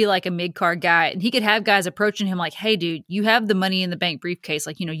who's maybe like a mid-card guy, and he could have guys approaching him like, hey, dude, you have the Money in the Bank briefcase.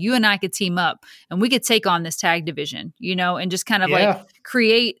 Like, you and I could team up and we could take on this tag division, and just kind of like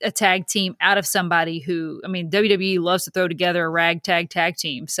create a tag team out of somebody who, I mean, WWE loves to throw together a ragtag tag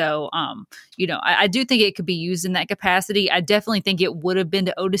team. So, I do think it could be used in that capacity. I definitely think it would have been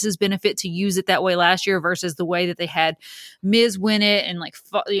to Otis's benefit to use it that way last year versus the way that they had Miz win it and like,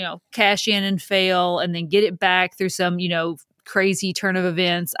 cash in and fail and then get it back through some, crazy turn of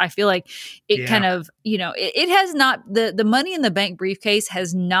events. I feel like it kind of, it has not, the Money in the Bank briefcase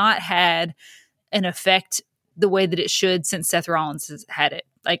has not had an effect the way that it should since Seth Rollins has had it.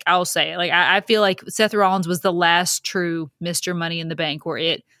 Like, I'll say, like, I feel like Seth Rollins was the last true Mr. Money in the Bank where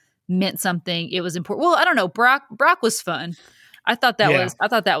it meant something. It was important. Well, I don't know. Brock was fun. I thought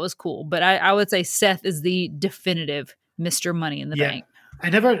that was cool, but I would say Seth is the definitive Mr. Money in the Bank. I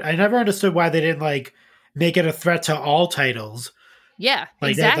never understood why they didn't like make it a threat to all titles. Yeah,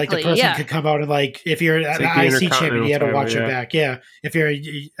 like exactly. Like the person could come out and like, if you're an IC champion, you had to watch your back. Yeah, if you're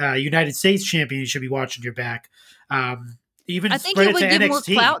a United States champion, you should be watching your back. Even I think it would give more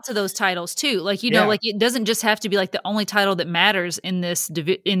clout to those titles too. Like, like it doesn't just have to be like the only title that matters in this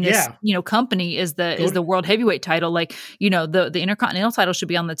company is the world heavyweight title. Like, the Intercontinental title should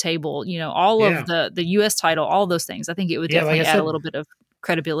be on the table. All of the US title, all those things. I think it would definitely add a little bit of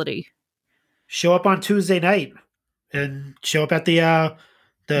credibility. Show up on Tuesday night and show up at the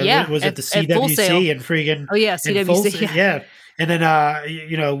was it the CWC and freaking CWC and then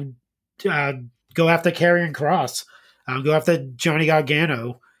go after Karrion Kross, go after Johnny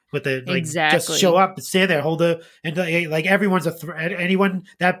Gargano with the just show up and stand there, like everyone's a threat. Anyone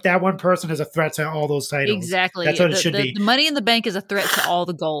that one person is a threat to all those titles. Exactly, that's what it should be. The Money in the Bank is a threat to all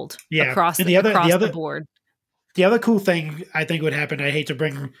the gold. Across and the board. The other cool thing I think would happen. I hate to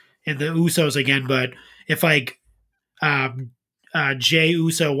bring in the Usos again, but if like Jey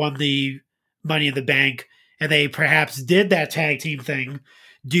Uso won the Money in the Bank and they perhaps did that tag team thing,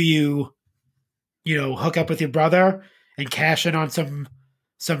 do you hook up with your brother and cash in on some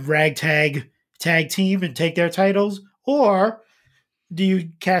ragtag tag team and take their titles, or do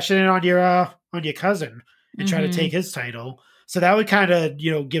you cash in on your cousin and try to take his title? So that would kind of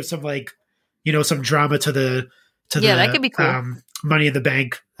give some like some drama to the that could be cool. Money in the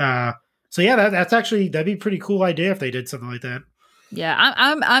Bank. So yeah, that'd be a pretty cool idea if they did something like that. Yeah,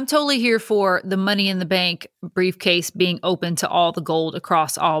 I'm totally here for the Money in the Bank briefcase being open to all the gold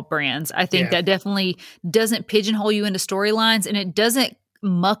across all brands. I think that definitely doesn't pigeonhole you into storylines, and it doesn't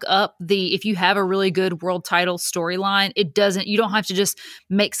muck up if you have a really good world title storyline, you don't have to just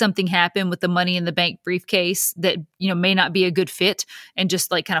make something happen with the Money in the Bank briefcase that, may not be a good fit and just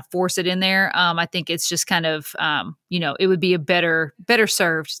like kind of force it in there. I think it's just kind of, it would be a better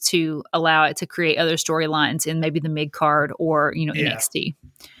served to allow it to create other storylines in maybe the mid card or, NXT.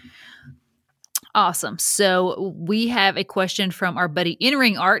 Awesome. So we have a question from our buddy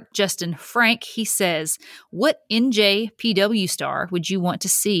In-Ring Art, Justin Frank. He says, what NJPW star would you want to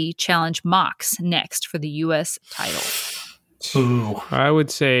see challenge Mox next for the U.S. title? Ooh, I would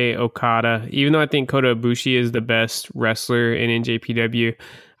say Okada. Even though I think Kota Ibushi is the best wrestler in NJPW,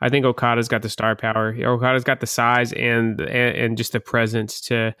 I think Okada's got the star power. Okada's got the size and just the presence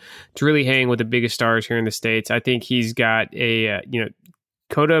to really hang with the biggest stars here in the States. I think he's got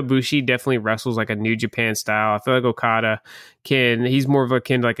Kota Ibushi definitely wrestles like a New Japan style. I feel like Okada he's more of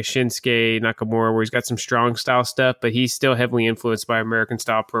akin to like a Shinsuke Nakamura where he's got some strong style stuff, but he's still heavily influenced by American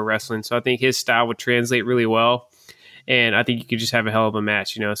style pro wrestling. So I think his style would translate really well. And I think you could just have a hell of a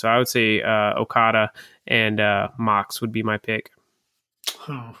match, So I would say Okada and Mox would be my pick.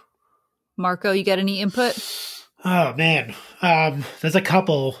 Oh. Marco, you got any input? Oh, man. There's a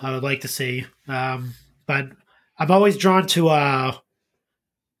couple I would like to see. But I'm always drawn to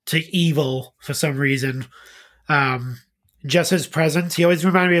Evil for some reason. Just his presence. He always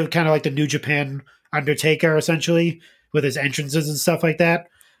reminded me of kind of like the New Japan Undertaker, essentially, with his entrances and stuff like that.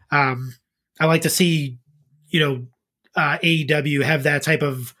 I like to see, AEW have that type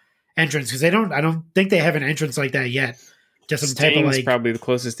of entrance because I don't think they have an entrance like that yet. Just some type of like probably the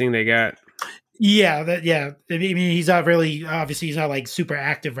closest thing they got. Yeah, I mean, he's not really obviously he's not like super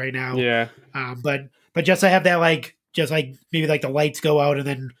active right now. Yeah. But just to have that like just like maybe like the lights go out and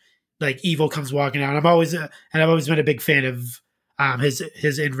then like Evil comes walking out. I've always been a big fan of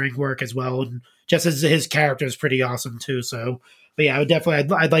his in-ring work as well, and just his character is pretty awesome too. So, but yeah,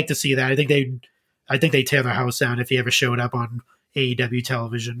 I'd like to see that. I think they'd I think they tear their house down if he ever showed up on AEW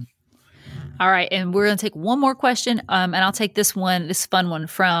television. All right, and we're going to take one more question, and I'll take this fun one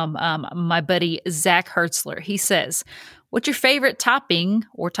from my buddy Zach Hertzler. He says, "What's your favorite topping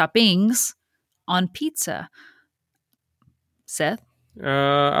or toppings on pizza?" Seth?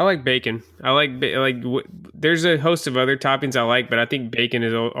 I like bacon. There's a host of other toppings I like, but I think bacon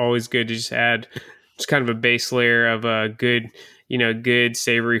is always good to just add just kind of a base layer of a good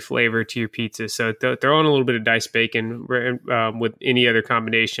savory flavor to your pizza. So throw in a little bit of diced bacon with any other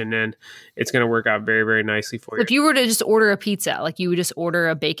combination, and it's going to work out very, very nicely for you. If you were to just order a pizza, like you would just order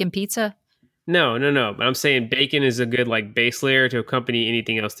a bacon pizza? No. But I'm saying bacon is a good like base layer to accompany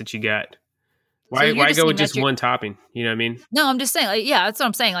anything else that you got. Why go with just one topping? You know what I mean? No, I'm just saying, like, yeah, that's what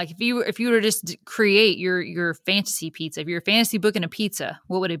I'm saying. Like, if you were to just create your fantasy pizza, if you're fantasy booking a pizza,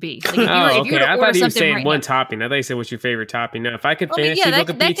 what would it be? Like, if you were to I thought he was saying one topping. I thought he said, "What's your favorite topping?" Now, if I could book a pizza,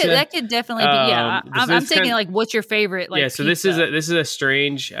 that could definitely be. Yeah, I'm thinking like, what's your favorite? Like, yeah. So pizza? this is a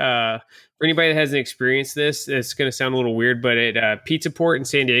strange. For anybody that hasn't experienced this, it's going to sound a little weird, but Pizza Port in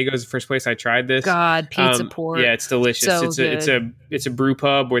San Diego is the first place I tried this. God, Pizza Port. Yeah, it's delicious. So it's a brew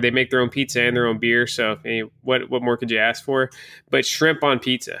pub where they make their own pizza and their own beer. So what more could you ask for? But shrimp on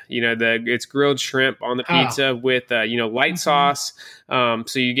pizza. It's grilled shrimp on the pizza with light sauce. So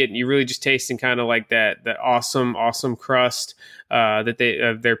you really just tasting kind of like that awesome crust that they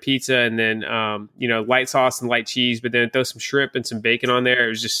of their pizza, and then light sauce and light cheese, but then throw some shrimp and some bacon on there.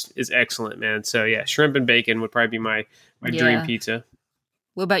 It's excellent, man. So yeah, shrimp and bacon would probably be my dream pizza.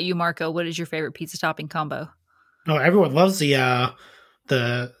 What about you, Marco? What is your favorite pizza topping combo? Oh, everyone loves the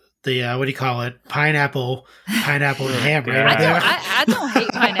what do you call it? Pineapple and ham, right? I don't hate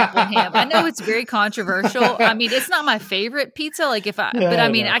pineapple and ham. I know it's very controversial. I mean, it's not my favorite pizza. Like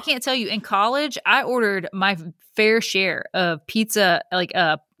I can't tell you. In college, I ordered my fair share of pizza, like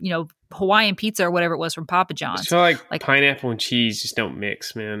Hawaiian pizza or whatever it was from Papa John's. So like pineapple and cheese just don't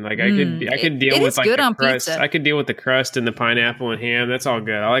mix, man. Like I could deal with like the crust. Pizza. I could deal with the crust and the pineapple and ham. That's all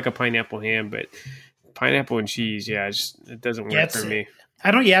good. I like a pineapple ham, but pineapple and cheese, it doesn't work for me.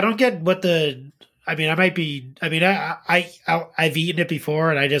 I don't get what the. I mean, I've eaten it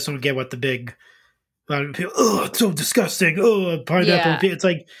before, and I just don't get what the big. People, it's so disgusting. Pineapple. Yeah. It's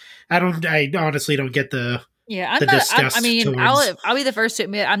like I honestly don't get the. Yeah, I'll be the first to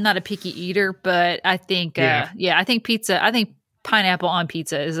admit I'm not a picky eater, but I think, I think pineapple on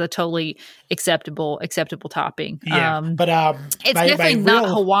pizza is a totally acceptable topping. Yeah, but it's definitely not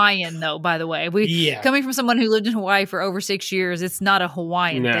Hawaiian though. By the way, coming from someone who lived in Hawaii for over 6 years, it's not a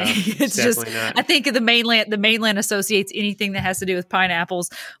Hawaiian thing. It's just not. I think the mainland associates anything that has to do with pineapples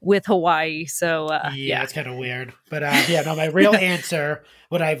with Hawaii. So it's kind of weird. But my real answer,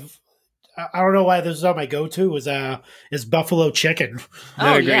 I don't know why this is on my go-to is buffalo chicken.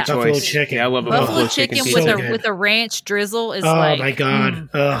 Great choice. Buffalo chicken. Yeah, I love buffalo chicken with a ranch drizzle is my god,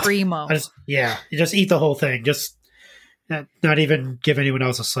 primo. You just eat the whole thing. Just not even give anyone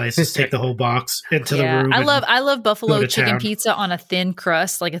else a slice. Just take the whole box into the room. I love buffalo chicken pizza on a thin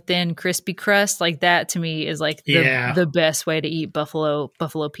crust, like a thin crispy crust. Like that to me is like the best way to eat buffalo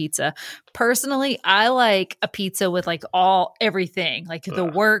pizza. Personally, I like a pizza with like everything, like the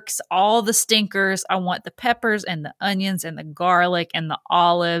works, all the stinkers. I want the peppers and the onions and the garlic and the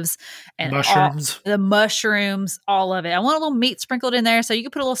olives and the mushrooms, all of it. I want a little meat sprinkled in there, so you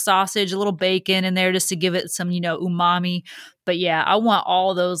can put a little sausage, a little bacon in there just to give it some, umami. But yeah, I want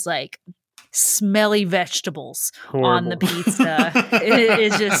all those like smelly vegetables on the pizza. It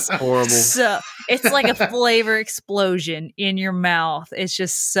is just horrible. So it's like a flavor explosion in your mouth. It's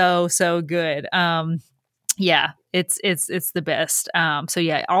just so good. It's the best.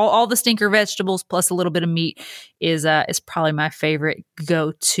 All the stinker vegetables plus a little bit of meat is probably my favorite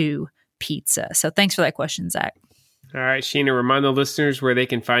go-to pizza. So thanks for that question, Zach. All right, Sheena, remind the listeners where they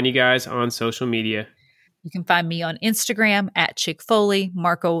can find you guys on social media. You can find me on Instagram at Chick Foley,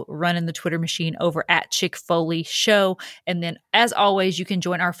 Marco running the Twitter machine over at Chick Foley Show. And then, as always, you can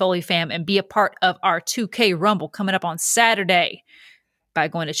join our Foley fam and be a part of our 2K Rumble coming up on Saturday by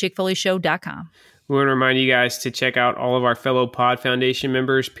going to chickfoleyshow.com. We want to remind you guys to check out all of our fellow Pod Foundation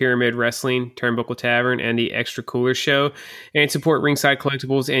members, Pyramid Wrestling, Turnbuckle Tavern, and the Extra Cooler Show, and support Ringside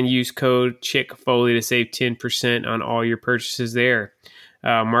Collectibles and use code Chick Foley to save 10% on all your purchases there.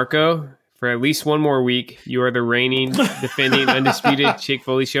 Marco, for at least one more week, you are the reigning, defending, undisputed Chick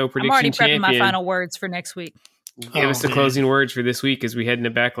Foley Show prediction champion. I'm already prepping my final words for next week. Give us the closing words for this week as we head into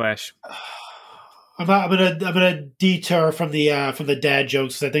Backlash. I'm gonna detour from the dad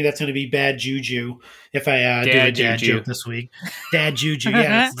jokes, because I think that's gonna be bad juju if I do a dad joke this week. Dad juju,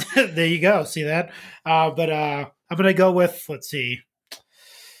 yeah. There you go. See that? But I'm gonna go with, let's see.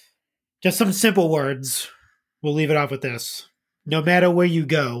 Just some simple words. We'll leave it off with this. No matter where you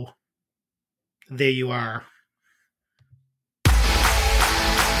go, there you are.